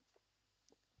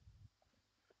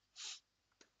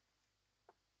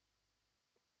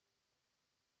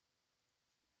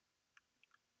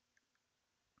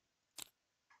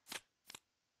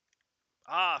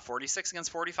 Ah, 46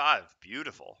 against 45.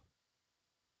 Beautiful.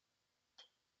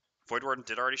 Voidwarden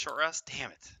did already short rest?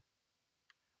 Damn it.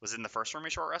 Was it in the first room we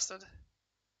short rested?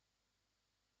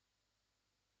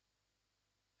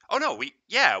 Oh no, we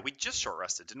just short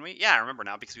rested, didn't we? Yeah, I remember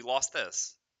now because we lost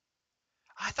this.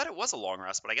 I thought it was a long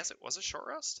rest, but I guess it was a short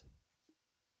rest.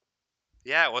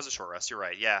 Yeah, it was a short rest. You're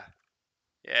right. Yeah.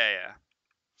 Yeah.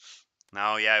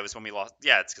 No, yeah, it was when we lost.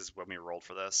 Yeah, it's because when we rolled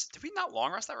for this. Did we not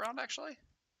long rest that round, actually?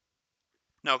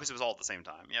 No, because it was all at the same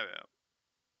time. Yep.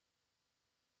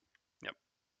 Yep.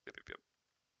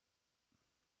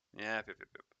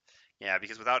 Yeah,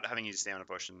 because without having used stamina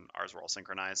potion, ours were all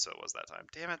synchronized, so it was that time.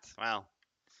 Damn it. Well,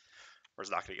 we're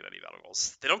just not going to get any battle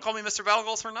goals. They don't call me Mr. Battle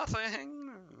Goals for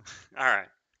nothing. All right.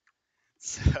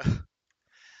 So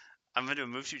I'm going to do a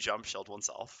move to jump, shield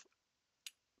oneself.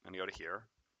 I'm going to go to here,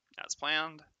 as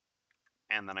planned.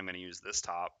 And then I'm going to use this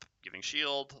top, giving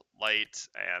shield, light,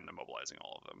 and immobilizing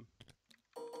all of them.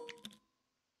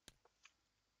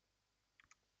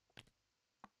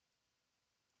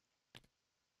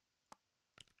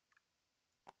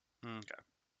 Okay.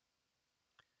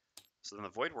 So then the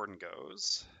Voidwarden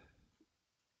goes.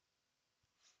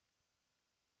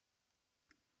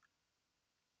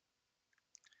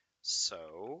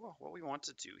 So what we want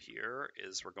to do here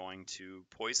is we're going to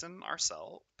poison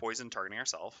targeting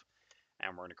ourselves,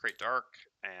 and we're going to create dark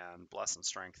and bless and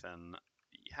strengthen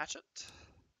the hatchet.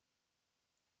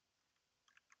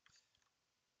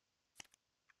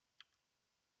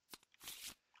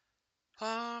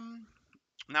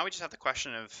 Now we just have the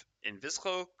question of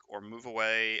Inviscloak or move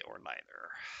away or neither.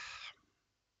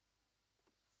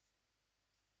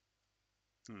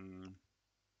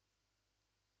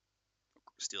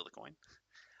 Steal the coin.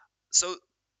 So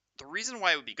The reason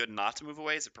why it would be good not to move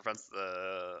away is it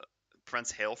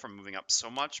prevents hail from moving up so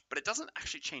much, but it doesn't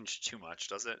actually change too much,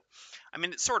 does it? I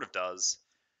mean, it sort of does.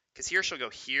 Because here she'll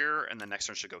go here, and the next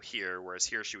turn she'll go here, whereas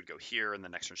here she would go here, and the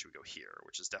next turn she would go here,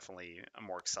 which is definitely a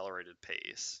more accelerated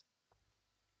pace.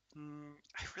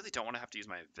 I really don't want to have to use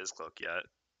my Vizcloak yet.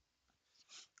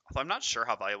 Although I'm not sure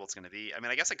how valuable it's going to be. I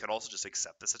mean, I guess I could also just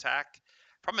accept this attack.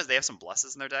 Problem is they have some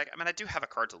blesses in their deck. I mean, I do have a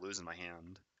card to lose in my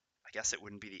hand. I guess it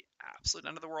wouldn't be the absolute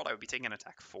end of the world. I would be taking an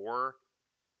attack 4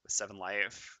 with 7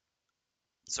 life.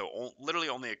 So literally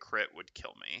only a crit would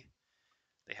kill me.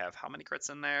 They have how many crits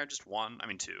in there? Just one. I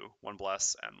mean, 2. 1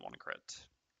 bless and 1 crit.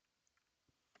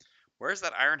 Where's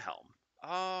that Iron Helm?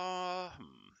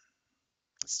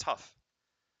 It's tough.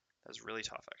 That's really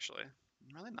tough, actually.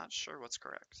 I'm really not sure what's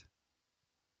correct.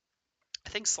 I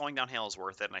think slowing down hail is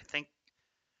worth it, and I think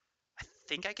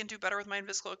I can do better with my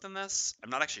Invis Cloak than this.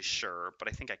 I'm not actually sure, but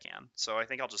I think I can. So I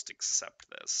think I'll just accept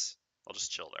this. I'll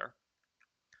just chill there.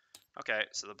 Okay,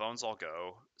 so the bones all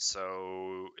go.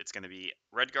 So it's going to be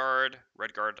Redguard,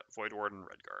 Voidwarden,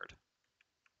 Redguard.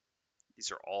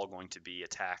 These are all going to be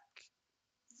attack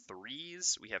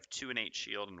 3s. We have 2 innate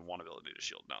shield and 1 ability to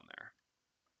shield down there.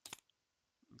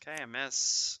 Okay, I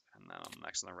miss. And then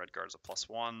next on the Redguard is a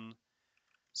 +1.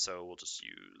 So we'll just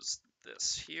use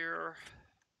this here.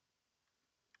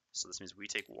 So this means we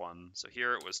take 1. So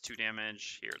here it was 2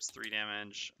 damage, here it's 3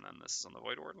 damage, and then this is on the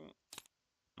Voidwarden.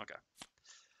 Okay.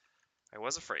 I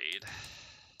was afraid.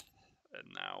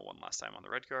 And now one last time on the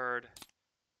Redguard.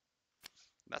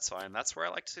 That's fine. That's where I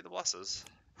like to see the blesses.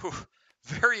 Whew.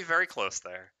 Very, very close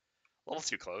there. A little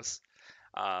too close.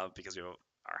 Because we have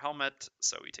our helmet,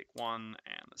 so we take 1,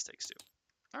 and this takes 2.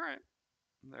 Alright.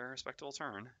 Their respectable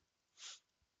turn.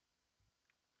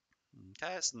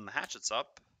 Okay, so then the Hatchet's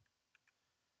up.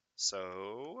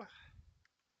 So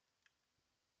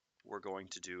we're going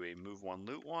to do a move 1,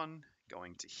 loot 1,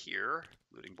 going to here,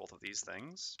 looting both of these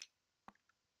things.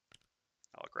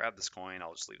 I'll grab this coin,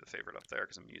 I'll just leave the favorite up there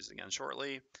because I'm going to use it again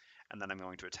shortly. And then I'm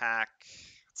going to attack.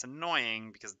 It's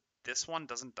annoying because this one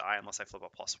doesn't die unless I flip a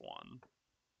 +1.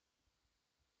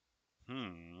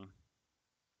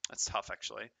 That's tough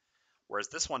actually. Whereas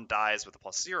this one dies with a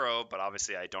 +0, but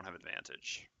obviously I don't have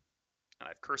advantage. And I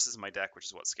have curses in my deck, which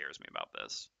is what scares me about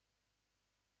this.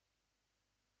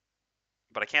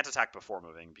 But I can't attack before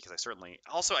moving because I certainly...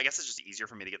 Also, I guess it's just easier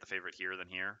for me to get the favorite here than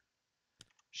here.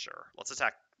 Sure. Let's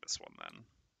attack this one then.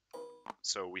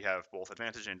 So we have both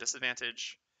advantage and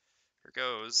disadvantage. Here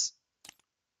goes.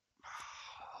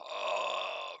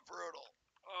 Oh, brutal.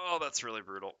 Oh, that's really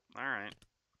brutal. All right.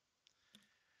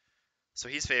 So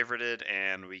he's favorited,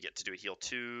 and we get to do a heal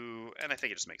 2, and I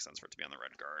think it just makes sense for it to be on the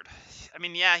Redguard. I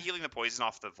mean, yeah, healing the poison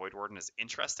off the Voidwarden is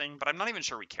interesting, but I'm not even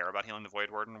sure we care about healing the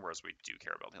Voidwarden, whereas we do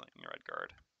care about healing the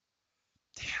Redguard.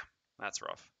 Damn, that's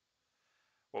rough.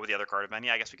 What would the other card have been?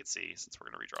 Yeah, I guess we could see, since we're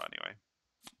going to redraw anyway.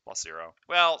 +0.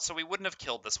 Well, so we wouldn't have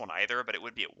killed this one either, but it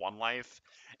would be at 1 life.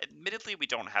 Admittedly, we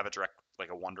don't have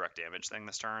a 1 direct damage thing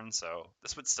this turn, so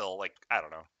this would still, I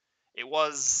don't know. It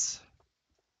was...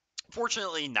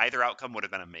 Fortunately, neither outcome would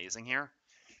have been amazing here.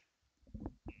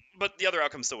 But the other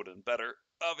outcome still would have been better,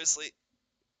 obviously.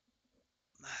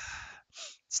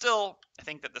 Still, I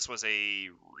think that this was a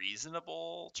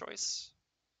reasonable choice.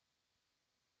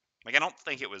 I don't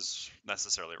think it was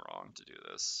necessarily wrong to do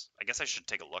this. I guess I should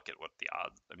take a look at what the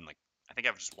odds... I mean, I think I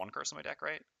have just 1 curse in my deck,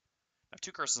 right? I have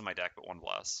 2 curses in my deck, but 1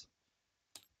 bless.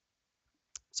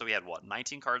 So we had,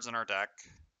 19 cards in our deck.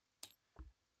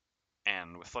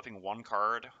 And with flipping 1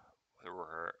 card, there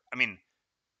were...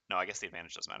 No, I guess the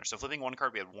advantage doesn't matter. So flipping 1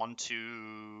 card, we had 1,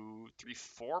 2, 3,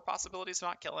 4 possibilities of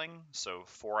not killing. So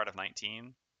 4 out of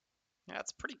 19. Yeah,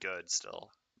 it's pretty good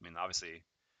still. Obviously,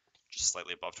 just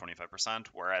slightly above 25%.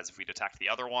 Whereas if we'd attacked the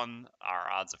other one,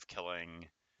 our odds of killing,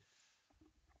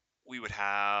 we would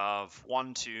have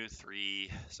 1, 2,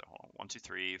 3. So 1, 2,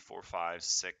 3, 4, 5,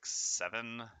 6,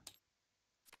 7.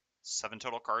 7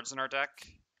 total cards in our deck.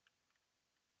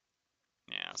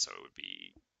 Yeah, so it would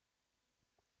be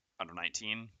under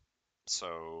 19.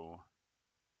 So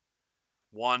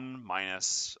 1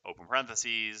 minus open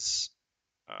parentheses,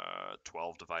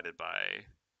 12 divided by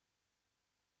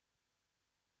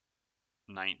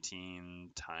 19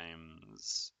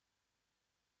 times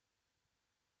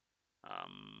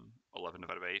 11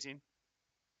 divided by 18.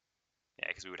 Yeah,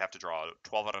 because we would have to draw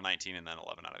 12 out of 19 and then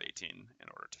 11 out of 18 in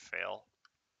order to fail.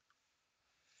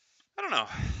 I don't know.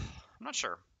 I'm not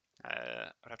sure. I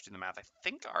would have to do the math. I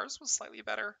think ours was slightly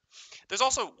better. There's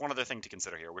also one other thing to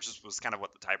consider here, which was kind of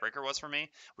what the tiebreaker was for me,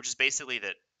 which is basically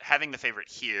that having the favorite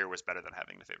here was better than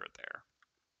having the favorite there.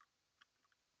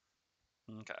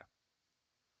 Okay.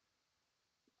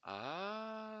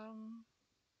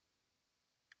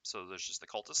 So there's just the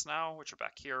cultists now, which are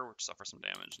back here, which suffer some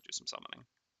damage and do some summoning.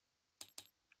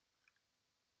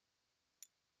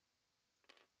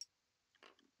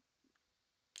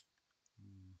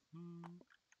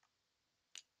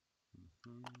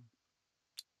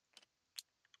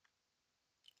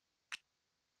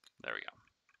 There we go.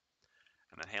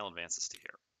 And then Hail advances to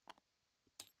here.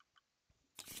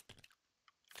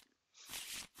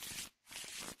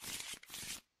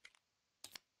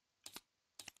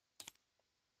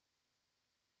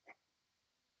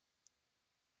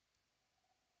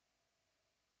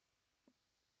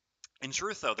 In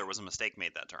truth, though, there was a mistake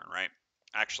made that turn, right?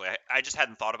 Actually, I just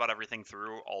hadn't thought about everything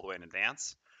through all the way in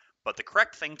advance. But the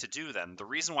correct thing to do then, the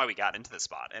reason why we got into this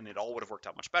spot, and it all would have worked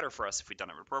out much better for us if we'd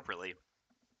done it appropriately,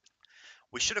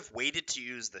 we should have waited to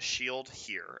use the shield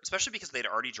here, especially because they'd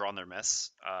already drawn their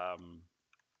miss.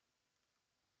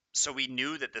 So we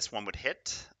knew that this one would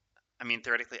hit. I mean,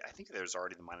 theoretically, I think there's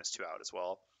already the -2 out as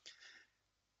well.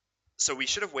 So we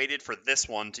should have waited for this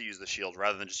one to use the shield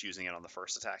rather than just using it on the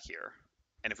first attack here.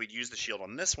 And if we'd used the shield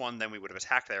on this one, then we would have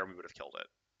attacked there and we would have killed it.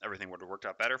 Everything would have worked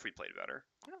out better if we'd played better.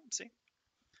 Yeah, see?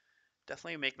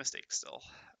 Definitely make mistakes still.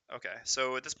 Okay,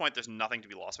 so at this point, there's nothing to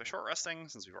be lost by short resting,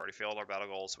 since we've already failed our battle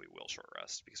goal, so we will short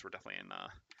rest, because we're definitely in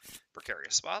a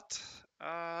precarious spot.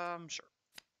 Sure.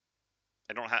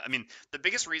 I mean, the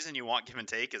biggest reason you want give and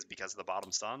take is because of the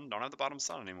bottom stun. Don't have the bottom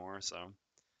stun anymore, so.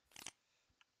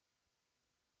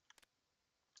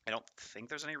 I don't think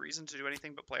there's any reason to do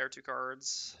anything but play our 2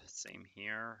 cards. Same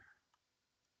here.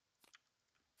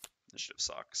 Initiative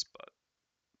sucks, but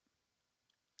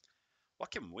what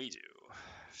can we do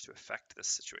to affect this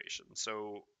situation?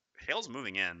 So Hail's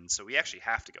moving in, so we actually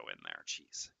have to go in there.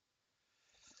 Jeez.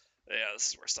 Yeah, this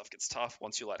is where stuff gets tough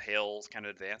once you let Hail kind of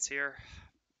advance here.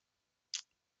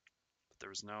 But there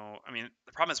was no... I mean,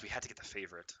 the problem is we had to get the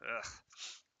favorite. Ugh.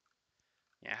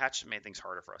 Yeah, Hatchet made things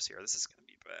harder for us here. This is going to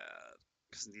be bad.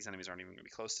 Because these enemies aren't even going to be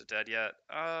close to dead yet.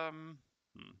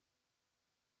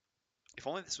 If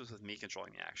only this was with me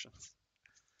controlling the actions.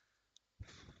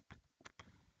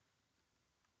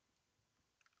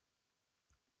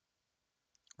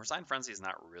 Resign Frenzy is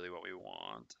not really what we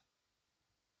want.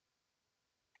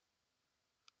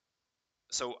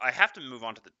 So I have to move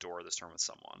on to the door this turn with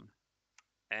someone.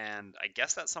 And I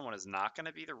guess that someone is not going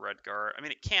to be the red guard. I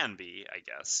mean, it can be, I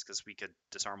guess, because we could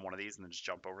disarm one of these and then just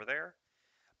jump over there.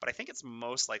 But I think it's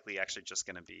most likely actually just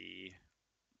going to be...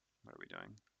 What are we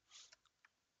doing?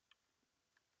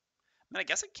 I mean, I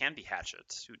guess it can be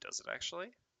Hatchet. Who does it,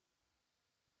 actually?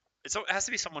 It has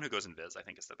to be someone who goes invis, I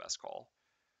think is the best call.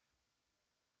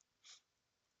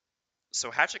 So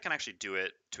Hatchet can actually do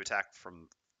it to attack from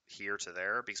here to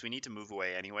there, because we need to move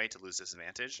away anyway to lose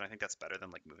disadvantage, and I think that's better than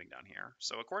like moving down here.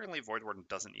 So accordingly, Voidwarden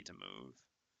doesn't need to move.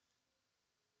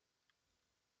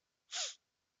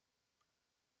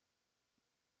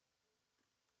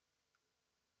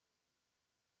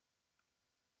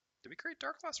 Did we create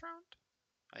Dark last round?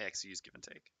 I actually used Give and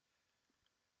Take.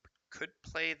 Could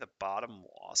play the bottom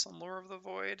loss on Lure of the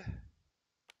Void.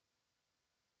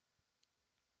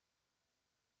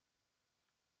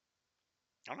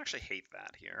 I don't actually hate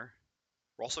that here.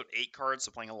 We're also at 8 cards,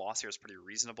 so playing a loss here is pretty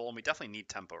reasonable, and we definitely need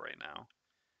tempo right now.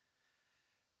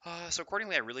 So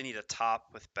accordingly, I really need a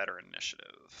top with better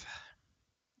initiative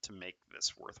to make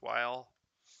this worthwhile.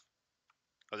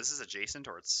 Oh, this is adjacent,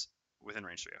 or it's within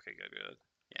range 3. Okay, good.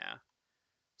 Yeah.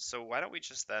 So why don't we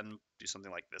just then do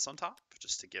something like this on top,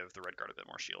 just to give the red guard a bit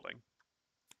more shielding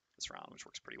this round, which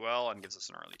works pretty well and gives us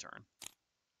an early turn.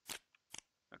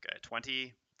 Okay,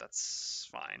 20, that's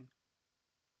fine,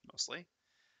 mostly.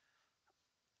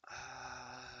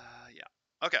 Yeah.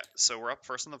 Okay, so we're up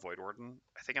first on the Voidwarden.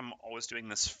 I think I'm always doing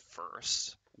this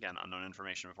first. Again, unknown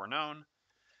information before known.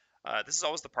 This is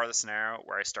always the part of the scenario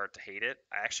where I start to hate it.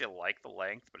 I actually like the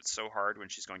length, but it's so hard when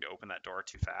she's going to open that door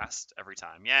too fast every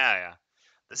time. Yeah.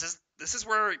 This is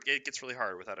where it gets really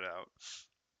hard, without a doubt.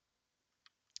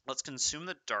 Let's consume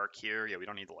the dark here. Yeah, we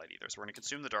don't need the light either. So we're going to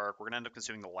consume the dark. We're going to end up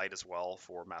consuming the light as well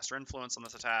for Master Influence on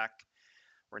this attack.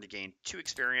 We're going to gain 2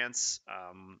 experience,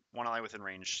 1 ally within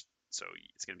range. So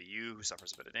it's going to be you who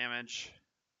suffers a bit of damage.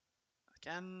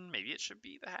 Again, maybe it should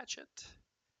be the Hatchet.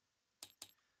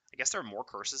 I guess there are more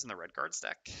curses in the red guards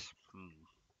deck.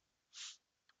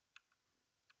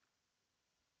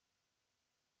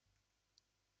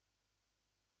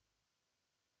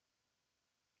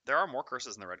 There are more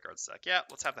curses in the red guards deck. Yeah,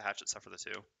 let's have the Hatchet suffer the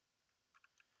 2.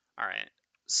 Alright,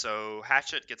 so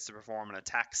Hatchet gets to perform an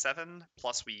attack 7,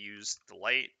 plus we use the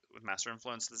light with Master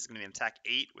Influence. This is going to be an attack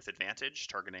 8 with advantage,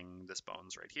 targeting this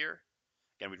bones right here.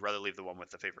 Again, we'd rather leave the one with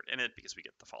the favorite in it, because we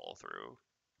get the follow-through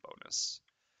bonus.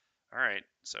 Alright,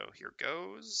 so here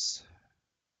goes.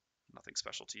 Nothing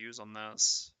special to use on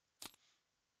this.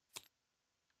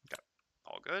 Okay,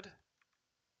 all good.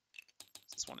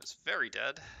 This one is very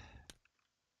dead.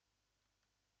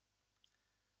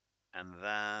 And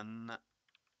then...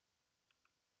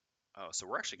 Oh, so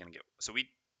we're actually going to get... So we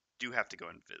do have to go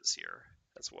invis here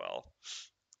as well.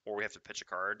 Or we have to pitch a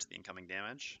card to the incoming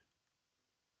damage.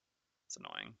 It's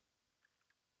annoying.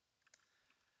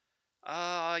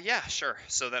 Yeah, sure.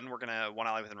 So then we're going to 1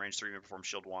 ally within range 3 may perform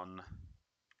shield 1.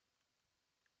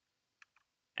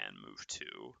 And move 2.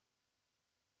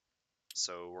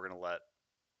 So we're going to let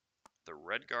the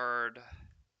red guard...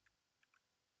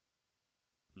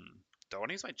 Do I want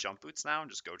to use my jump boots now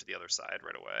and just go to the other side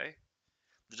right away?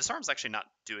 The disarm's actually not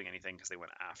doing anything because they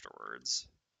went afterwards.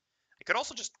 I could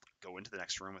also just go into the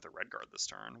next room with a red guard this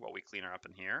turn while we clean her up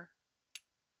in here.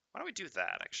 Why don't we do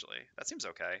that, actually? That seems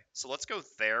okay. So let's go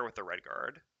there with the red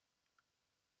guard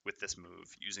with this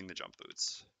move, using the jump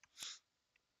boots.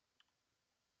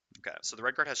 Okay, so the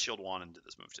red guard has shield 1 and did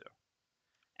this move too.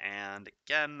 And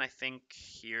again, I think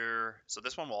here... So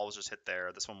this one will always just hit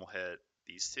there. This one will hit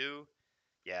these two.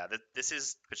 Yeah, this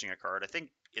is pitching a card. I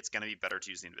think it's going to be better to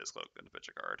use the Invis Cloak than to pitch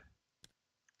a card.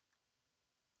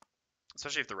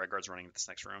 Especially if the red guard's running into this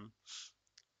next room.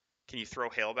 Can you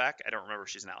throw Hail back? I don't remember if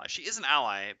she's an ally. She is an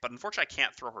ally, but unfortunately I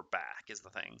can't throw her back is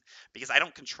the thing. Because I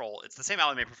don't control... It's the same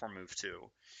ally may perform move 2.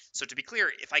 So to be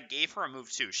clear, if I gave her a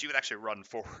move 2, she would actually run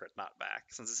forward, not back.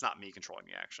 Since it's not me controlling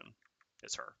the action.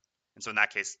 It's her. And so in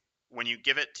that case, when you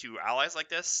give it to allies like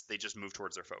this, they just move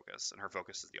towards their focus. And her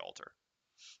focus is the altar.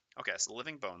 Okay, so the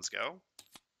Living Bones go.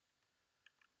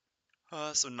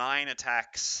 So 9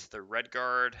 attacks the red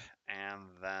guard, and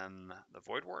then the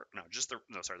Voidwarden. No, just the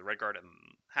the red guard and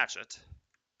Hatchet.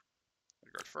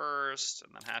 Red guard first,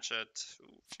 and then Hatchet.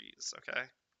 Ooh, jeez. Okay.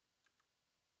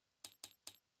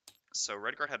 So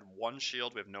red guard had 1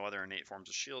 shield. We have no other innate forms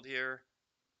of shield here.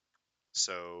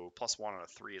 So +1 out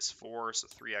of 3 is 4, so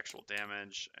 3 actual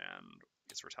damage, and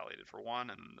gets retaliated for 1.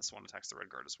 And this one attacks the red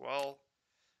guard as well.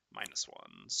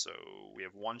 -1. So we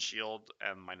have 1 shield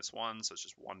and -1, so it's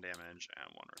just 1 damage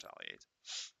and 1 retaliate.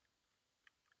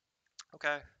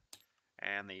 Okay.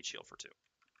 And they each heal for 2.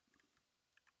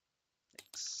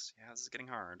 Thanks. Yeah, this is getting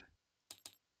hard.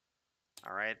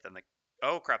 Alright, then the...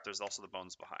 Oh crap, there's also the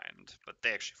bones behind. But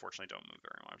they actually fortunately don't move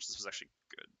very much. This was actually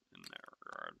good in their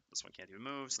regard. This one can't even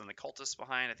move. So then the cultists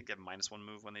behind, I think they have -1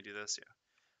 move when they do this. Yeah.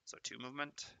 So 2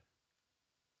 movement.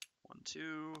 1,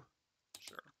 2.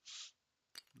 Sure.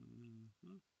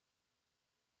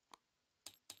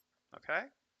 Okay.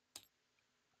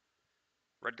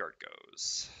 Red guard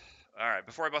goes. Alright,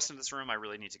 before I bust into this room, I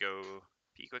really need to go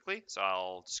pee quickly. So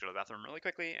I'll just go to the bathroom really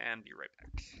quickly and be right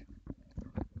back.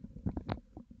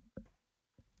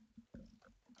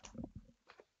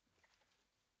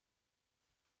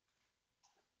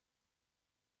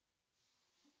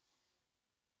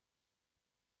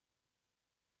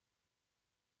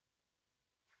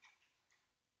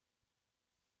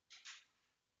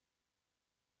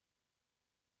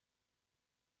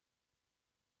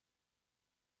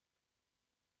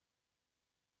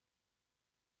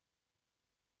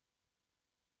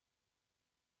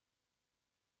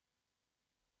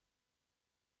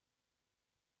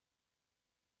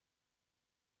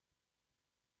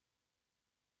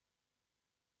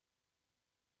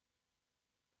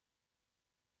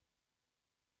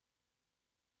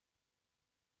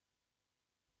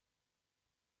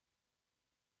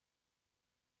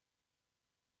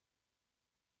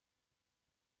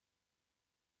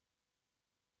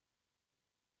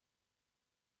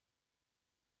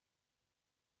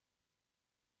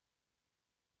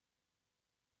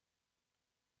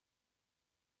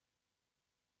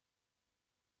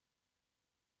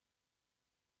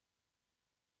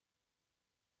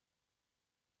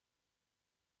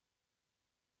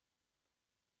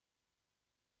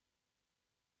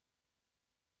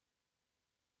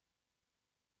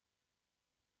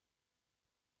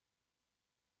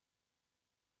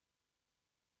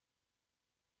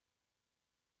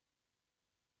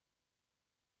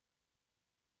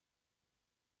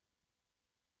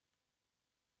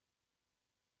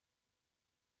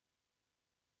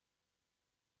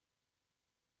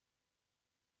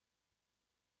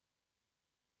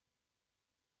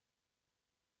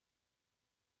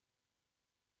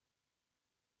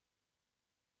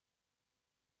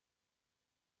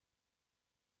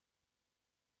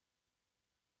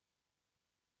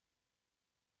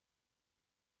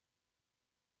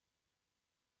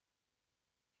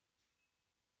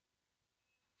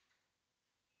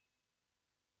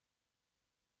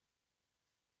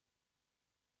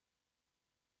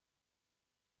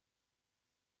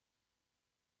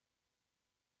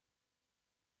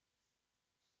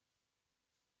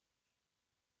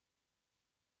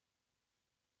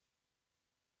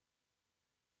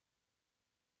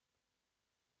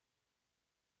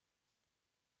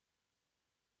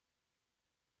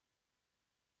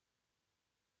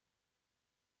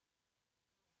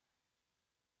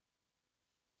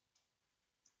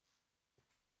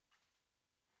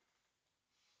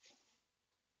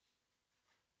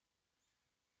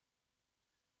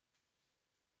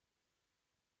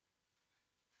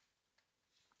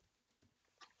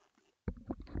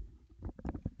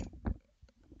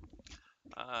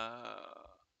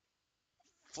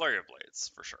 Flurry of Blades,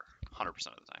 for sure. 100% of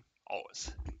the time.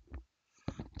 Always.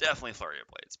 Definitely Flurry of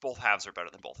Blades. Both halves are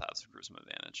better than both halves of Gruesome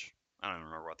Advantage. I don't even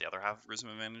remember what the other half of Gruesome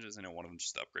Advantage is. I know one of them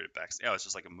just upgraded back. Yeah, it's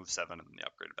just like a move 7 and then the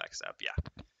upgraded backstab. Yeah.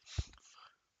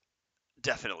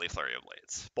 Definitely Flurry of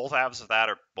Blades. Both halves of that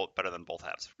are both better than both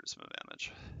halves of Gruesome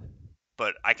Advantage.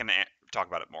 But I can talk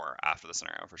about it more after the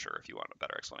scenario for sure if you want a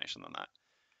better explanation than that.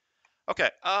 Okay.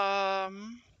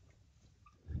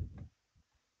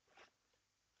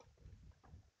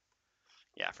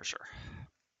 Yeah, for sure.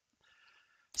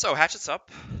 So Hatchet's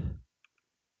up.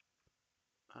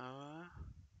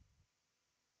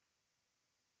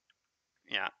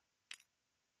 Yeah.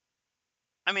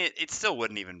 I mean, it still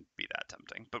wouldn't even be that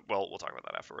tempting, but well, we'll talk about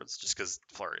that afterwards, just because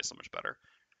Flurry is so much better.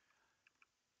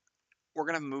 We're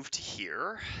gonna move to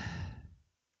here.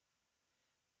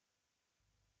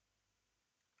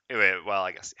 Anyway, well,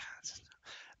 I guess yeah.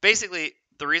 Basically,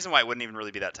 the reason why it wouldn't even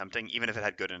really be that tempting, even if it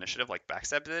had good initiative like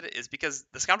Backstab did, is because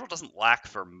the Scoundrel doesn't lack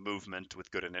for movement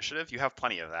with good initiative. You have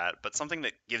plenty of that, but something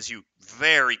that gives you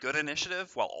very good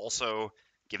initiative while also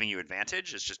giving you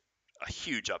advantage is just a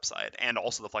huge upside, and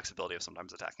also the flexibility of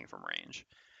sometimes attacking from range.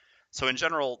 So in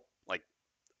general, like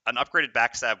an upgraded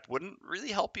backstab wouldn't really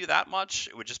help you that much.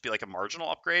 It would just be like a marginal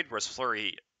upgrade, whereas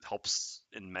Flurry helps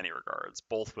in many regards,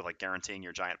 both with like guaranteeing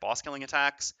your giant boss killing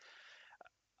attacks,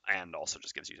 and also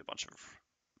just gives you a bunch of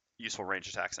useful range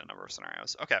attacks in a number of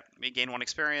scenarios. Okay, we gain 1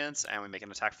 experience, and we make an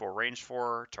attack 4 range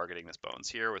 4, targeting this bones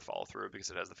here with follow through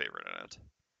because it has the favorite in it.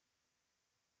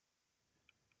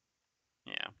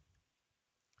 Yeah.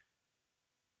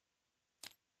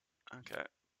 Okay,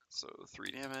 so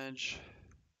 3 damage,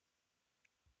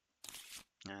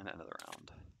 and another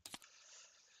round.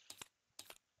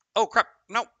 Oh crap!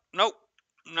 Nope, nope,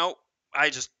 nope. I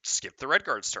just skipped the red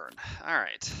guard's turn. All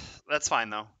right, that's fine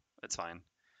though. It's fine.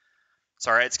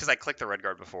 Sorry, it's because I clicked the red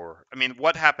guard before. I mean,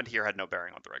 what happened here had no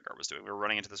bearing on what the red guard was doing. We were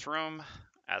running into this room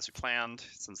as we planned,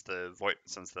 since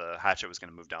the hatchet was going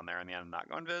to move down there in the end and not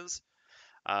go invis.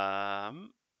 All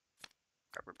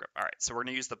right, so we're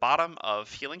going to use the bottom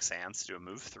of Healing Sands to do a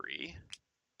move 3.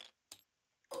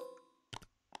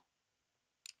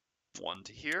 1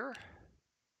 to here.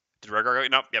 Did red guard go?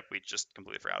 Nope. Yep, we just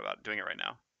completely forgot about it. Doing it right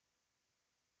now.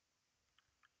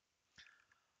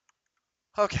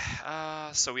 Okay,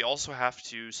 so we also have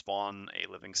to spawn a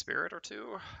living spirit or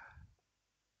 2.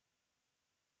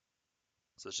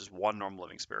 So it's just 1 normal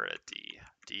living spirit at D.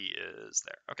 D is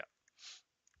there. Okay.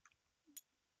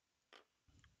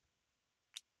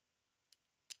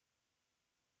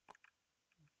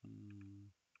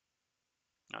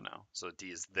 Oh no, so D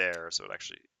is there, so it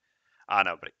actually...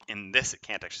 no, but in this it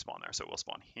can't actually spawn there, so it will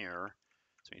spawn here.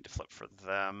 So we need to flip for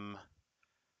them.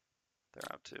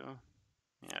 They're up too.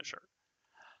 Yeah, sure.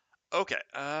 Okay,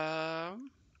 yeah,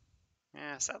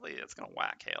 sadly it's gonna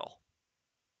whack hail.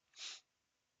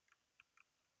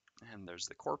 And there's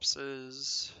the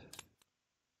corpses.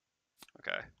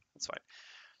 Okay, that's fine.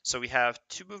 So we have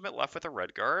 2 movement left with a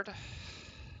red guard.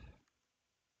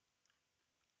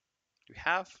 We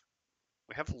have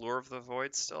Lure of the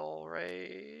Void still,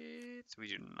 right? We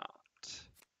do not.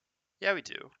 Yeah, we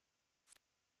do.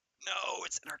 No,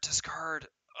 it's in our discard.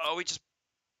 Oh,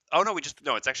 no,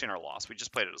 it's actually in our loss. We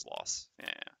just played it as loss.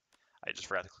 Yeah. I just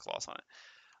forgot to click loss on it.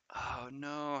 Oh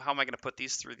no, how am I going to put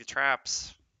these through the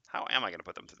traps? How am I going to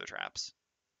put them through the traps?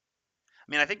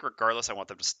 I mean, I think regardless I want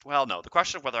them to... Well, no, the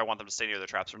question of whether I want them to stay near the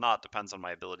traps or not depends on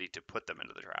my ability to put them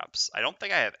into the traps. I don't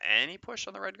think I have any push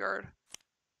on the red guard.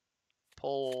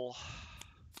 Pull.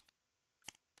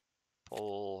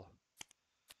 Pull.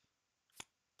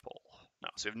 Pull. No,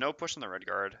 so we have no push on the red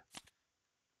guard.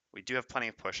 We do have plenty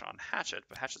of push on Hatchet,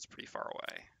 but Hatchet's pretty far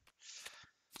away.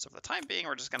 So for the time being,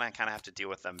 we're just going to kind of have to deal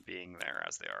with them being there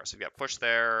as they are. So we've got push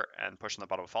there, and push on the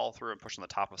bottom of follow through, and push on the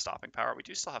top of stopping power. We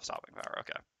do still have stopping power,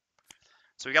 okay.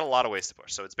 So we got a lot of ways to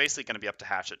push. So it's basically going to be up to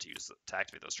Hatchet to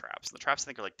activate those traps. And the traps I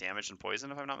think are like damage and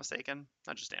poison, if I'm not mistaken.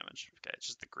 Not just damage. Okay, it's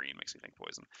just the green makes me think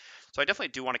poison. So I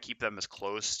definitely do want to keep them as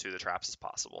close to the traps as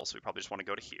possible. So we probably just want to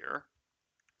go to here.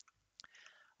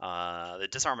 The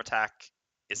disarm attack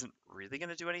isn't really going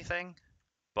to do anything.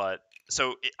 But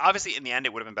so obviously in the end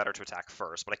it would have been better to attack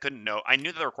first, but I couldn't know. I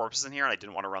knew that there were corpses in here, and I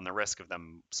didn't want to run the risk of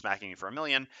them smacking me for a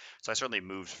million, so I certainly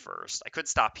moved first. I could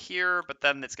stop here, but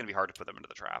then it's going to be hard to put them into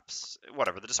the traps.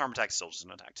 Whatever, the disarm attack is still just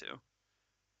an attack too.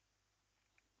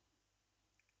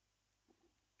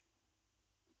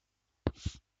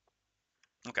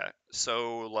 Okay,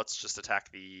 so let's just attack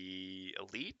the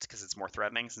elite because it's more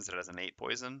threatening since it has an 8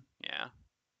 poison. Yeah.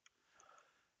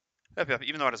 Yep.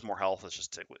 Even though it has more health, it's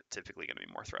just typically going to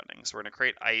be more threatening. So we're going to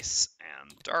create ice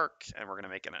and dark, and we're going to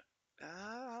make it.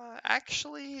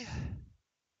 Actually,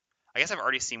 I guess I've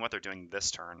already seen what they're doing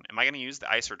this turn. Am I going to use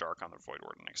the Ice or Dark on the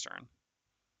Voidwarden next turn?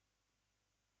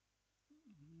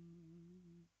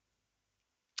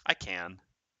 I can,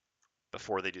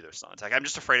 before they do their stun attack. I'm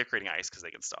just afraid of creating ice because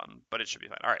they can stun, but it should be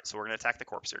fine. All right, so we're going to attack the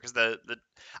corpse here because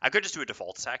I could just do a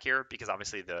default attack here because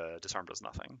obviously the disarm does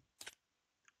nothing.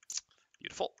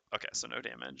 Beautiful. Okay, so no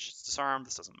damage. It's disarmed.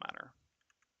 This doesn't matter.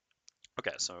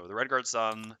 Okay, so the red guard's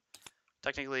done.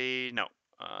 Technically, no.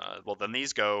 Well, then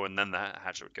these go, and then the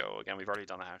hatchet would go. Again, we've already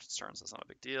done the hatchet's turn, so it's not a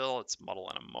big deal. It's muddle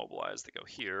and immobilize that go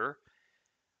here.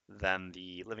 Then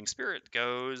the living spirit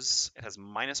goes. It has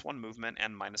 -1 movement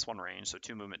and -1 range, so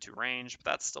 2 movement, 2 range, but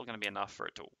that's still going to be enough for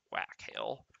it to whack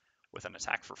Hail with an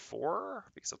attack for 4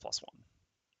 because of +1.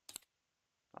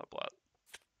 Not a blood.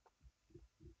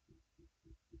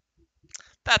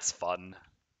 That's fun.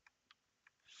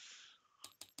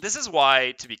 This is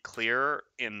why, to be clear,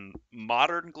 in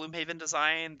modern Gloomhaven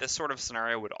design, this sort of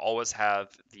scenario would always have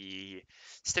the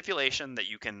stipulation that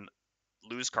you can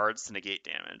lose cards to negate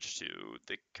damage to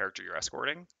the character you're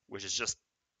escorting, which is just,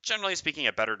 generally speaking,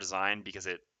 a better design because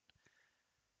it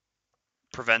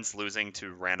prevents losing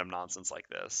to random nonsense like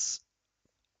this.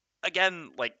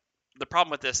 Again, like, the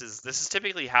problem with this is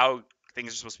typically how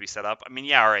things are supposed to be set up. I mean,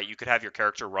 yeah, all right, you could have your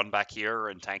character run back here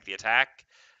and tank the attack,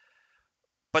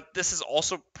 but this is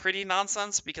also pretty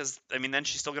nonsense because, I mean, then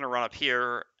she's still going to run up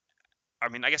here. I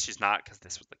mean, I guess she's not because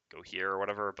this would like go here or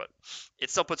whatever, but it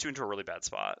still puts you into a really bad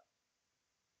spot.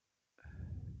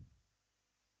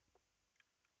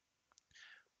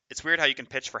 It's weird how you can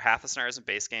pitch for half the scenarios in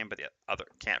base game, but the other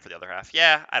can't for the other half.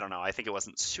 Yeah, I don't know. I think it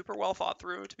wasn't super well thought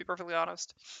through, to be perfectly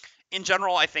honest. In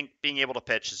general, I think being able to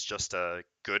pitch is just a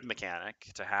good mechanic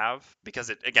to have because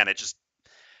it just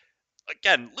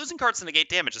losing cards to negate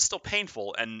damage is still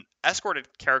painful, and escorted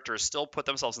characters still put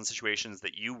themselves in situations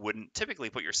that you wouldn't typically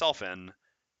put yourself in.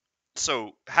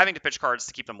 So having to pitch cards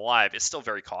to keep them alive is still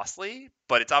very costly,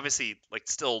 but it's obviously like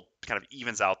still kind of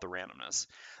evens out the randomness.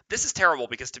 This is terrible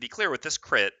because, to be clear, with this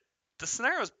crit, the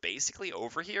scenario is basically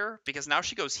over here because now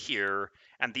she goes here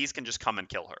and these can just come and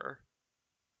kill her.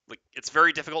 Like, it's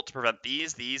very difficult to prevent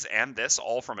these, and this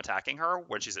all from attacking her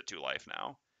when she's at 2 life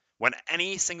now. When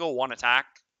any single one attack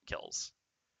kills.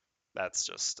 That's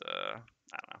just I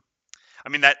don't know. I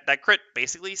mean, that crit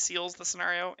basically seals the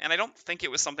scenario, and I don't think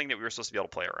it was something that we were supposed to be able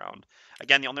to play around.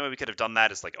 Again, the only way we could have done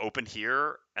that is like open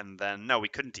here, and then no, we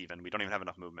couldn't even. We don't even have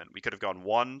enough movement. We could have gone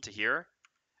 1 to here,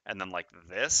 and then like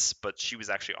this, but she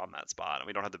was actually on that spot, and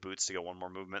we don't have the boots to go 1 more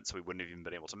movement, so we wouldn't have even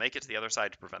been able to make it to the other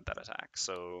side to prevent that attack.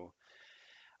 So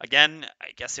again,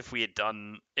 I guess if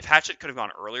Hatchet could have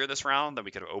gone earlier this round, then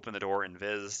we could have opened the door,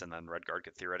 invised, and then Redguard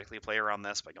could theoretically play around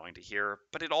this by going to here.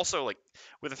 But it also, like,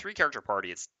 with a 3-character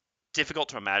party, it's difficult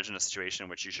to imagine a situation in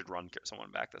which you should run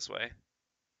someone back this way.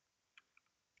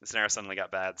 The scenario suddenly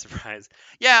got bad. Surprise.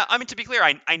 Yeah, I mean, to be clear,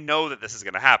 I know that this is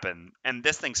going to happen, and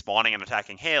this thing spawning and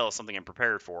attacking Hail is something I'm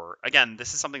prepared for. Again,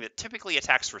 this is something that typically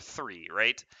attacks for 3,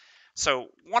 right? So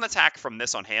 1 attack from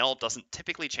this on Hail doesn't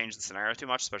typically change the scenario too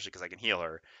much, especially because I can heal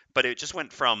her. But it just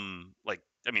went from, like,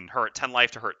 I mean, her at 10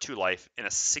 life to her at 2 life in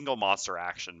a single monster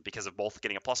action because of both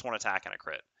getting a +1 attack and a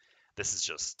crit. This is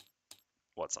just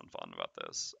what's unfun about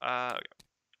this. Okay.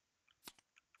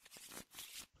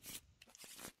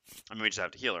 I mean, we just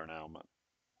have to heal her now, but...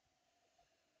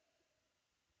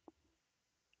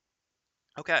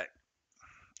 Okay.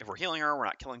 If we're healing her, we're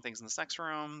not killing things in this next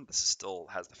room. This still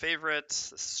has the favorite.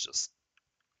 This is just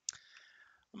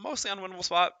a mostly unwinnable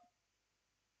spot.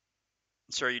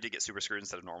 Sure, you did get super screwed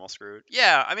instead of normal screwed.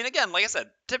 Yeah, I mean, again, like I said,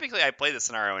 typically I play this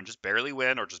scenario and just barely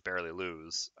win or just barely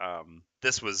lose.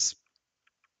 This was...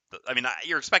 I mean,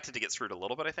 you're expected to get screwed a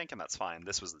little bit, I think, and that's fine.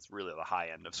 This was really the high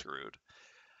end of screwed.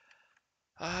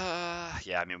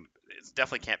 Yeah, I mean, it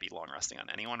definitely can't be long resting on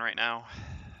anyone right now.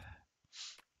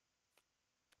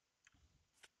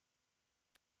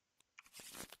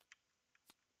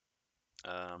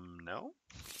 No.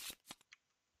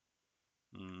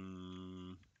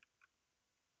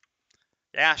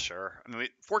 Yeah, sure. I mean,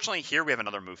 fortunately here we have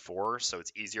another move 4, so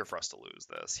it's easier for us to lose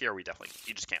this. Here you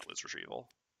just can't lose retrieval.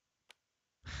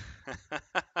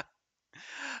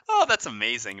 Oh, that's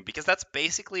amazing, because that's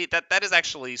basically, that is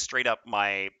actually straight up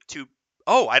my 2...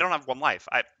 Oh, I don't have 1 life.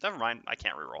 Never mind, I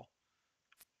can't reroll.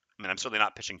 I mean, I'm certainly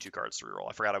not pitching 2 cards to reroll.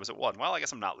 I forgot I was at 1. Well, I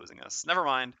guess I'm not losing this. Never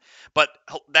mind. But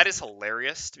that is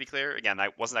hilarious, to be clear. Again, I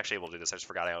wasn't actually able to do this. I just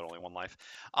forgot I had only 1 life.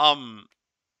 I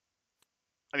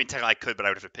mean, technically I could, but I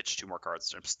would have to pitch 2 more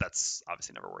cards. That's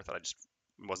obviously never worth it. I just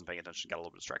wasn't paying attention. Got a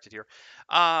little bit distracted here.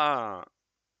 Yeah,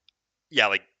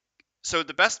 like, so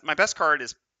my best card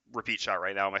is Repeat Shot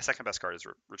right now. My second best card is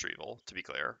Retrieval, to be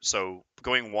clear. So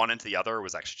going one into the other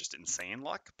was actually just insane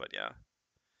luck, but yeah.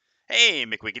 Hey,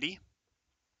 McWiggity.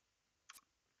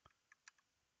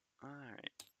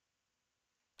 Alright.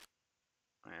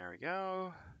 There we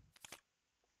go.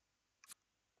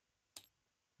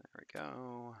 There we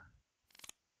go.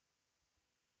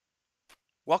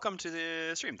 Welcome to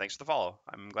the stream. Thanks for the follow.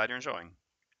 I'm glad you're enjoying.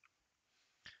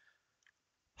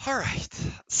 Alright.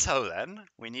 So then,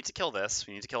 we need to kill this.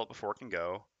 We need to kill it before it can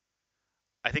go.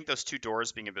 I think those two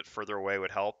doors being a bit further away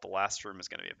would help. The last room is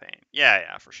going to be a pain.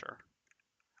 Yeah, for sure.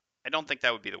 I don't think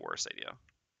that would be the worst idea.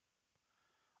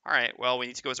 Alright, well, we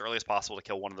need to go as early as possible to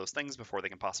kill one of those things before they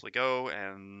can possibly go,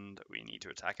 and we need to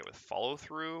attack it with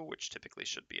follow-through, which typically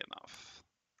should be enough.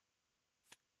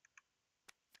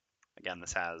 Again,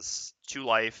 this has 2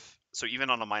 life, so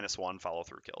even on a -1,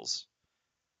 follow-through kills.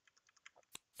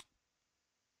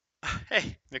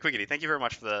 Hey, McQuiggity, thank you very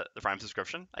much for the Prime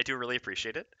subscription. I do really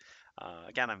appreciate it.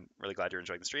 Again, I'm really glad you're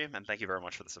enjoying the stream, and thank you very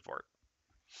much for the support.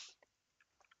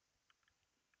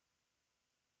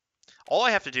 All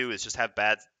I have to do is just have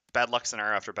bad luck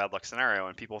scenario after bad luck scenario,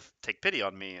 and people take pity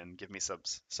on me and give me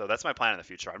subs. So that's my plan in the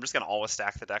future. I'm just going to always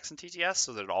stack the decks in TTS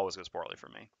so that it always goes poorly for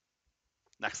me.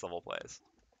 Next level plays.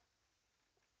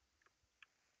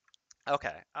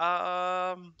 Okay.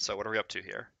 So what are we up to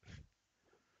here?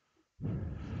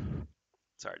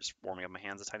 Sorry, just warming up my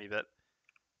hands a tiny bit.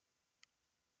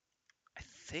 I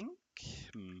think.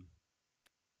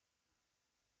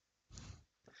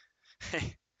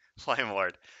 Hey, Flame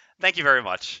Lord. Thank you very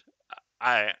much.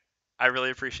 I really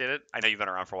appreciate it. I know you've been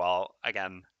around for a while.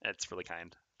 Again, it's really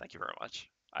kind. Thank you very much.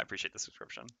 I appreciate the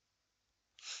subscription.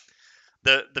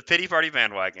 The pity party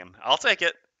bandwagon. I'll take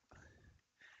it.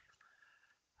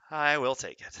 I will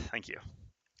take it. Thank you.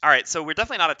 All right, so we're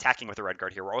definitely not attacking with a red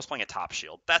guard here. We're always playing a top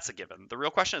shield. That's a given. The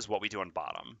real question is what we do on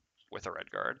bottom with a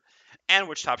red guard and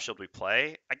which top shield we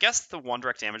play. I guess the 1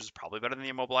 direct damage is probably better than the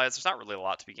immobilize. There's not really a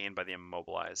lot to be gained by the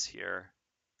immobilize here.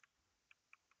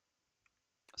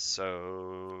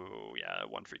 So yeah,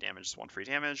 1 free damage is 1 free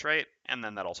damage, right? And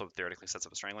then that also theoretically sets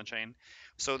up a strangling chain.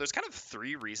 So there's kind of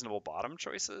 3 reasonable bottom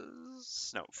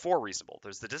choices. No, 4 reasonable.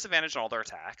 There's the disadvantage on all their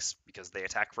attacks because they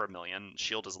attack for 1,000,000.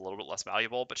 Shield is a little bit less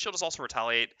valuable, but shield is also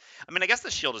retaliate. I mean, I guess the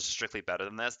shield is strictly better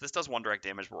than this. This does 1 direct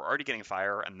damage, but we're already getting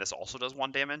fire, and this also does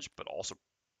 1 damage, but also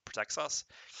protects us.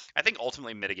 I think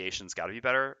ultimately mitigation's got to be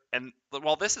better. And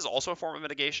while this is also a form of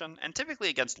mitigation, and typically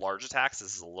against large attacks,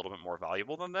 this is a little bit more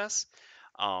valuable than this.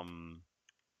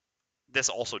 This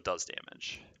also does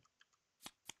damage.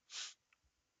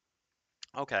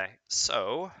 Okay,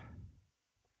 so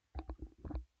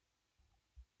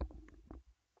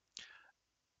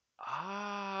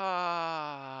ah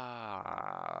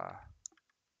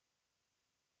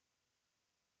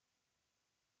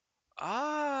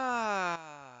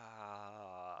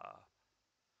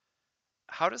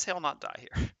how does Hail not die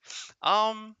here?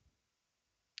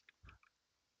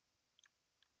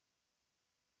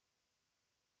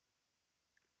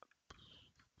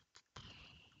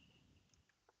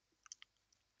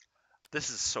 This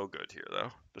is so good here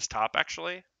though. This top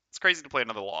actually. It's crazy to play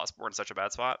another loss, but we're in such a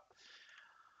bad spot.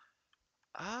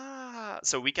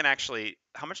 So we can actually,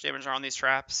 how much damage are on these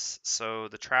traps? So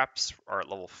the traps are at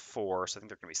level 4, so I think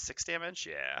they're gonna be 6 damage.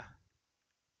 Yeah.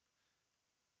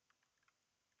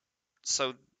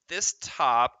 So this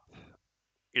top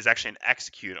is actually an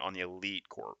execute on the elite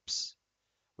corpse,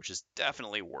 which is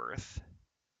definitely worth.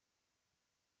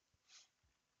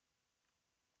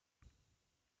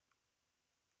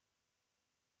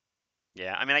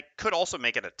 Yeah, I mean, I could also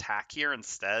make it attack here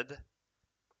instead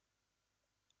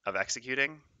of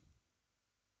executing.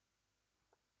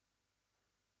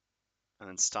 And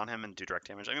then stun him and do direct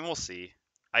damage. I mean, we'll see.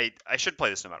 I should play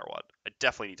this no matter what. I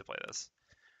definitely need to play this.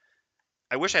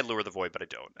 I wish I'd Lure the Void, but I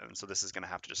don't. And so this is going to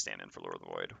have to just stand in for Lure the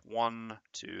Void. 1,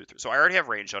 2, 3. So I already have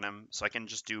range on him, so I can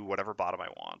just do whatever bottom I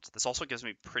want. This also gives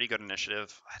me pretty good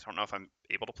initiative. I don't know if I'm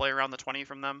able to play around the 20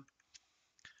 from them.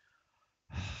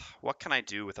 What can I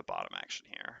do with a bottom action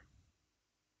here?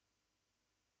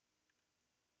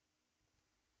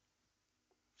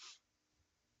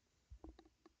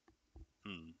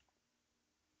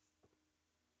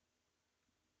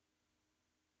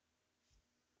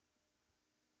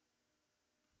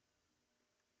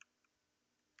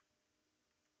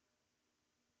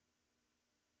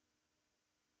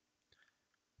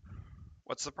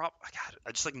 What's the problem? God,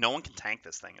 I just like no one can tank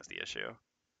this thing is the issue.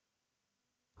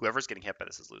 Whoever's getting hit by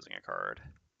this is losing a card.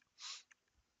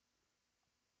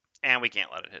 And we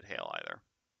can't let it hit Hail either.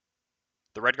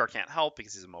 The red guard can't help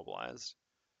because he's immobilized.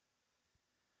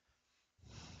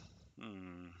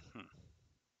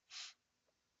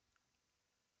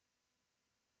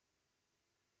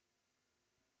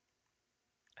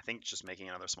 I I think just making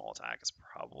another small attack is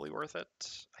probably worth it.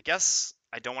 I guess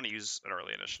I don't want to use an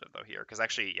early initiative though here, because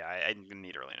actually, yeah, I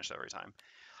need early initiative every time.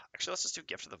 Actually, let's just do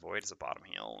Gift of the Void as a bottom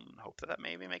heal and hope that that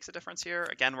maybe makes a difference here.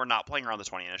 Again, we're not playing around the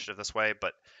 20 initiative this way,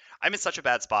 but I'm in such a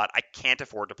bad spot. I can't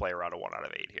afford to play around a 1 out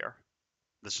of 8 here.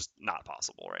 That's just not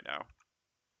possible right now.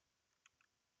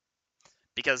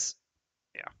 Because,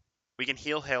 yeah, we can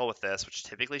heal Hail with this, which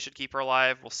typically should keep her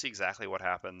alive. We'll see exactly what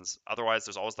happens. Otherwise,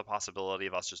 there's always the possibility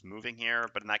of us just moving here,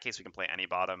 but in that case, we can play any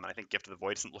bottom, and I think Gift of the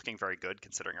Void isn't looking very good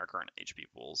considering our current HP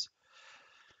pools.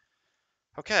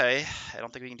 Okay, I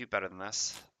don't think we can do better than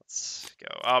this. Let's go.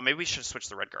 Oh, maybe we should switch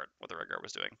the red guard, what the red guard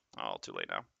was doing. Oh, too late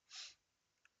now.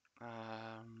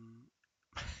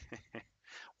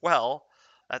 Well,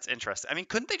 that's interesting. I mean,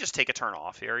 couldn't they just take a turn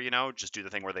off here, just do the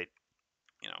thing where they,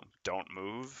 don't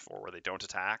move or where they don't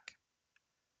attack?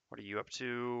 What are you up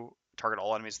to? Target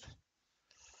all enemies.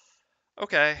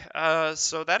 Okay,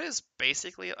 so that is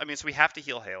basically, I mean, so we have to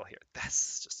heal Hail here.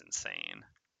 That's just insane.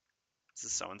 This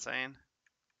is so insane.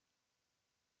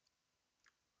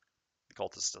 The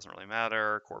cultist doesn't really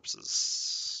matter.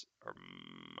 Corpses are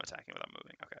attacking without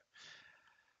moving. Okay.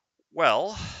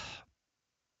 Well,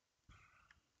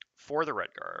 for the red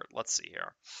guard, let's see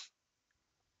here.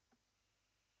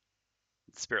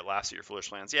 The spirit laughs at your foolish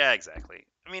plans. Yeah, exactly.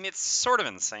 I mean, it's sort of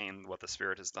insane what the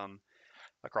spirit has done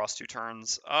across 2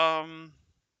 turns. I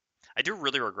do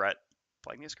really regret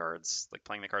playing these cards, like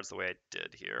playing the cards the way I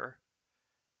did here.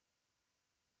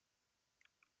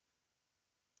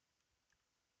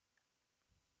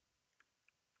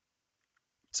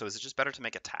 So is it just better to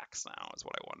make attacks now, is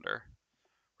what I wonder,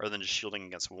 rather than just shielding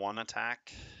against 1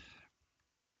 attack?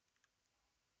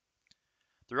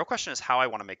 The real question is how I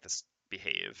want to make this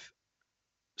behave.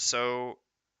 So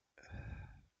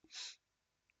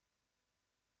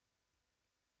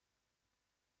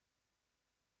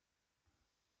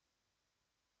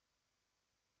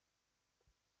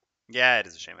yeah, it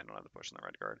is a shame I don't have the push on the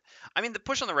red guard. I mean, the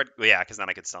push on the red, well, yeah, because then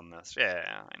I could stun this. Yeah,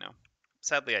 I know.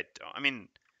 Sadly, I don't. I mean,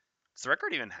 does the red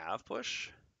guard even have push?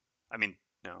 I mean,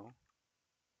 no.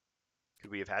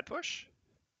 Could we have had push?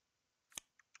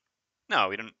 No,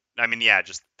 we didn't. I mean, yeah,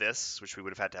 just this, which we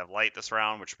would have had to have light this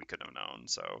round, which we couldn't have known.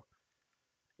 So,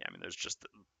 yeah, I mean, there's just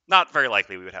not very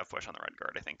likely we would have push on the red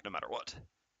guard, I think, no matter what.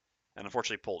 And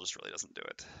unfortunately, pull just really doesn't do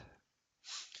it.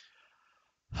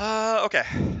 Okay,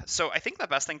 so I think the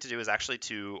best thing to do is actually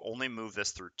to only move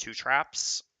this through 2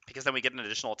 traps, because then we get an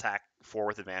additional attack 4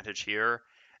 with advantage here,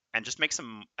 and just make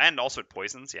some, and also it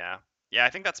poisons, yeah. Yeah, I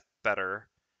think that's better.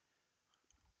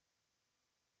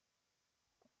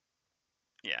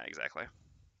 Yeah, exactly.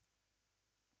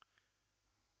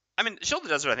 I mean, Shield of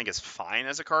the Desert I think is fine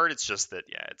as a card, it's just that,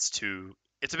 yeah,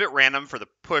 it's a bit random for the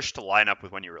push to line up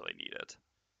with when you really need it.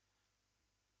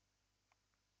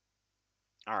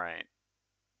 Alright,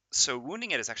 so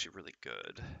wounding it is actually really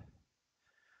good.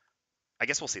 I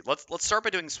guess we'll see. Let's start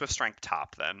by doing Swift Strength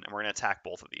top then, and we're gonna attack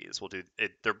both of these. We'll do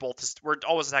it. They're both. We're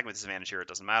always attacking with disadvantage here. It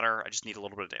doesn't matter. I just need a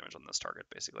little bit of damage on this target,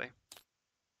 basically.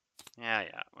 Yeah.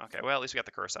 Okay. Well, at least we got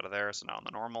the curse out of there. So now on the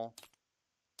normal.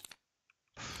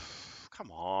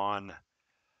 Come on.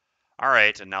 All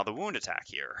right, and now the wound attack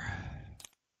here.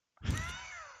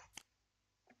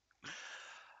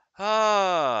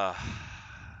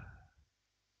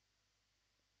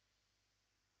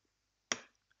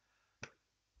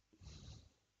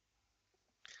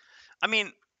 I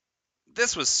mean,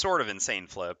 this was sort of insane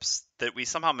flips that we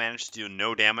somehow managed to do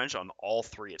no damage on all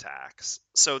 3 attacks.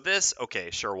 So this, okay,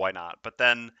 sure, why not? But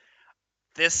then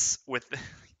this with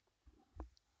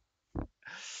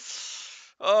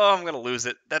oh, I'm gonna lose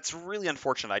it. That's really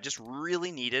unfortunate. I just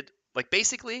really needed, like,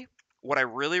 basically, what I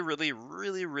really, really,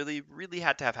 really, really, really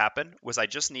had to have happen was I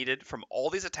just needed from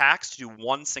all these attacks to do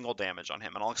 1 single damage on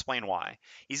him, and I'll explain why.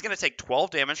 He's gonna take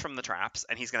 12 damage from the traps,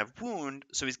 and he's gonna wound.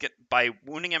 So by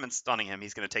wounding him and stunning him,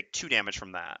 he's gonna take 2 damage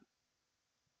from that.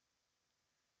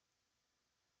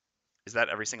 Is that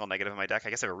every single negative in my deck? I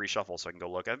guess I have a reshuffle so I can go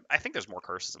look. I think there's more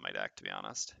curses in my deck, to be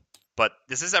honest. But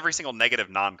this is every single negative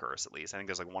non-curse, at least. I think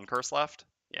there's like 1 curse left.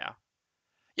 Yeah.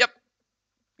 Yep.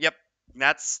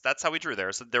 That's how we drew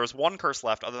there. So there was 1 curse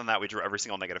left. Other than that, we drew every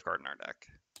single negative card in our deck.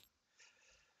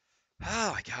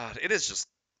 Oh my god. It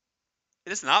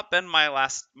has not been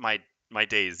my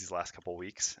days these last couple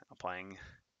weeks playing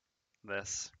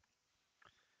this.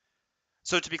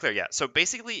 So to be clear, yeah. So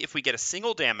basically, if we get a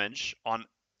single damage on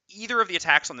either of the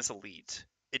attacks on this elite,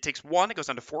 it takes 1, it goes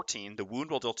down to 14. The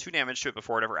wound will deal 2 damage to it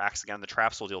before it ever acts again. The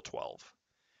traps will deal 12.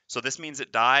 So this means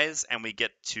it dies, and we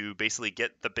get to basically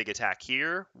get the big attack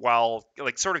here, while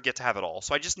like sort of get to have it all.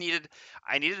 So I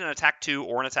needed an attack 2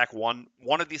 or an attack 1,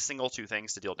 one of these single 2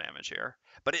 things to deal damage here.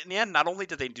 But in the end, not only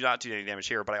did they do not do any damage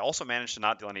here, but I also managed to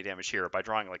not deal any damage here by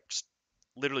drawing like just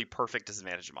literally perfect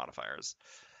disadvantage modifiers.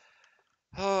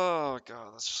 Oh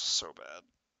god, that's just so bad.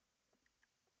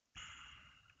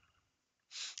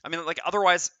 I mean, like,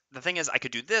 otherwise, the thing is, I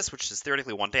could do this, which is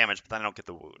theoretically 1 damage, but then I don't get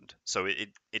the wound. So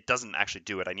it doesn't actually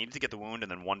do it. I needed to get the wound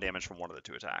and then 1 damage from one of the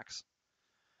 2 attacks.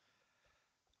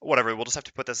 Whatever, we'll just have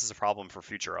to put this as a problem for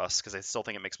future us, because I still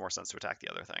think it makes more sense to attack the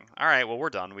other thing. Alright, well,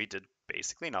 we're done. We did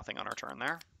basically nothing on our turn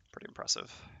there. Pretty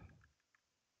impressive.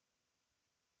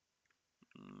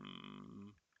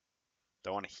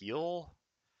 Don't want to heal?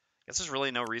 I guess there's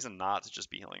really no reason not to just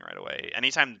be healing right away.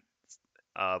 Anytime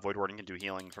Voidwarden can do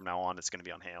healing from now on, it's going to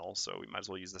be on hail, so we might as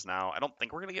well use this now. I don't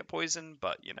think we're going to get poisoned,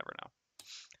 but you never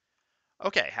know.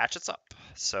 Okay, Hatchet's up.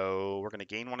 So we're going to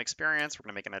gain 1 experience. We're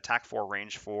going to make an attack 4,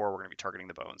 range 4. We're going to be targeting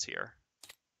the bones here.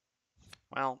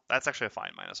 Well, that's actually a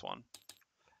fine -1.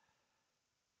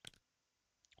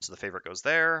 So the favorite goes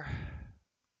there.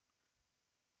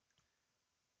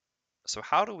 So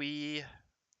how do we...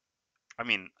 I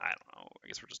mean, I don't know. I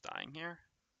guess we're just dying here.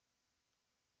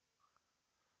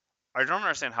 I don't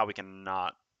understand how we can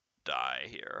not die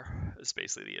here, is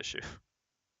basically the issue.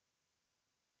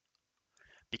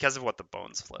 Because of what the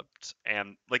bones flipped.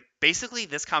 And, like, basically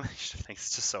this combination of things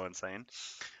is just so insane.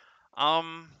 I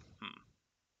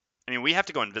mean, we have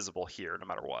to go invisible here no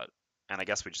matter what. And I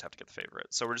guess we just have to get the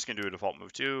favorite. So we're just going to do a default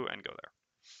move 2 and go there.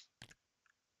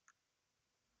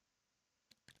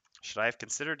 Should I have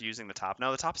considered using the top?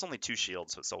 No, the top's only 2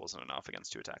 shields, so it still wasn't enough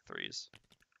against 2 attack 3s.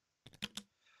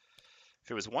 If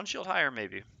it was 1 shield higher,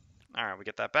 maybe. Alright, we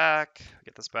get that back. We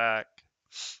get this back.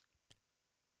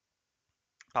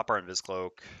 Pop our Invis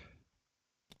Cloak.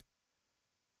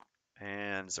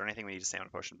 And is there anything we need to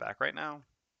stamina potion back right now?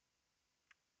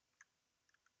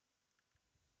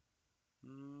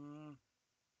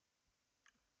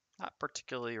 Not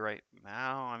particularly right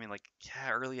now. I mean, like,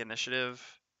 yeah, early initiative.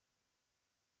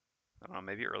 I don't know,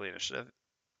 maybe early initiative.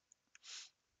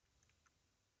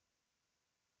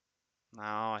 No,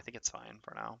 I think it's fine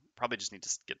for now. Probably just need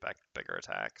to get back bigger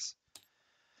attacks.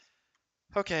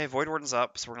 Okay, Voidwarden's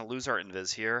up, so we're going to lose our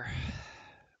Invis here.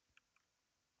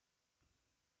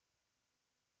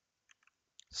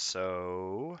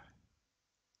 So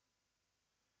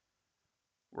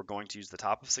we're going to use the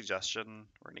top of Suggestion.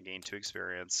 We're going to gain 2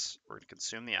 experience. We're going to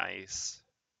consume the ice.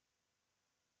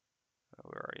 Oh,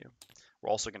 where are you? We're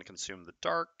also going to consume the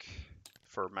dark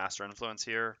for Master Influence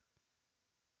here.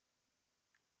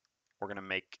 We're going to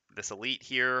make this elite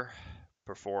here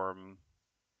perform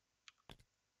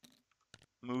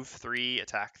move 3,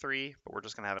 attack 3, but we're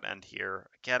just going to have it end here.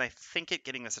 Again, I think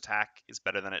getting this attack is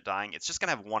better than it dying. It's just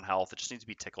going to have 1 health. It just needs to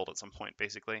be tickled at some point,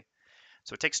 basically.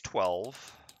 So it takes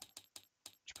 12,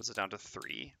 which puts it down to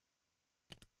 3.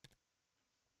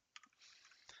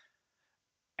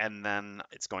 And then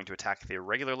it's going to attack the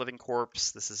regular living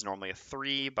corpse. This is normally a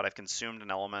 3, but I've consumed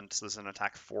an element, so this is an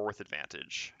attack 4 with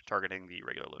advantage, targeting the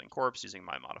regular living corpse using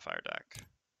my modifier deck.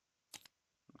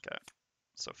 Okay,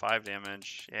 so 5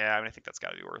 damage. Yeah, I mean, I think that's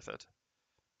got to be worth it.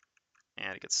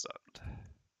 And it gets stunned.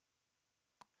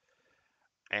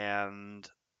 And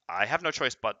I have no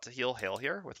choice but to heal hail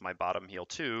here with my bottom heal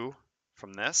 2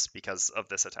 from this because of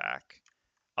this attack.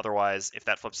 Otherwise, if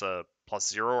that flips a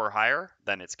 +0 or higher,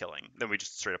 then it's killing. Then we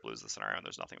just straight up lose the scenario and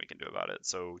there's nothing we can do about it.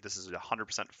 So this is a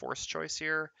 100% force choice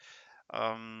here.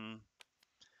 I'm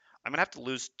going to have to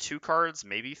lose 2 cards,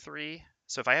 maybe 3.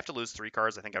 So if I have to lose 3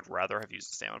 cards, I think I'd rather have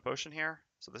used the stamina potion here.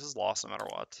 So this is lost no matter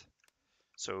what.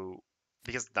 So,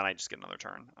 because then I just get another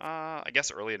turn. I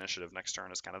guess early initiative next turn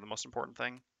is kind of the most important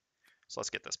thing. So let's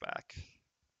get this back.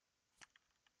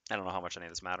 I don't know how much any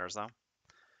of this matters though.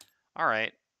 All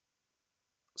right.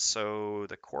 So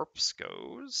the corpse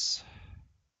goes,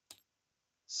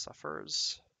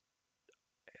 suffers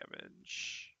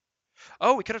damage.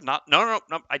 Oh, we could have not. No.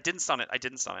 I didn't stun it. I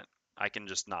can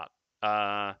just not.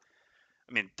 I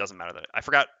mean, it doesn't matter that I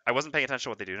forgot. I wasn't paying attention to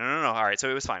what they do. No. All right, so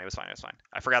it was fine.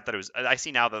 I forgot that it was. I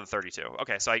see now that the 32.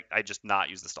 Okay, so I just not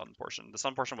used the stun portion. The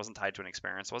stun portion wasn't tied to an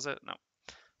experience, was it? No.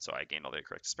 So I gained all the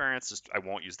correct experience. Just I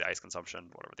won't use the ice consumption.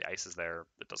 Whatever the ice is there,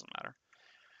 it doesn't matter.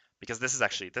 Because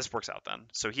this works out then.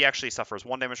 So he actually suffers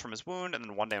 1 damage from his wound, and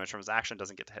then 1 damage from his action,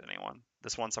 doesn't get to hit anyone.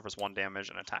 This one suffers 1 damage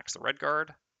and attacks the red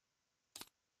guard.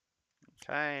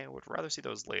 Okay, would rather see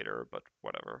those later, but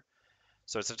whatever.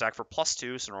 So it's an attack for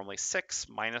 +2, so normally 6,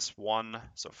 -1,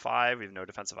 so 5. We have no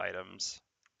defensive items.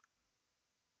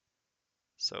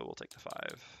 So we'll take the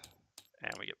 5,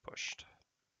 and we get pushed.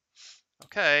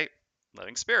 Okay,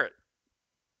 Living Spirit.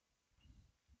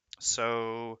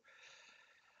 So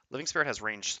Living Spirit has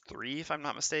range 3, if I'm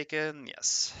not mistaken.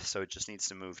 Yes, so it just needs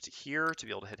to move to here to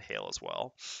be able to hit Hail as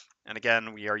well. And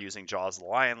again, we are using Jaws of the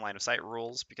Lion line of sight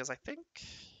rules because I think,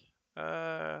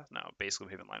 no, base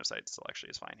Gloomhaven line of sight still actually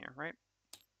is fine here, right?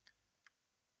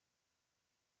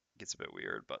 Gets a bit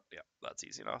weird, but yeah, that's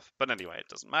easy enough. But anyway, it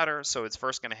doesn't matter. So it's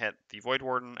first going to hit the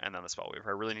Voidwarden and then the Spellweaver.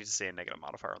 I really need to say a negative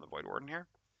modifier on the Voidwarden here.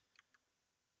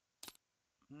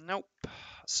 Nope.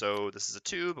 So this is a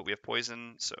 2, but we have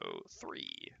poison, so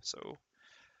 3. So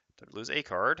did I lose a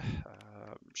card?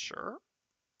 Sure.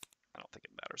 I don't think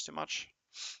it matters too much.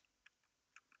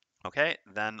 Okay,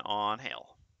 then on Hail.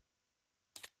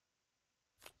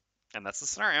 And that's the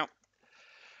scenario.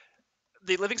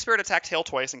 The Living Spirit attacked Hail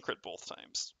twice and crit both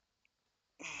times.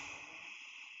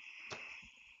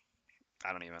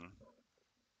 I don't even...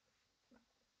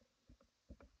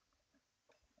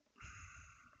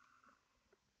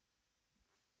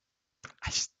 I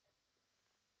just...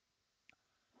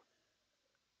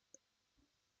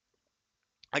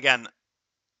 Again,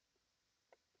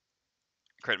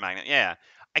 crit magnet, yeah.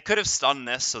 I could have stunned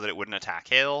this so that it wouldn't attack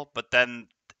Hail, but then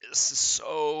this is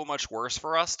so much worse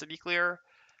for us, to be clear.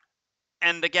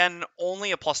 And again,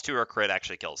 only a +2 or crit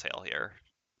actually kills Hail here,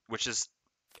 which is,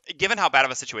 given how bad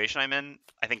of a situation I'm in,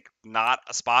 I think not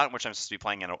a spot in which I'm supposed to be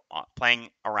playing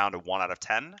around a 1 out of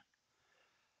 10.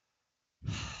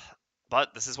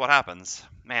 But this is what happens.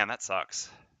 Man, that sucks.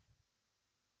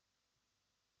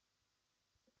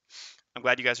 I'm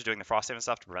glad you guys are doing the Frosthaven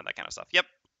stuff to prevent that kind of stuff. Yep.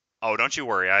 Oh, don't you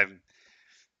worry. I've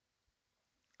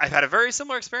had a very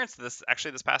similar experience to this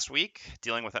actually this past week,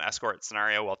 dealing with an escort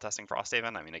scenario while testing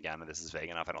Frosthaven. I mean, again, this is vague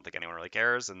enough. I don't think anyone really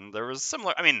cares. And there was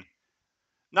similar. I mean,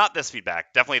 not this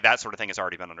feedback. Definitely that sort of thing has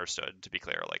already been understood. To be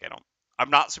clear, like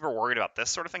I'm not super worried about this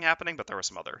sort of thing happening, but there were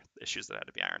some other issues that had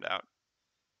to be ironed out.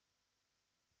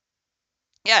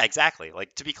 Yeah, exactly.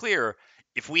 Like, to be clear,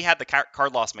 if we had the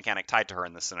card loss mechanic tied to her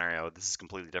in this scenario, this is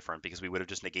completely different because we would have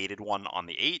just negated one on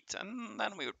the 8, and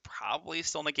then we would probably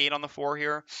still negate on the 4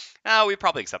 here. No, we'd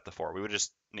probably accept the 4. We would have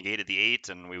just negated the 8,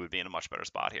 and we would be in a much better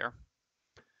spot here.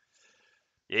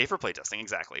 Yay for playtesting,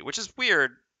 exactly. Which is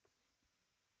weird.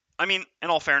 I mean,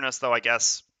 in all fairness, though, I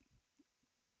guess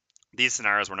these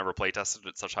scenarios were never playtested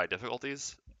at such high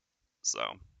difficulties. So,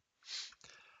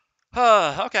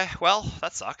 okay, well,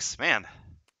 that sucks. Man,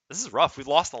 this is rough. We've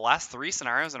lost the last 3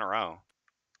 scenarios in a row.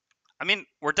 I mean,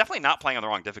 we're definitely not playing on the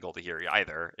wrong difficulty here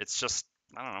either. It's just,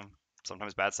 I don't know,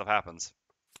 sometimes bad stuff happens.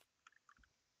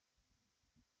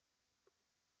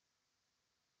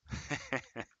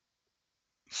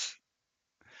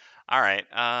 All right,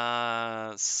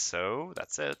 so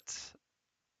that's it.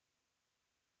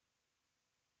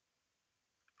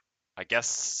 I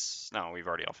guess, no, we've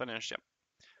already all finished, yep.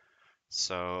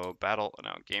 So,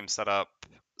 game setup,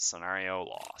 scenario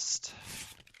lost.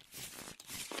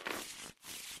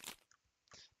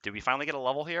 Did we finally get a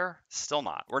level here? Still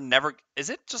not. Is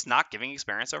it just not giving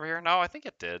experience over here? No, I think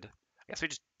it did. I guess we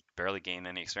just barely gained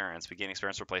any experience. We gain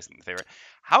experience for placing the favorite.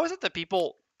 How is it that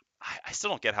people, I still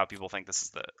don't get how people think this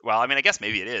is well, I mean, I guess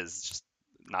maybe it is. It's just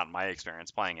not my experience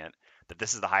playing it, that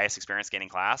this is the highest experience gaining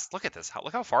class. Look at this.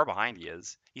 Look how far behind he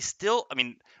is. He's still, I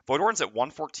mean, Voidwarden's at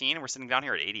 114 and we're sitting down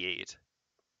here at 88.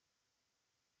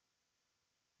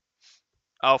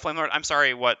 Oh, Flame Lord, I'm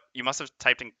sorry, what? You must have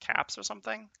typed in caps or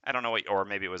something? I don't know what, or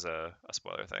maybe it was a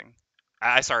spoiler thing.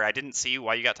 Sorry, I didn't see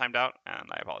why you got timed out, and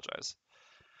I apologize.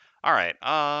 All right,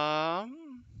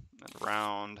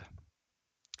 round.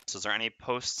 So is there any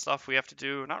post stuff we have to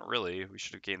do? Not really. We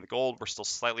should have gained the gold. We're still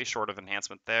slightly short of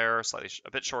enhancement there,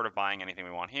 a bit short of buying anything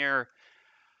we want here.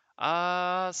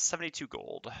 72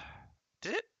 gold.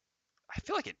 Did it? I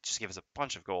feel like it just gave us a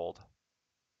bunch of gold.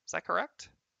 Is that correct?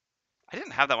 I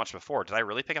didn't have that much before. Did I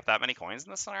really pick up that many coins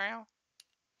in this scenario?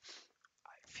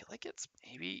 I feel like it's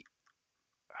maybe...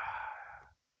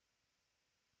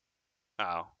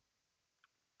 Oh.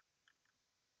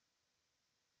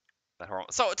 That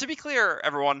horrible. So to be clear,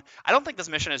 everyone, I don't think this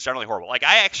mission is generally horrible. Like,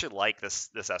 I actually like this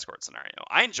escort scenario.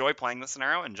 I enjoy playing this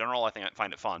scenario. In general, I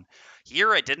find it fun.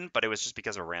 Here, I didn't, but it was just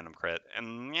because of a random crit.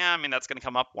 And yeah, I mean, that's going to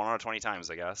come up 1 out of 20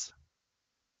 times, I guess.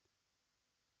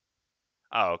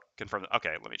 Oh, confirm.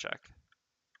 Okay, let me check.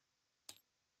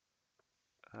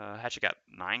 Hatchet got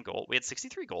 9 gold. We had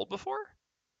 63 gold before?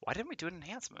 Why didn't we do an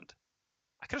enhancement?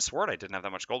 I could have sworn I didn't have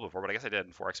that much gold before, but I guess I did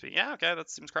in 4 XP. Yeah, okay, that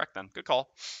seems correct then. Good call.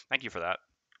 Thank you for that.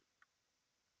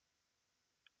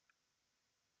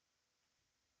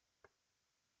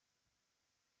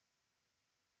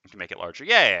 You can make it larger.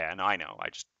 Yeah, no, I know.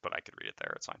 But I could read it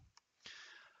there. It's fine.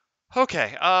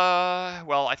 Okay.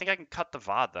 Well, I think I can cut the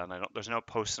VOD then. There's no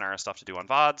post scenario stuff to do on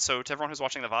VOD. So to everyone who's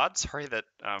watching the VOD, sorry that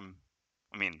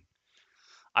I mean,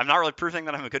 I'm not really proving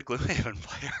that I'm a good Gloomhaven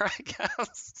player, I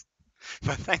guess.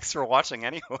 But thanks for watching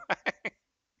anyway.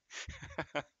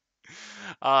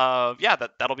 Yeah,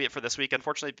 that'll be it for this week.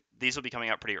 Unfortunately, these will be coming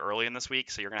out pretty early in this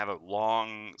week, so you're gonna have a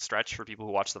long stretch for people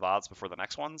who watch the VODs before the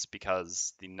next ones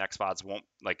because the next VODs won't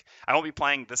like I won't be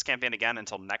playing this campaign again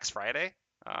until next Friday.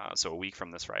 So a week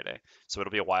from this Friday. So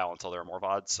it'll be a while until there are more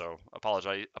VODs. So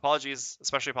apologies,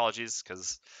 especially apologies,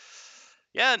 because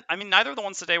yeah, I mean neither of the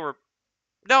ones today were.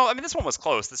 No, I mean this one was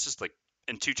close. This just like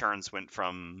in two turns went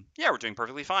from yeah we're doing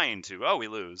perfectly fine to oh we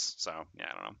lose. So yeah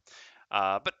I don't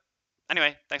know. But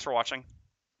anyway, thanks for watching.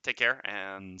 Take care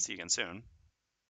and see you again soon.